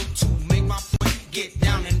steel to make my point. Get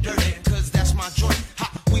down and dirty, cause that's my joint.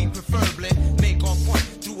 Ha, we preferably make our point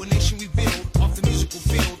through a nation we build off the musical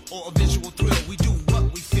field or a visual thrill. We do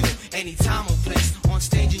what we feel, anytime or place, on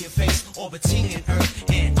stage in your face, orbiting in earth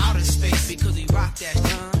and outer space. Because we rock that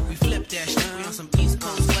shit, we flip that shit. We on some East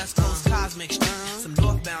Coast, West Coast cosmic shit, some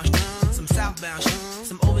northbound shit, some southbound shit,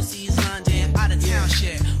 some overseas London, out of town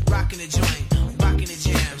shit. Rocking the joint, rocking the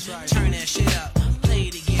jam. Turn that shit up, play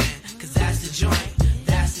it again. Cause that's the joint,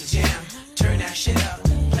 that's the jam. Turn that shit up,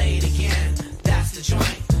 play it again. That's the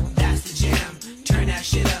joint, that's the jam. Turn that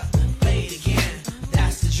shit up, play it again.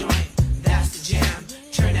 That's the joint, that's the jam.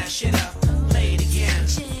 Turn that shit up, play it again.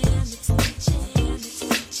 Jam, it's the jam, it's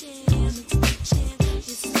the jam, it's the jam.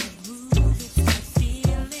 It's that groove, it's that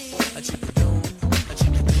feeling. A chicken boom, a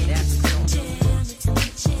chicken boom. Yeah, that's the song. Jam, it's the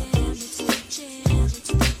jam, it's the jam, it's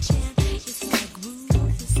the jam. It's that groove,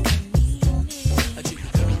 it's that meaning. A chicken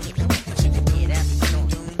boom, a chicken boom. Yeah, that's the song.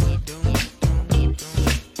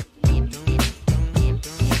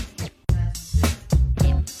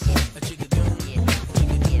 A chicken boom, Yeah, that's the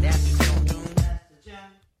song. Yeah, that's the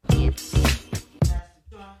song.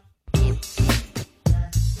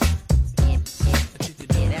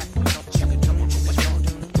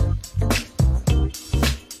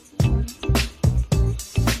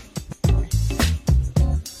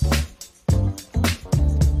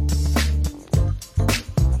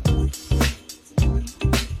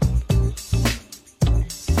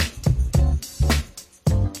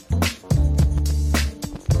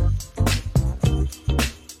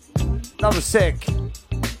 That was sick.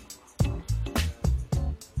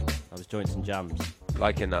 That was joints and jams.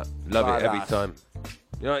 Liking that. Love it every Badass. time.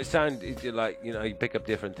 You know, like, you know, you pick up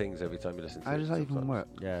different things every time you listen to it. How does that even sometimes. work?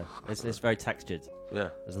 Yeah, it's very textured. Yeah.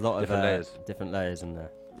 There's a lot Different of layers. different layers in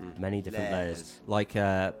there. Many different Layers. layers. Like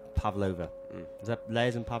pavlova. Is that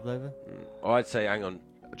layers in pavlova? Or I'd say, hang on.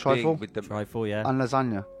 Trifle? being with the, Trifle, yeah. And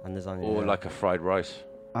lasagna. And lasagna. or yeah. like a fried rice.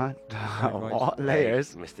 Huh? Right. What?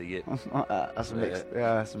 Layers? Mr Yip. That's a mix.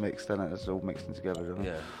 Yeah, that's a mix, isn't it? It's all mixed in together, isn't it?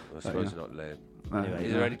 Yeah, I suppose it's not layered. Anyway,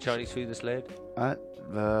 Is there any Chinese food that's layered? Uh,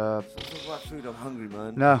 Talk about food, I'm hungry,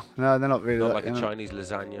 man. no, they're not really. Not that, like a you know. Chinese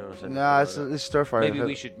lasagna or something. Nah, like it's, that. it's stir fry. Maybe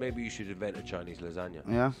you should invent a Chinese lasagna.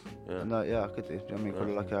 Yeah. Yeah. No, yeah, I could do. I mean, call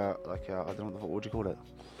it like a I don't know what would you call it?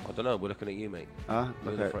 I don't know. We're looking at you, mate.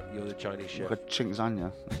 You're the Chinese chef. Like a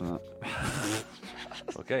chinkzanya.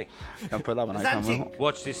 Okay. Can't put that one out, can we?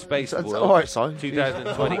 Watch this space. It's World. alright, Si.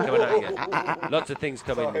 2020 coming out again. Lots of things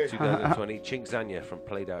coming in 2020. Chinkzanya from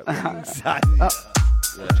Played Out.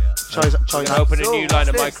 China. Open a new line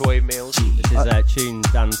of microwave meals. This is a tune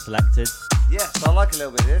Dan selected. Yes, I like a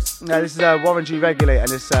little bit of this. No, this is Warren G Regulate,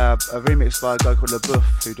 and it's a remix by a guy called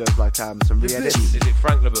LaBeouf who does like some re-edits. Is it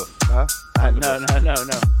Frank LaBeouf? Huh? No. Not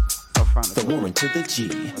Frank LaBeouf. The Warren to the G.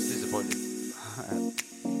 I'm disappointed.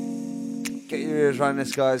 Get your ears around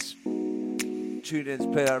this, guys. Tune in to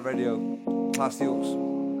Play That Radio. Pass the Aux.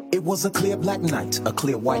 It was a clear black night, a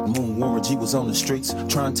clear white moon. Warren G was on the streets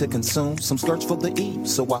trying to consume some skirts for the eve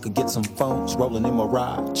so I could get some phones. Rolling in my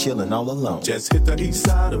ride, chilling all alone. Just hit the east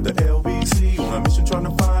side of the LBC on a mission trying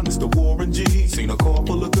to find Mr. Warren G. Seen a car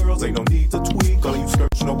full of girls, ain't no need to tweak. All you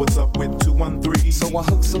skirts know what's up with 213. So I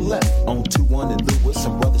hooked some left on 21 and Lewis.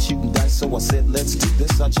 Some brothers shooting dice, so I said, let's do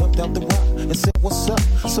this. I jumped out the rock and said, what's up?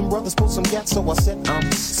 Some brothers pulled some gas, so I said,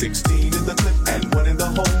 I'm 16 in the clip and 1 in the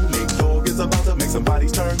hole. Nate Dogg is about to make some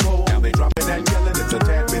bodies turn cold. Now they dropping and yelling, it's a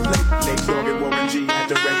tad bit late. Nate Dogg and Warren G had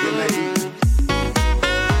to regulate.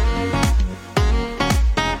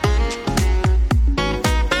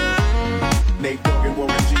 Nate Dogg and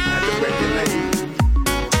Warren G had to regulate.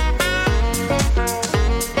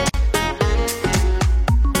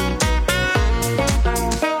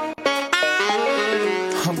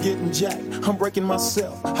 I'm getting jacked, I'm breaking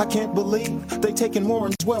myself. I can't believe they taking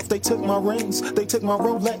Warren's wealth. They took my rings, they took my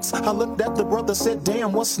Rolex. I looked at the brother, said,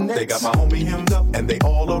 damn, what's next? They got my homie hemmed up and they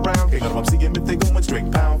all around. Can't let them see him if they going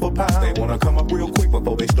straight pound for pound. They wanna come up real quick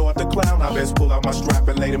before they start to clown. I best pull out my strap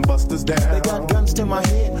and lay them busters down. They got guns to my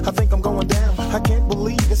head, I think I'm going down. I can't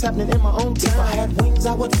believe it's happening in my own town. If I had wings,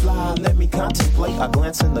 I would fly, let me contemplate. I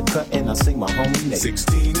glance in the cut and I see my homie Nate.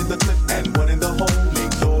 16 in the clip and 1 in the hole.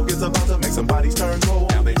 Nate Dogg is about to make some bodies turn cold.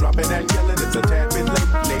 Now they dropping and yelling, it's a tad bit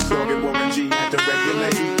late. Nate Dogg and Warren G had to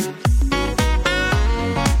regulate.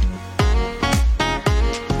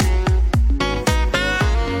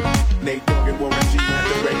 Nate Dogg and Warren G had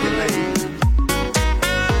to regulate.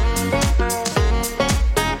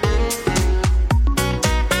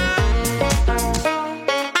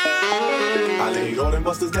 I laid all them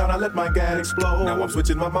busters down, I let my gat explode. Now I'm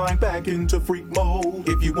switching my mind back into freak mode.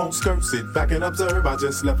 If you won't skirt, sit back and observe. I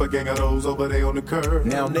just left a gang of those over there on the curb.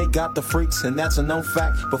 Now Nate got the freaks, and that's a known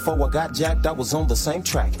fact. Before I got jacked, I was on the same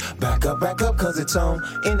track. Back up, cause it's on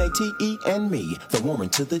N-A-T-E and me, the Warren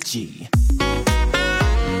to the G.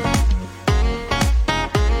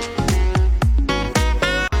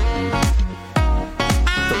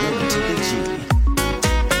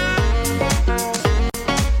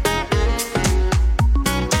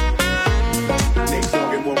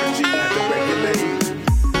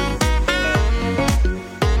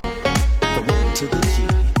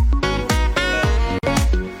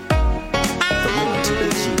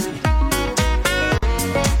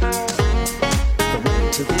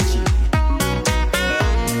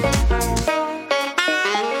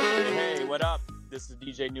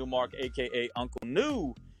 Newmark, aka Uncle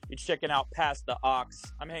New. You're checking out Pass The Aux.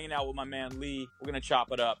 I'm hanging out with my man Lee. We're gonna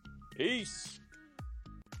chop it up. Peace.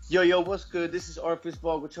 Yo, what's good? This is Arthur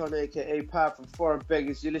Bogatron, aka Pat from Foreign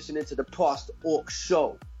Beggars. You're listening to the Pass The Aux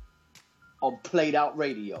Show on Played Out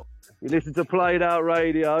Radio. You listen to Played Out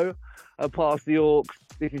Radio and Pass the Aux.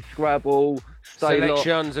 This is Scrabble. Stay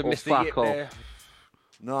Selections of Mr Yip off. there.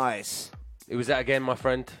 Nice. Who was that again, my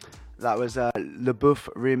friend? That was LaBeouf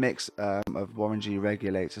remix of Warren G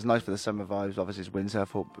Regulates. It's nice for the summer vibes. Obviously, it's winter. I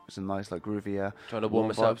thought it was a nice, like, groovy. Trying to warm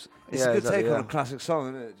us up. It's a good take on a classic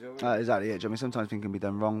song, isn't it? Do you know what I mean? Exactly. Yeah. Do you know what I mean? Sometimes things can be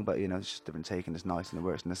done wrong, but you know, it's just different take and it's nice and it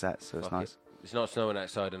works in the set, so it's nice. It's not snowing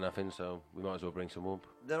outside or nothing, so we might as well bring some warmth.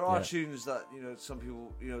 There are tunes that some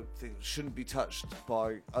people think shouldn't be touched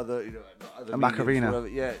by other other a Macarena.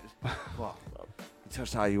 Yeah. Well, you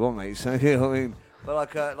touch it how you want, mate. So you know what I mean.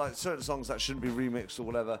 But like certain songs that shouldn't be remixed or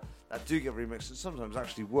whatever that do get remixed and sometimes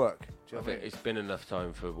actually work. Do you know I think it's been enough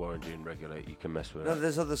time for Warren G and Regulate. You can mess with No, it.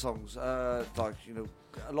 there's other songs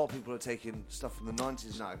a lot of people are taking stuff from the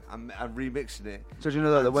 90s now and remixing it. So do you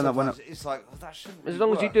know that when it's like that shouldn't. As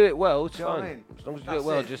long as you do it well, it's Do you know what fine. I mean? As long as you do That's it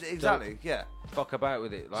well, it. just exactly, yeah. Fuck about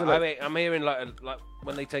with it. Like, So look- I mean, I'm hearing like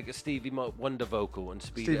when they take a Stevie Wonder vocal and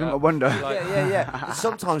speed Stevie it up. Wonder. Like, yeah.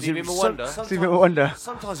 Sometimes Stevie Wonder. Stevie Wonder.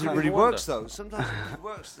 Sometimes it really works though. Sometimes it really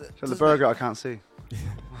works. So the burger I can't see. Do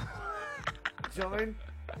you know what I mean?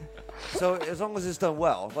 So as long as it's done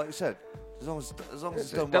well, like you said, as long as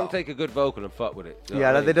it's done well. Don't take a good vocal and fuck with it. Do you know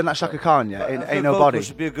Yeah, what I they mean? did that Shaka Khan. Yeah, A ain't good no vocal body.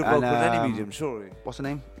 should be a good vocal in any medium, surely. What's the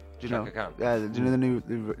name? Do you Shaka know? Khan. Yeah, do you know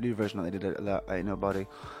the new version that they did? That Ain't Nobody.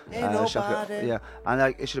 Ain't Nobody. Yeah,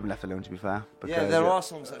 and it should have been left alone. To be fair. Yeah, there are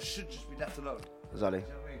songs that should just be left alone. Exactly. Do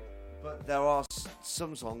you know what I mean? But there are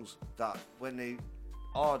some songs that when they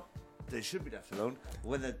should be left alone.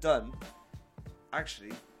 When they're done,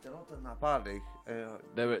 actually, they're not done that badly.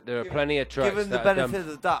 There are plenty of tracks. Given the that are benefit done, of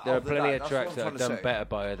the doubt. there are plenty of that's tracks what that I'm are trying to done say. better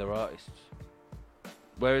by other artists.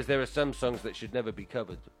 Whereas there are some songs that should never be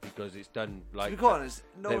covered because it's done like. To be quite honest,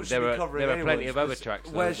 no one should be covering there are plenty anyone, of other because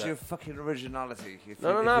tracks. Where's that- your fucking originality? If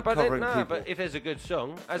No, you're but covering people? but if there's a good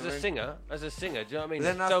song, as a singer, do you know what I mean?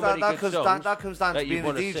 Then There's so many good songs that comes down to that you being a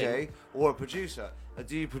wanna DJ sing. or a producer.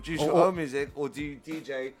 Do you produce your Or- own music or do you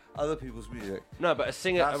DJ other people's music? No, but a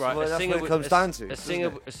singer, That's right? what, A that's singer what it would, comes down to. a doesn't singer,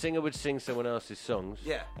 it? a singer would sing someone else's songs.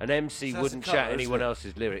 Yeah. An MC So that's wouldn't a cover, chat isn't anyone it?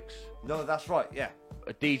 else's lyrics. No, that's right. Yeah.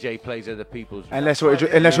 A DJ plays other people's. Unless you're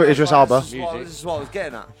Idris Elba. This is what I was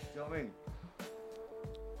getting at. Do you know what I mean?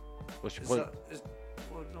 What's your It's point?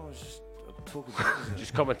 well, no, it's just talking about it, isn't it?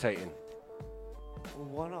 Just commentating. Well,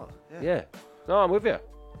 why not? Yeah. No, I'm with you.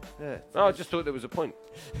 Yeah. No, I just thought there was a point.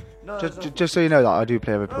 No, Just so you know that I do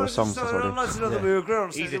play other No, people's it's songs. just That's what I so do. I'd like to know that we agree on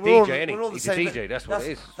He's a something. We're all- DJ, isn't he? we're all the He's a same DJ, that's what it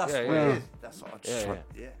is. That's Yeah, what yeah. it is. That's what I just want.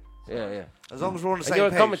 Yeah. Yeah. As long as we're on the And same you're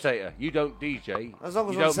page. a commentator. You don't DJ. As long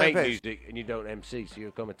as you we're on don't the same make page. music and you don't MC, so you're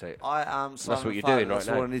a commentator. I am Simon That's what you're Fowler. doing right That's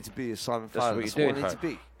now. what I need to be, is Simon That's Fowler. what That's you're what doing. I need to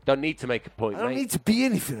be. Don't need to make a point, I don't mate. need to be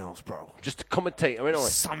anything else, bro. Just a commentator, innit?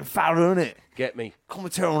 Simon Fowler, innit? Get me.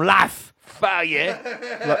 Commentator on life. Fowler,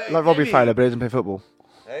 yeah. Like Robbie Fowler, but he doesn't play football.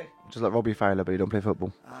 Hey? Just like Robbie Fowler, but he don't play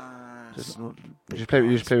football. Just You just play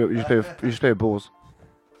with balls.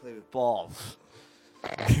 play with balls.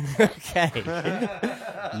 Okay.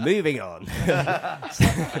 Moving on.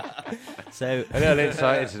 so A little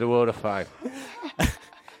insight into the world of five.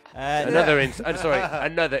 Another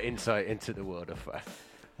insight into the world of five.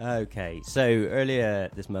 Okay, so earlier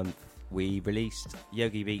this month we released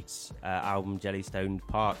Yogi Beats' album Jellystone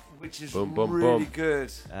Park, Which is Boom, boom, really boom. good.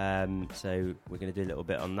 So we're going to do a little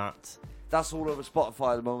bit on that. That's all over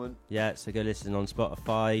Spotify at the moment. Yeah, so go listen on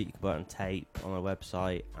Spotify. You can buy it on tape on our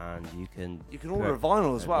website, and you can order a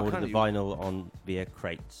vinyl as well, Order can't the you? vinyl on via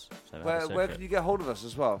crates. So have a search Where for can it. you get hold of us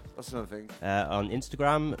as well? That's another thing. On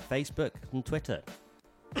Instagram, Facebook, and Twitter.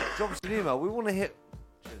 Drop us an email. We want to hit.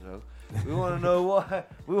 We want to know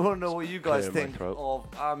what you guys Clear my think throat. of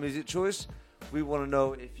our music choice. We want to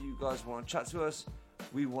know if you guys want to chat to us.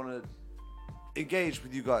 We want to engage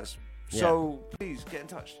with you guys. So please get in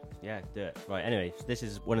touch. Yeah, do it. Right, anyway, this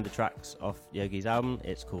is one of the tracks off Yogi's album.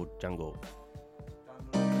 It's called Jungle.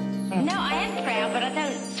 No, I am proud, but I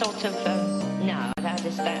don't sort of. No, I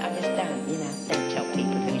just don't. You know, don't tell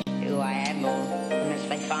people who I am, or unless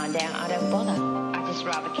they find out, I don't bother. I just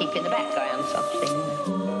rather keep in the background, sort of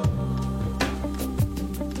thing. You know.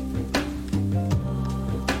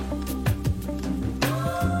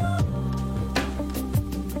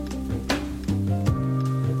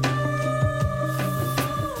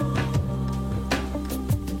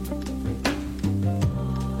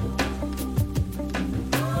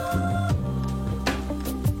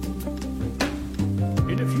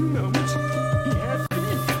 In a few moments, he has been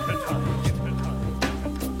hypnotized.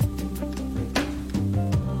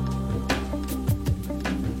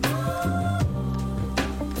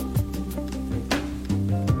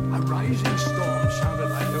 A rising storm sounded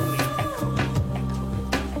like only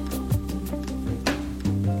echo.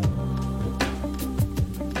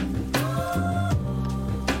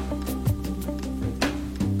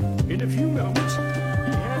 In a few moments, he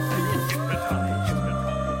has been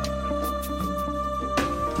hypnotized.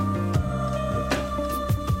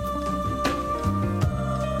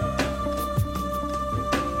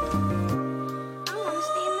 I want to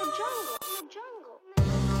stay in the jungle.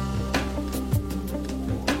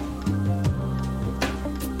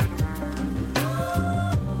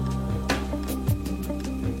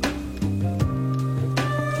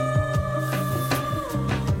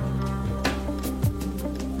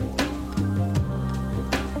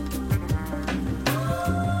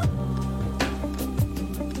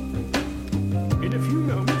 In a few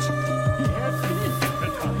moments, he has been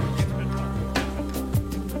hypnotized.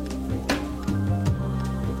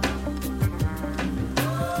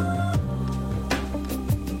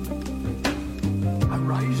 A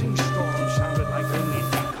rising storm sounded like only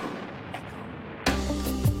echo.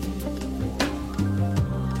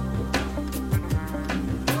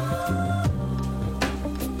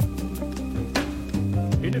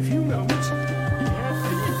 In a few moments, he has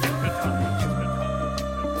been hypnotized.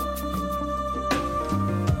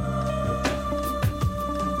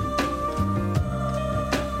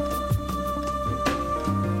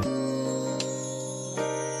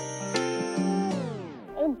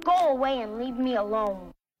 Oh, go away and leave me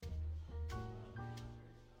alone.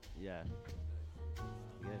 Yeah.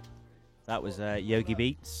 That was Yogi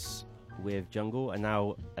Beats with Jungle, and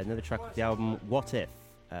now another track of the album, What If?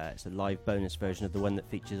 It's a live bonus version of the one that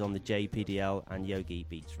features on the JPDL and Yogi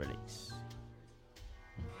Beats release.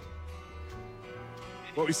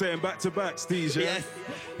 What we saying back to back, Steve? Yeah.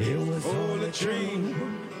 It was all a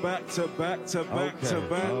dream. back to back to back to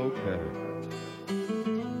back. Okay.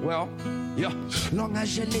 Well, yeah. Long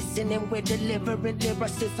as you're listening, we're delivering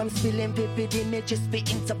lyricists. I'm spilling vivid images,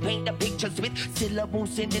 spitting to paint the pictures with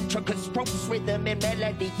syllables and intricate strokes, rhythm and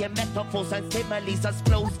melody, and metaphors and similes. Us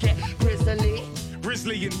flows get grizzly.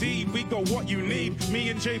 Grizzly indeed, we go what you need. Me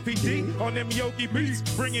and JPD on them yogi beats,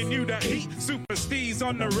 bringing you that heat. Super steez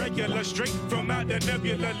on the regular, straight from out the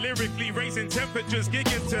nebula, lyrically raising temperatures,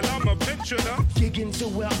 gigging till I'm a pensioner. Gigging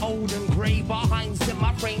till we're old and grey, behinds in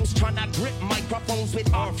my frames, trying to grip microphones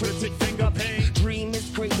with arthritic finger pain. Dream is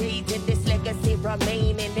created, this legacy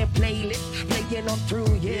remain in their playlist, playing on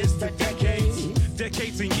through years to decades.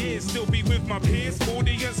 Decades and years, still be with my peers.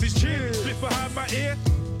 Audience is cheering, split behind my ear.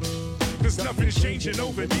 Cause nothing's changing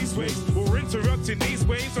over these ways. We're interrupting these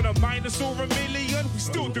waves on a minus or a million. We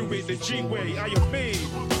still do it the G way. I am me.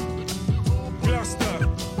 Gloucester.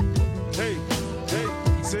 Hey, hey.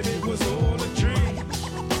 Said it was all a dream.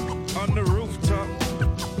 On the rooftop.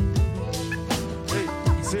 Hey,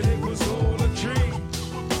 said it was all a dream.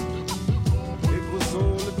 It was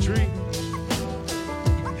all a dream.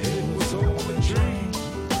 It was all a dream.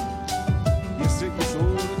 Yes, it was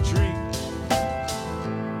all a dream.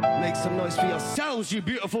 Make some noise for yourselves, you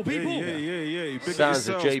beautiful people. Yeah. Big Sounds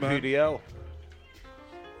of yourselves, JPDL.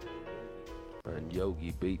 And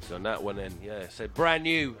Yogi Beats on that one then. Yeah, so brand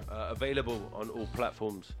new, available on all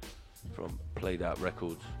platforms from Played Out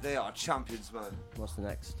Records. They are champions, man. What's the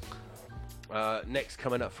next? Next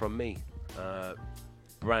coming up from me.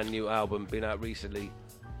 Brand new album, been out recently.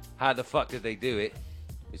 How the fuck did they do it?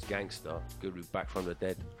 It's Gangsta, Guru Back from the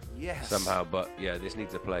Dead. Yes. Somehow, but yeah, this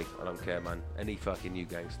needs a play. I don't care, man. Any fucking new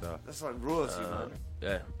Gangsta. That's like royalty, man.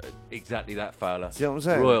 Yeah, exactly that, Fowler. See what I'm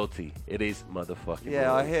saying? Royalty. It is motherfucking Yeah,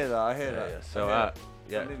 royalty. I hear that. I hear that. Yeah. So,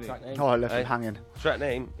 yeah. Track name? Oh, I left him hanging. Track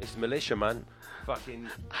name, it's Militia, man. Fucking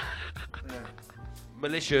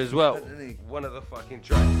Militia as well. One of the fucking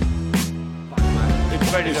tracks.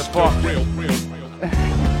 It's ready to fuck.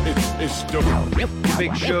 It's the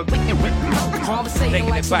Big Shook. Taking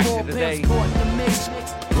it back to the day.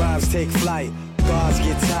 Rhymes take flight, guards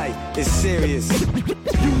get tight, it's serious.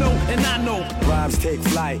 You know and I know. Rhymes take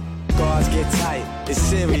flight, guards get tight, it's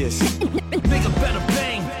serious. Nigga better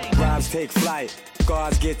bang. Rhymes take flight,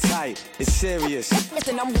 guards get tight, it's serious.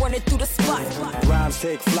 Listen, I'm running through the spot. Rhymes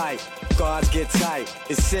take flight, guards get tight,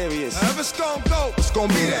 it's serious. If it's gonna go, it's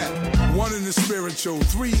gonna be that. 1 in the spiritual,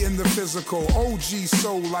 3 in the physical. OG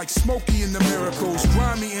soul like Smokey in the Miracles,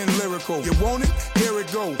 grimy and lyrical. You want it? Here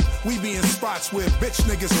it go. We be in spots where bitch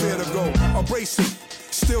niggas fear to go. Abrasive,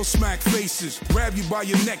 still smack faces. Grab you by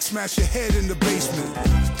your neck, smash your head in the basement.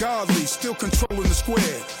 Godly, still controlling the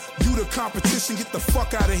square. You the competition, get the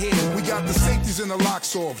fuck out of here. We got the safeties and the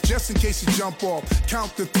locks off, just in case you jump off.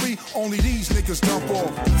 Count to 3, only these niggas dump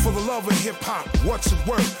off. For the love of hip hop, what's it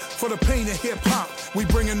worth? For the pain of hip hop, we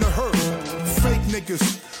bringin' the hurt. Fake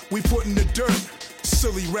niggas, we put in the dirt.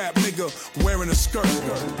 Silly rap nigga wearing a skirt.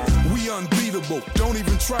 We unbeatable, don't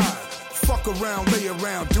even try. Fuck around, lay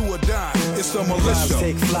around, do or die. It's the militia. Rhymes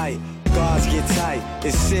take flight, guards get tight,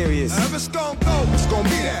 it's serious. If it's gonna go, it's gonna be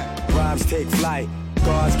that. Rhymes take flight,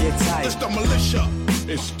 guards get tight. It's the militia.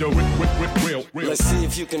 It's the real. Let's see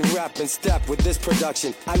if you can rap and step with this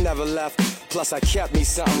production. I never left, plus I kept me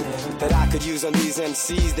something that I could use on these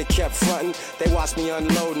MCs that kept frontin'. They watched me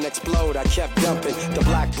unload and explode, I kept dumping. The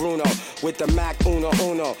black Bruno with the Mac Uno.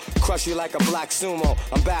 Crush you like a black sumo,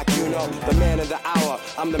 I'm back, you know. The man of the hour,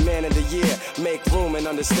 I'm the man of the year. Make room and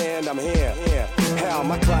understand I'm here. Hell,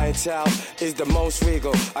 my clientele is the most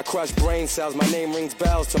regal. I crush brain cells, my name rings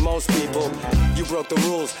bells to most people. You broke the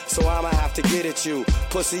rules, so I'ma have to get at you.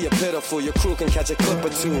 Pussy, you're pitiful, your crew can catch a clip or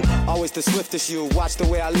two. Always the swiftest you, watch the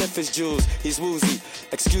way I lift his jewels. He's woozy,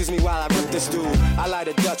 excuse me while I rip this dude. I light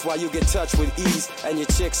a Dutch while you get touched with ease. And your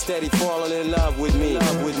chick steady falling in love with me.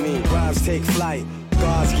 Rhymes take flight,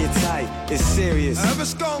 guards get tight, it's serious. If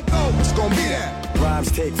it's gonna go, it's gonna be that.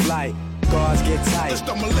 Rhymes take flight, guards get tight. It's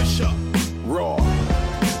the militia. Raw.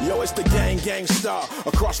 Yo, it's the gang star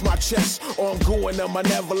across my chest. Ongoing them, I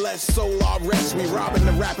never let soul rest. We robbing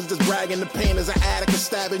the rappers, just bragging. The pain is an addict,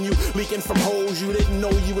 stabbing you, leaking from holes you didn't know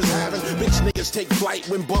you was having. Bitch niggas take flight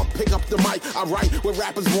when bump, pick up the mic. I write what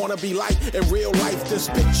rappers wanna be like in real life.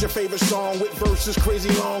 Just pick your favorite song with verses crazy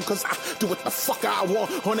long, cause I do what the fuck I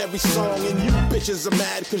want on every song. And you bitches are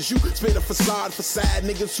mad cause you spit a facade for sad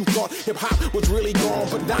niggas who thought hip hop was really gone,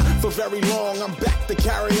 but not for very long. I'm back to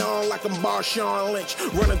carry on like I'm Marshawn Lynch,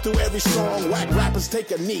 running through every song. Whack rappers take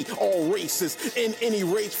a knee, all races. In any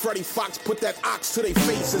race, Freddie Fox put that ox to their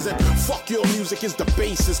faces. And fuck your music is the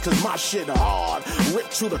basis, cause my shit hard. Rip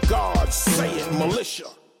to the guards, say it, militia.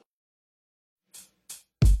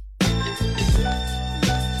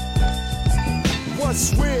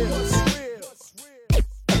 What's real?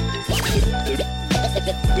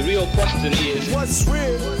 The real question is, what's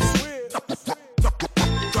real?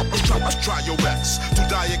 Try your best to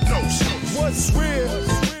diagnose. What's real?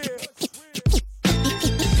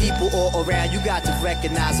 People all around, you got to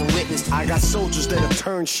recognize and witness. I got soldiers that'll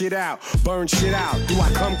turn shit out, burn shit out. Do I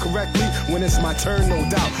come correctly when it's my turn? No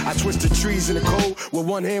doubt. I twist the trees in the cold with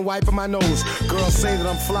one hand wiping my nose. Girls say that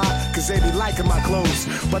I'm fly, cause they be liking my clothes.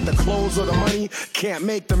 But the clothes or the money can't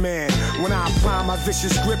make the man. When I apply my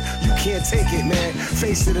vicious grip, you can't take it, man.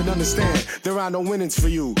 Face it and understand, there are no winnings for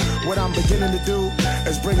you. What I'm beginning to do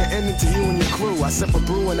is bring an ending to you and your crew. I sip a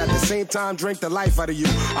brew and at the same time drink the life out of you.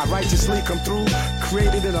 I righteously come through,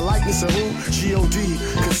 created in a likeness of who? G.O.D.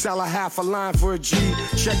 Could sell a half a line for a G.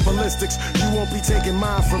 Check ballistics, you won't be taking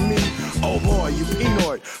mine from me. Oh boy, you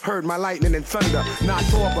Pinoid, heard my lightning and thunder. Not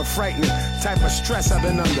Thor, but frightening, type of stress I've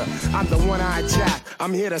been under. I'm the one-eyed jack,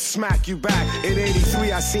 I'm here to smack you back. In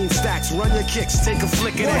 83, I seen stacks, run your kicks, take a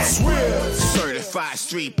flick of What's that. real? Certified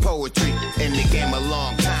street poetry, in the game a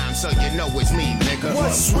long time, so you know it's me, nigga.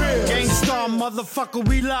 What's real? Gangstar motherfucker,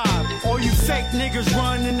 we live. All you fake niggas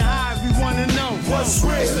run and hide, we wanna know. What's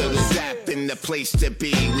real? It's Little Zap in the place to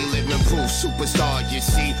be. We live in proof, superstar, you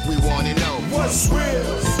see. We wanna know. What's real?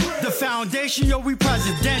 The foundation, yo, we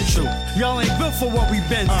presidential. Y'all ain't built for what we've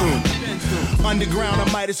been through. Underground,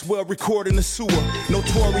 I might as well record in the sewer.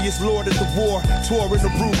 Notorious lord of the war, touring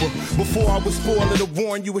Aruba. Before I was spoiled, to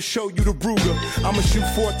warn you and show you the Ruger. I'ma shoot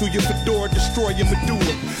forth through your fedora, destroy your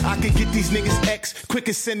medulla. I could get these niggas X, quick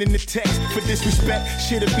as sending the text. For disrespect,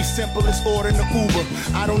 shit'd be simple as ordering an Uber.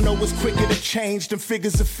 I don't know what's quicker to change than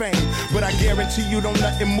figures of fame, but I guarantee you don't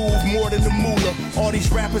nothing move more than the moolah. All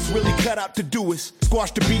these rappers really cut out to do is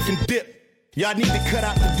squash the beef and dip. Y'all need to cut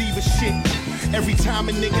out the diva shit. Every time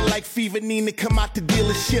a nigga like Fever need to come out the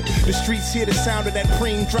dealership, the streets hear the sound of that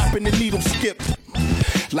preem dropping the needle skip.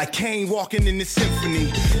 Like Kane walking in the symphony.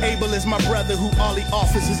 Abel is my brother who all he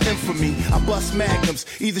offers is infamy. I bust magnums,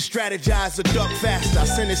 either strategize or duck faster. I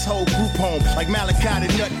send this whole group home like Malachi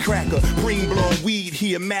the Nutcracker. Preem blowing weed,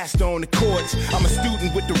 he a master on the chords. I'm a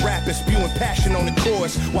student with the rappers, spewing passion on the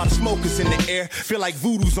chorus. While the smoke is in the air, feel like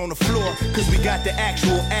voodoo's on the floor. Cause we got the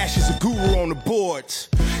actual ashes of Guru on the boards.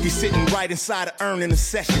 He's sitting right inside of earning a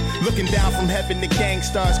session, looking down from heaven to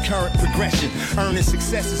Gangstar's current progression. Earning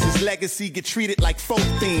successes, his legacy get treated like folk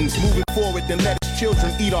themes. Moving forward, then let his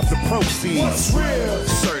children eat off the proceeds. What's real?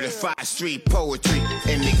 Certified street poetry,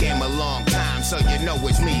 in the game a long time, so you know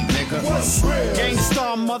it's me, nigga. What's real?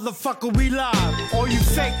 Gangstar motherfucker, we live. All you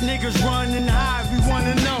fake niggas run and hide, we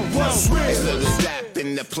wanna know. What's real? It's Little Zap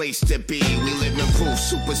in the place to be. We live in proof,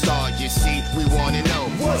 superstar, you see. We wanna know.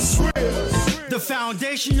 What's real? The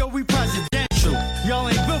foundation, yo, we presidential. Y'all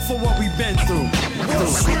ain't built for what we've been through.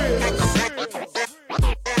 What's real?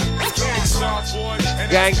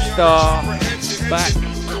 Gangstar, back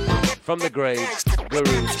from the grave. Guru,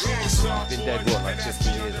 been dead, what, like 50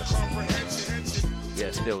 years or something?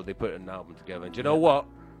 Yeah, still, they put an album together. And do you know what?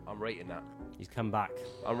 I'm rating that. He's come back.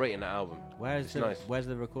 I'm rating that album. Where's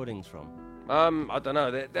the recordings from? I don't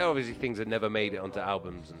know. They're obviously things that never made it onto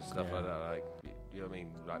albums and stuff like that. Like, you know what I mean?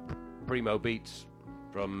 Like Primo beats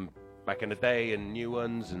from back in the day and new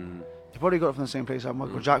ones and. You probably got it from the same place that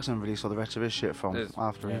Michael Jackson released all the rest of his shit from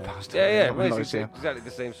after he passed away. Yeah, well, it's exactly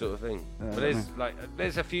the same sort of thing. Yeah, but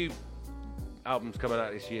there's a few albums coming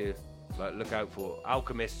out this year. Like, look out for.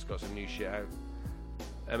 Alchemist's got some new shit out.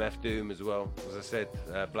 MF Doom as well. As I said,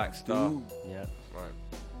 Black Star. Ooh. Yeah. Right.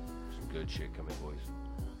 Some good shit coming, boys.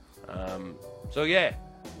 So yeah,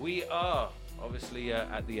 we are obviously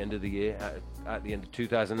at the end of the year, at the end of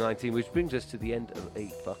 2019, which brings us to the end of a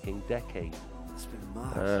fucking decade. It's been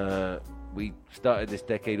mad. We started this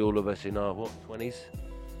decade, all of us in our 20s.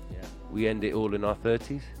 Yeah. We end it all in our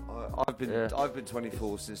 30s. I've been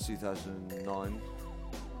 24 since 2009.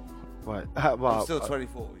 Right. I'm still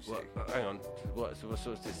 24. Hang on. What sort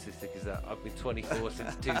of statistic is that? I've been 24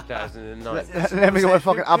 since 2009. Let me get my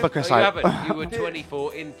fucking abacus out. You haven't. You were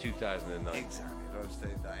 24 in 2009. Exactly. I've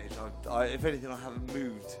stayed that age. If anything, I haven't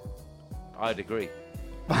moved. I'd agree.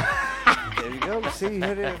 There you go. See, you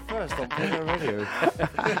heard it first on Funnier Radio.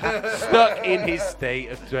 Stuck in his state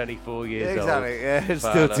of 24 years old. Exactly. Yeah, it's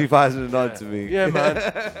still 2009 to me. Yeah,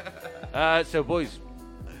 man. So, boys,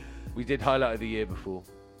 we did highlight of the year before.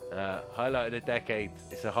 Highlight of the decade.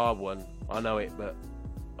 It's a hard one. I know it, but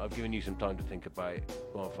I've given you some time to think about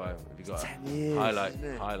it. Go on, Fowler. Have you got 10 years, highlight? Isn't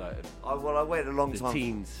it? Highlight. I waited a long time. The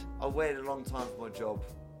teens. I waited a long time for my job,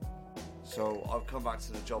 so I've come back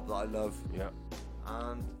to the job that I love. Yeah.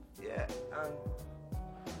 And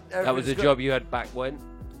that was a job you had back when?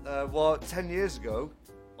 Well, 10 years ago,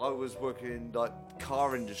 I was working in like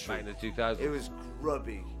car industry. Back in the 2000s. It was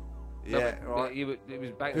grubby. No, Yeah, but right. It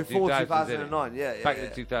was back in the Before 2000s, 2009, yeah, Back yeah. in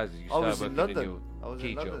the 2000s, you I was started in working London. in I was your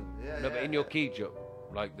in key London. job. Yeah, No, but yeah, in your key job,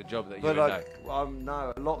 like the job that But you're like, in now. I'm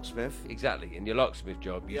now a locksmith. Exactly, in your locksmith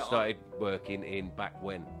job, you Yeah, started working in back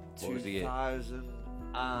when? What was the year?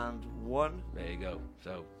 2001. There you go.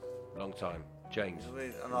 So, long time. Changed. You know what I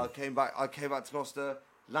mean? And I came back to Gloucester,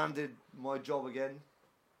 landed my job again,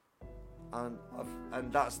 and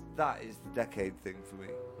that is the decade thing for me.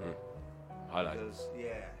 Highlight. Because,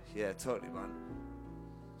 yeah, totally, man.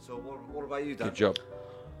 So what about you, Dan? Good job.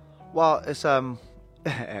 Well, it's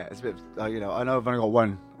it's a bit like, you know, I know I've only got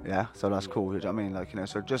one, yeah, so that's cool. You know what I mean? Like, you know,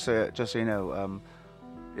 so just so you know,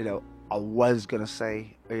 I was gonna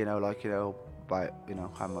say, you know, like, you know, about, you know,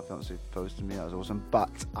 how my fiance proposed to me, that was awesome.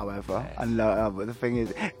 But however, and but the thing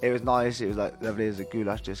is, it was nice. It was like lovely as a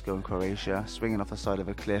goulash disco in Croatia, swinging off the side of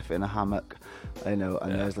a cliff in a hammock, you know,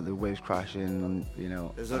 and there's like the waves crashing, and you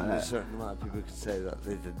know, There's only a certain amount of people who could say that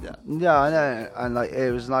they did that. yeah, I know, and like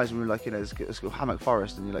it was nice. We were like, you know, it's hammock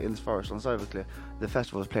forest, and you're like in this forest on the side of a cliff. The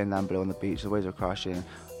festival was playing down below on the beach. The waves were crashing.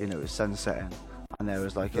 You know, it was sun setting, and there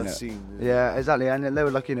was like, you know, yeah, exactly. And they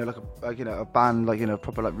were like, you know, like you know, a band, like, you know,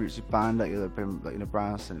 proper like rootsy band, like, they've been like, you know,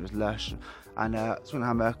 brass, and it was lush, and swinging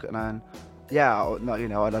hammock, and then yeah, you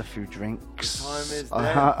know, I had a few drinks. The time is I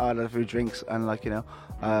there. had a few drinks, and like, you know,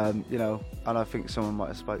 and I think someone might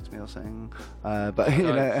have spoke to me or something, but you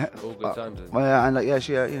know, all good times. well, yeah, and like, yeah,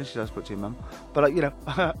 she, you know, she does spoke to your mum, but like, you know,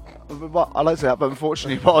 well, I like to say that, but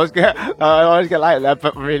unfortunately, I always get like that,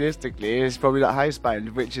 but realistically, it's probably that house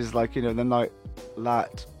band, which is like, you know, the night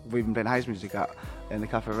that we've been playing house music at in the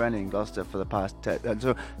Cafe Rennie in Gloucester for the past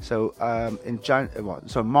in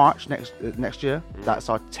March next year, that's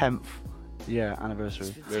our 10th year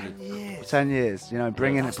anniversary. Really? 10 years, you know,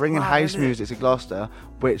 bringing house music to Gloucester,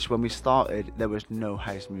 which when we started there was no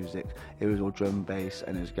house music. It was all drum, bass,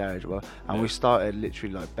 and it was garage rock. And we started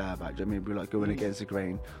literally like bareback. I mean, we were like going against the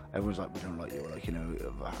grain. Everyone's like, we don't like you, like, you know,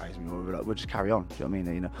 house music. We're like, we'll just carry on. Do you know what I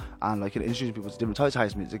mean? You know, and like, you know, introducing people to different types of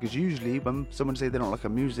house music. Because usually when someone say they don't like a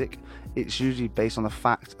music, it's usually based on the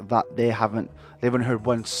fact that they've only heard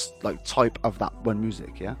one like type of that one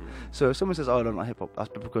music. Yeah. So if someone says, oh, I don't like hip hop, that's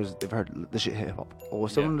because they've heard the shit hip hop. Or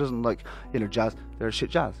someone doesn't like, you know, jazz, they're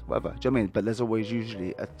shit jazz, whatever. Do you know what I mean? But there's always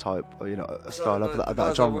usually a type, or, you know, a style of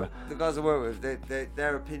that genre. The guys I work with,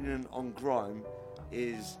 their opinion on grime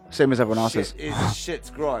is Same as everyone else's. Is shit's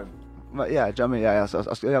grime. But yeah, do you know what I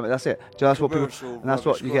mean? Yeah, that's it. So that's what people, and that's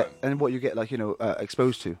what you grime. get, and what you get, like, you know,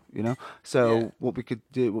 exposed to, you know. So what we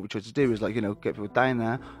try to do is, like, you know, get people down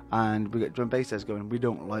there, and we get drum bass heads going. We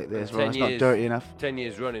don't like this. Well, it's not dirty enough. 10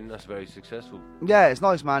 years running, that's very successful. Yeah, it's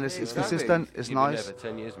nice, man. It's consistent. It's You've nice. been there for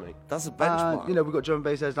 10 years, mate. That's a benchmark. You know, we've got drum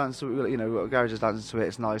bass heads dancing to it. You know, we've got garages dancing to it.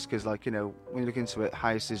 It's nice because, like, you know, when you look into it,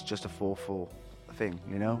 house is just a 4/4 thing,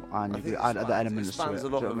 you know, and you add other elements to it. Do you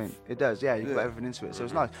know what I mean? It does, yeah. You put everything into it, so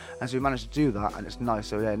it's nice. And so we managed to do that, and it's nice.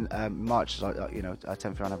 So yeah, March is like, you know, our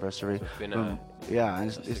 10th year anniversary. So it's been and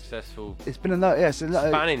it's successful. It's been a lot, yeah. So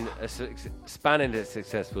spanning a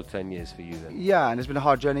successful 10 years for you then. Yeah, and it's been a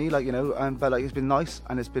hard journey, like, you know, but like it's been nice,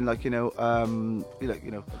 and it's been like, you know, like,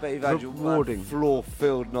 you know, I bet you've had your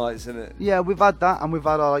floor-filled nights, innit? Yeah, we've had that, and we've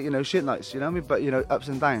had our, like, you know, shit nights, you know what I mean? But, you know, ups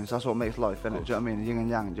and downs, that's what makes life, innit? Do you know what I mean? Yin and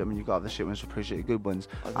yang, do you know what I mean? You've got the shit ones to appreciate the good ones,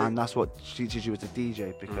 and that's what teaches you as a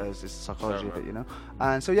DJ, because it's the psychology of it, you know?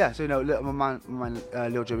 And so, yeah, so, you know, my man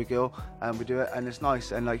Lil Joey Gill, we do it, and it's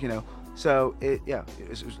nice, and, like, you know, so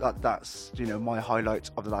that's, you know, my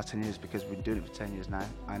highlight of the last 10 years, because we've been doing it for 10 years now,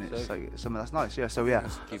 and it's like something that's nice. Yeah, so yeah,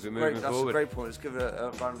 keep it moving forward. That's a great point. Let's give it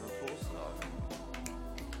a round of applause.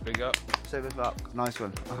 Big up. Save it up. Nice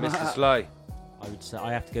one. Mr. Sly. I would say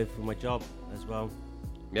I have to go for my job as well.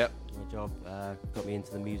 Yep. My job got me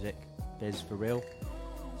into the music biz for real.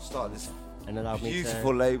 Started this and allowed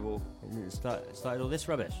beautiful me to, label. And it started all this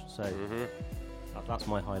rubbish. So that's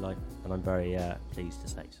my highlight, and I'm very pleased to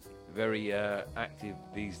say so. Very active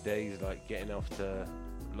these days, like getting off to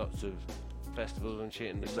lots of festivals and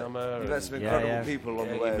shit in the summer. You met some incredible people on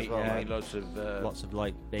the way as well. Meet lots of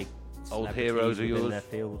like big old heroes of yours. In their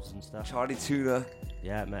fields and stuff. Charlie Tuna.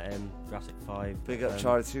 Yeah, met him. Jurassic 5. Big up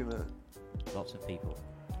Charlie Tuna. Lots of people.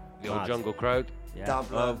 The old jungle crowd. Yeah.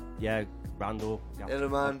 Dabler. Yeah, Randall.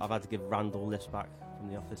 Illerman. I've had to give Randall lifts back from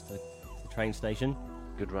the office to the train station.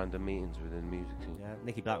 Good random meetings within the music scene. Yeah,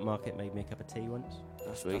 Nicky Black Market made me a cup of tea once.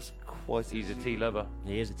 That's sweet. That's quite. He's a tea lover.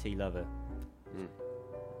 He is a tea lover.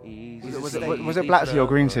 Was it black tea or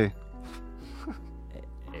green tea?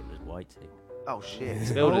 It was white tea. Oh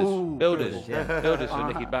shit! Builders yeah. Builders for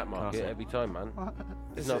Nicky Black Market every time, man.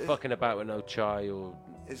 It's not fucking about with no chai or.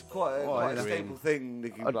 It's quite a staple thing,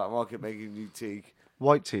 Nicky Black Market making you tea.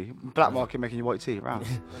 White tea. Black market making you white tea. Round.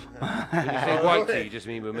 When you say white tea, you just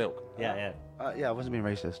mean with milk. Yeah. Yeah, I wasn't being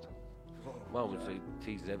racist. Well, I would say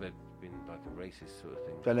tea's never been like a racist sort of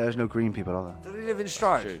thing. But there's no green people, are there? Does he live in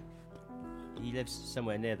Stride? True. He lives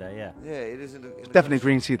somewhere near there, yeah. Yeah, it is in the Definitely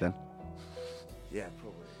green tea then. Yeah,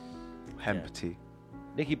 probably. Hemp tea.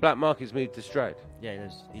 Nicky Black Market's moved to Stride. Yeah,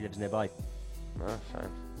 he lives nearby. Oh, sound.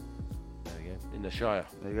 There we go. In the Shire.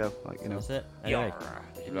 There you go. Like, you know. That's it. Anyway.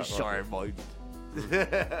 In the Shire, mate. In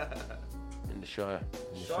the Shire.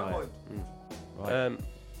 In the Shire. Right.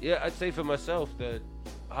 Yeah, I'd say for myself, the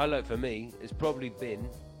highlight for me has probably been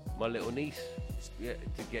my little niece. Yeah,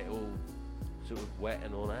 to get all sort of wet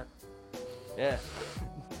and all that. Yeah.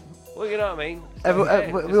 Well, you know what I mean?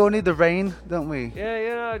 We all need the rain, don't we? Yeah, you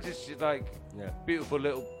know, just like beautiful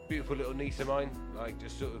little niece of mine. Like,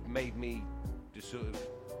 just sort of made me just sort of.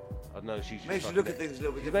 I don't know. She's just makes you look at things a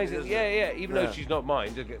little bit differently. differently. Yeah. Even though she's not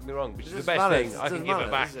mine, don't get me wrong, but she's the best thing. I can give her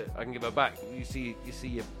back. I can give her back. You see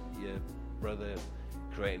your brother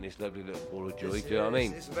creating this lovely little ball of joy. Do you know what I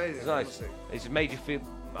mean? It's amazing. It's nice. It's made you feel.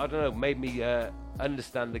 I don't know. Made me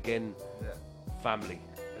understand again family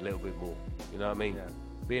a little bit more. You know what I mean? Yeah.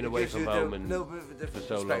 Being away from home and a little bit of a different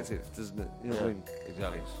for so long, perspective, doesn't it? You know what I mean?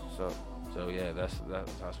 Exactly. So yeah, that's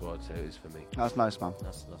what I'd say it is for me. That's nice, man.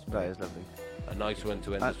 That is lovely. A nice one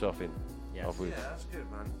to end us off in. Yes. Off with. Yeah, that's good,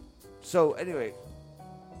 man. So anyway,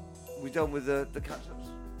 we done with the catch-ups?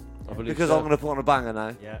 I believe Because so. I'm going to put on a banger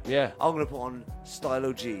now. Yeah. I'm going to put on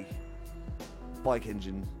Stylo G, Bike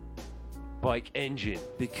Engine. Bike Engine.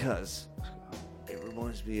 Because it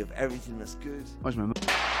reminds me of everything that's good.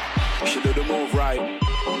 She do the move right.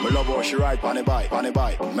 Me love how she ride on the bike.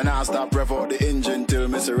 Me nah stop rev out the engine till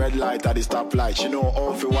me see red light at the stoplight. She know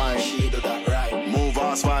how to whine. She do that right. Move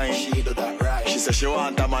her spine. She do that right. She say she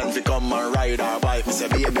want a man to come and ride her bike. Me say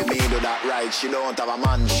baby me do that right. She don't have a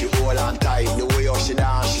man. She hold on tight. The way how she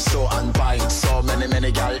dance, she so on point. So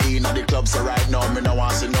many gal in at the club. So right now me no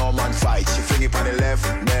want see no man fight. She fling it on the left,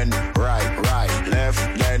 then right, left,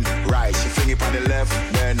 then right. She fling it on the left,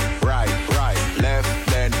 then right, left,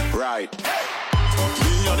 then right.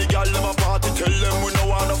 Me and the gal them a party, tell them we no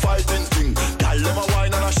want no fighting thing. Gal them a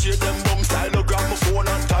wine and a shake them bum style, no grab my phone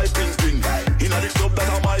and typing pin. Inna the club that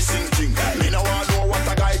a my sing thing. Me no want know what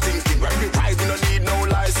a guy thinking. When we ride, we no need no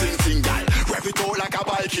licensing. Gal, rev it out like a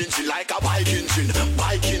bike engine, like a bike engine.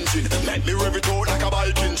 Bike engine, make me rev it out like a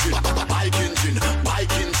bike engine. Bike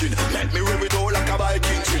engine, make me rev it out like a bike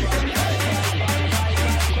engine.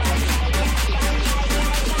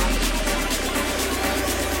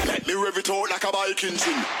 Rev it out like a bike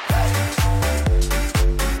engine.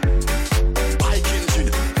 Bike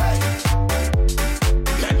engine.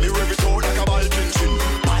 Let me rev it out like a bike engine.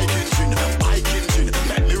 Bike engine.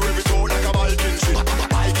 Let me rev it out like a bike engine.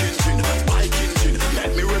 Bike engine.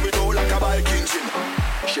 Let me rev it out like a bike engine.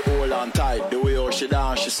 She hold on tight, the way how she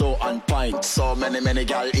dance, she so on point. So many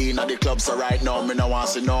gal in at the club, so right now me no want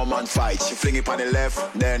see no man fight. She fling it on the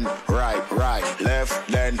left, then right, left,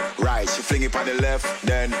 then right. She fling it on the left,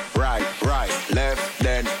 then right, left,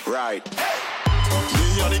 then right.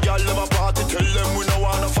 Me and the gal them a party, tell them we no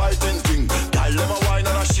want no fighting thing. Gal them a wine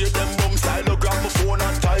and a shake them bum style, no grab my phone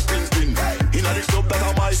and typing pin. Inna the club that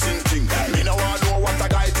a my sing thing. Me no want know what a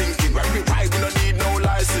guy thinking. When we ride, we no need no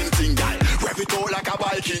licensing. Gal, rev it out like a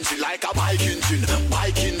bike engine, like a bike engine.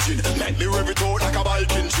 Bike engine, make me rev it out like a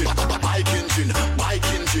bike engine. Bike engine,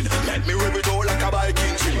 make me rev it out like a bike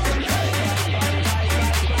engine.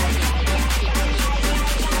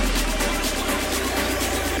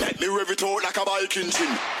 Let me rev it out like a bike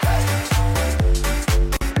engine.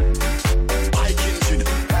 Bike engine.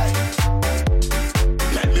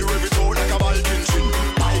 Let me rev it out like a bike engine.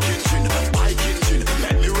 Bike engine.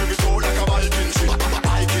 Let me rev it out like a bike engine.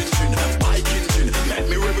 Bike engine.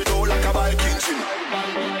 Let me rev it out like a bike engine.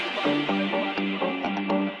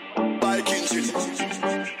 Bike engine.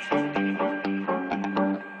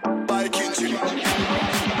 Bike engine.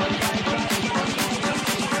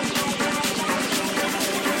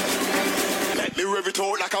 Rev it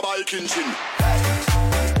out like a bike engine.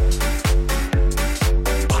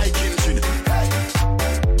 Bike engine.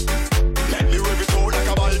 Let me rev it out like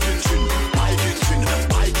a bike engine.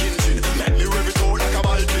 Bike engine. Let me rev it out like a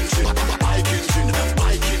bike engine.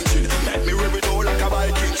 Bike engine. Let me rev it out like a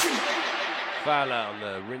bike engine. Fowler on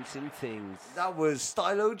the rinsing things. That was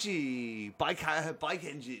Stylo G, Bike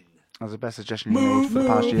Engine. That was the best suggestion you made for the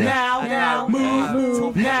past year.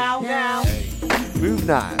 Move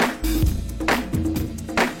now.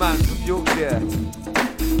 Big man from Yorkshire.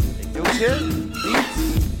 Yorkshire?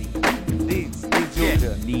 Leeds,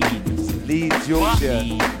 Yorkshire. Leeds, Yorkshire.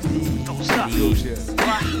 Don't stop. Yorkshire. Come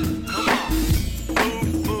on.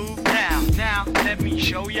 Move now. Let me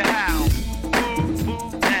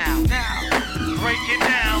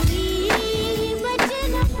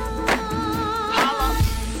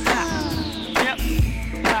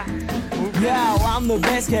the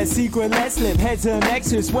best, get secret, let's slip. Head to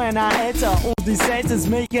Nexus when I enter. All these centers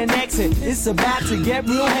make an exit. It's about to get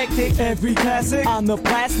real hectic. Every classic on the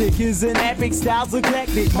plastic is an epic, styles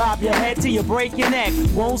eclectic. Bob your head till you break your neck.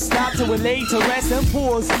 Won't stop till we're laid to rest and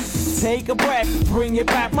pause. Take a breath, bring it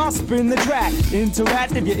back, must spin the track.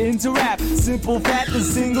 Interactive, you interact. Simple fact, the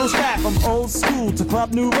single strap. From old school to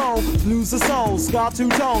club nouveau. Blues of soul, scar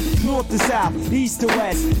two-tone. North to south, east to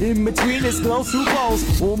west. In between it's close to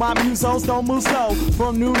close. All my musos don't move slow.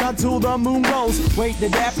 From noon until the moon goes. Wait the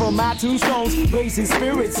death from my tombstones. Raising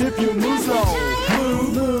spirits if you move slow.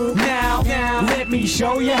 Move now, let me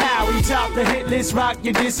show you how we top the hit list, rock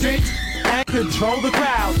your district, and control the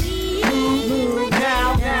crowd. Move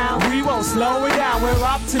now, we won't slow it down. We're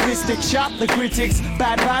optimistic, shop the critics.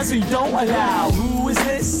 Bad vibes we don't allow. Who is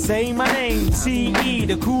this? Say my name. CE,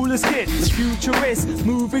 the coolest kid, the futurist.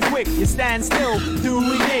 Moving quick, you stand still,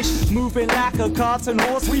 doing ish. Moving like a carton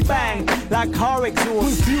horse, we bang like car exhaust.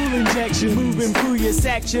 With fuel injection, moving through your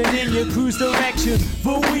section in your cruise direction.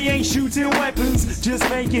 But we ain't shooting weapons, just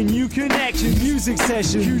making new connection. Music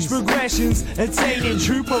sessions, huge progressions, attaining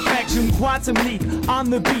true perfection. Quantum leap on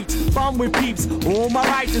the beat, fun with peeps. All my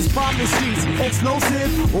writers bomb the streets,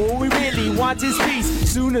 explosive. All we really want is peace.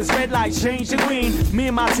 Soon as red lights change to green, me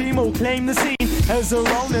and my team will claim the scene as a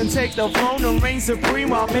lone and take the throne and reign supreme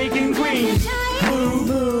while making green.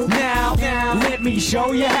 Move now, let me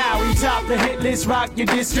show you how we top the hit list, rock your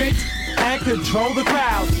district, and control the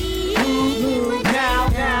crowd. Move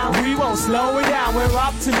now, we won't slow it down. We're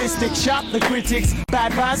optimistic, shop the critics.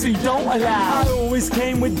 Bad vibes we don't allow. I always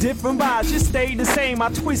came with different vibes, just stay the same. I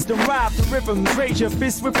twist and rap the rhythms, raise your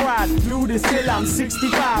fist with pride. Do this till I'm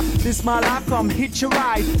 65. This my life, come hit your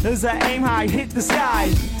ride. As I aim high, hit the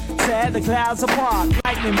sky. Tear the clouds apart,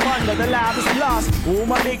 lightning thunder, the loudest blast. All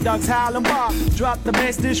my big dogs howl and bark. Drop the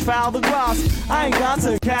message, foul the grass. I ain't got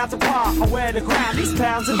to counterpart. I wear the crown, these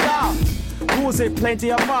clowns are dark. Cause it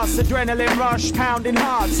plenty of us, adrenaline rush, pounding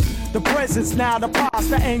hearts. The present's now the past,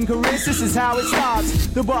 the anger is, this is how it starts.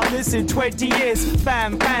 The bar listen 20 years,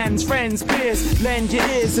 fans, friends, peers. Lend your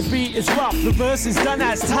ears, the beat is rough, the verse is done,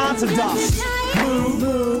 now it's time to dust.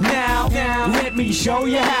 Move now, let me show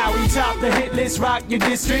you how we top the hit list, rock your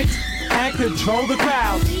district, and control the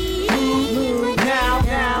crowd. Move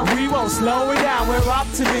now, we won't slow it down. We're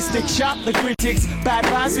optimistic, shop the critics. Bad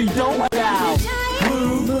vibes we don't allow.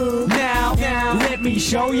 Move now, let me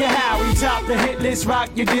show you how we top the hit list, rock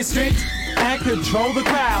your district, and control the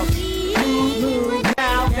crowd. Move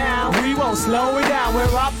now, we won't slow it down.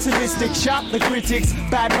 We're optimistic, shop the critics.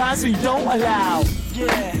 Bad vibes we don't allow.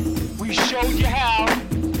 Yeah, we showed you how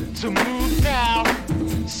to move now.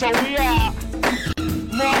 So we are.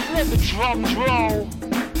 Now let the drums roll.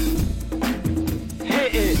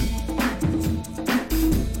 Hit it.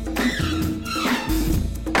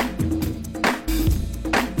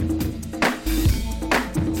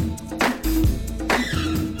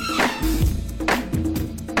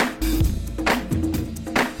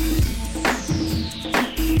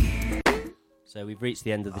 So we've reached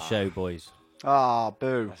the end of the show, boys. Ah,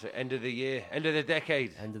 boo. That's it. End of the year. End of the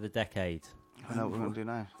decade. End of the decade. I know what we're going to do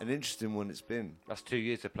now. An interesting one it's been. That's 2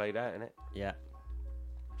 years of played out, isn't it? Yeah.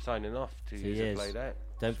 Signing off. 2 years of played out.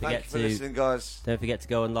 Don't forget for listening, guys. Don't forget to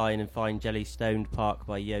go online and find Jelly Stoned Park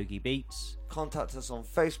by Yogi Beats. Contact us on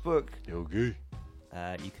Facebook. Yogi.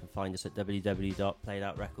 You can find us at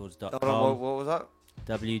www.playedoutrecords.com. Hold on, what was that?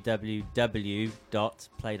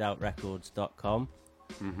 www.playedoutrecords.com.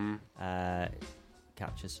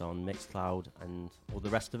 Catch us on Mixcloud and all the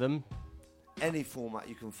rest of them. Any format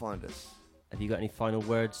you can find us. Have you got any final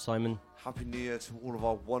words, Simon? Happy New Year to all of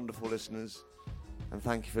our wonderful listeners, and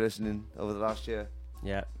thank you for listening over the last year.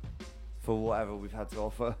 Yeah. For whatever we've had to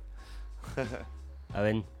offer.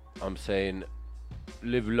 Owen? I'm saying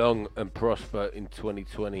live long and prosper in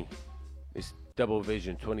 2020. It's double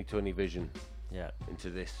vision, 2020 vision. Yeah. Into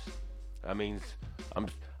this. That means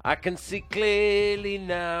I can see clearly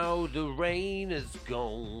now, the rain is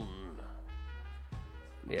gone.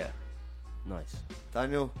 Yeah. Nice.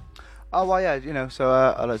 Daniel? Oh, well, yeah, you know, so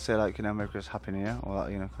I'd like to say, like, you know, Merry Christmas, Happy New Year, all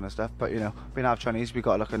that, you know, kind of stuff. But, you know, being half Chinese, we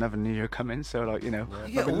got, like, another New Year coming, so, like, you know.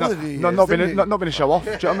 Yeah. Not been a show off,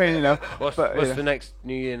 do you know what I mean, you know. What's the next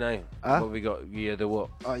New Year now? What have we got? Year the what?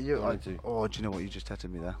 Do you know what? You just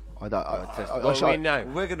tested me there. What are we in now?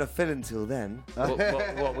 We're going to fill until then. What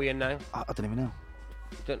are we in now? I don't even know.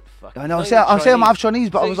 Don't fucking I know, I'm saying I'm half Chinese,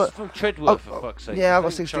 but I was like... from Treadworth, for fuck's sake. Yeah, I've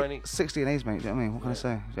got 60 in age, mate, do you know what I mean? What can I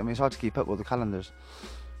say? I mean, it's hard to keep up with the calendars.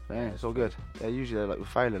 But yeah, it's all good. Yeah, usually they're like with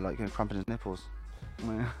Fowler, like, you know, cramping his nipples.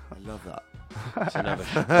 Yeah. I love that. That's another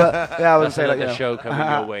show. But, yeah, I would say, like, you know, show coming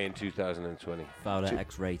your way in 2020. Fowler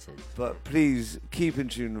X-rated. But please, keep in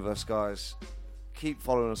tune with us, guys. keep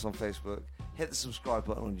following us on Facebook. Hit the subscribe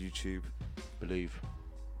button on YouTube. Believe.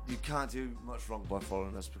 You can't do much wrong by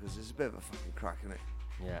following us because it's a bit of a fucking crack, isn't it?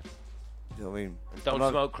 Yeah. You know what I mean? Don't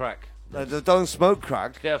smoke crack. Don't smoke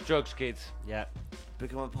crack. Stay off drugs, kids. Yeah.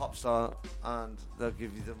 Become a pop star and they'll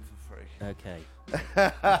give you them for free. Okay.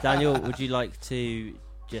 Daniel, would you like to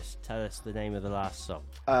just tell us the name of the last song?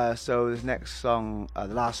 So this next song, the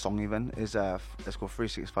last song even, is it's called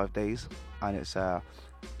 365 Days, and it's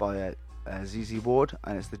by ZZ Ward,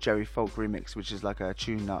 and it's the Jerry Folk remix, which is like a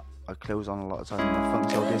tune that I close on a lot of time in my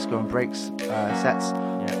funky old disco and breaks sets.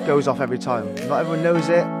 Yeah. Goes off every time. Not everyone knows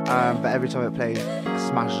it, but every time it plays, it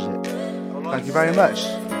smashes it. Thank you very much.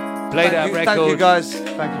 Play that record. Thank you guys.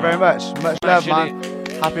 Thank you very much. Much love, man.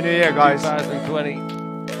 Happy New Year, guys.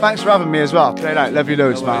 2020. Thanks for having me as well. Play that. Love you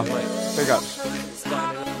loads, man. Big ups.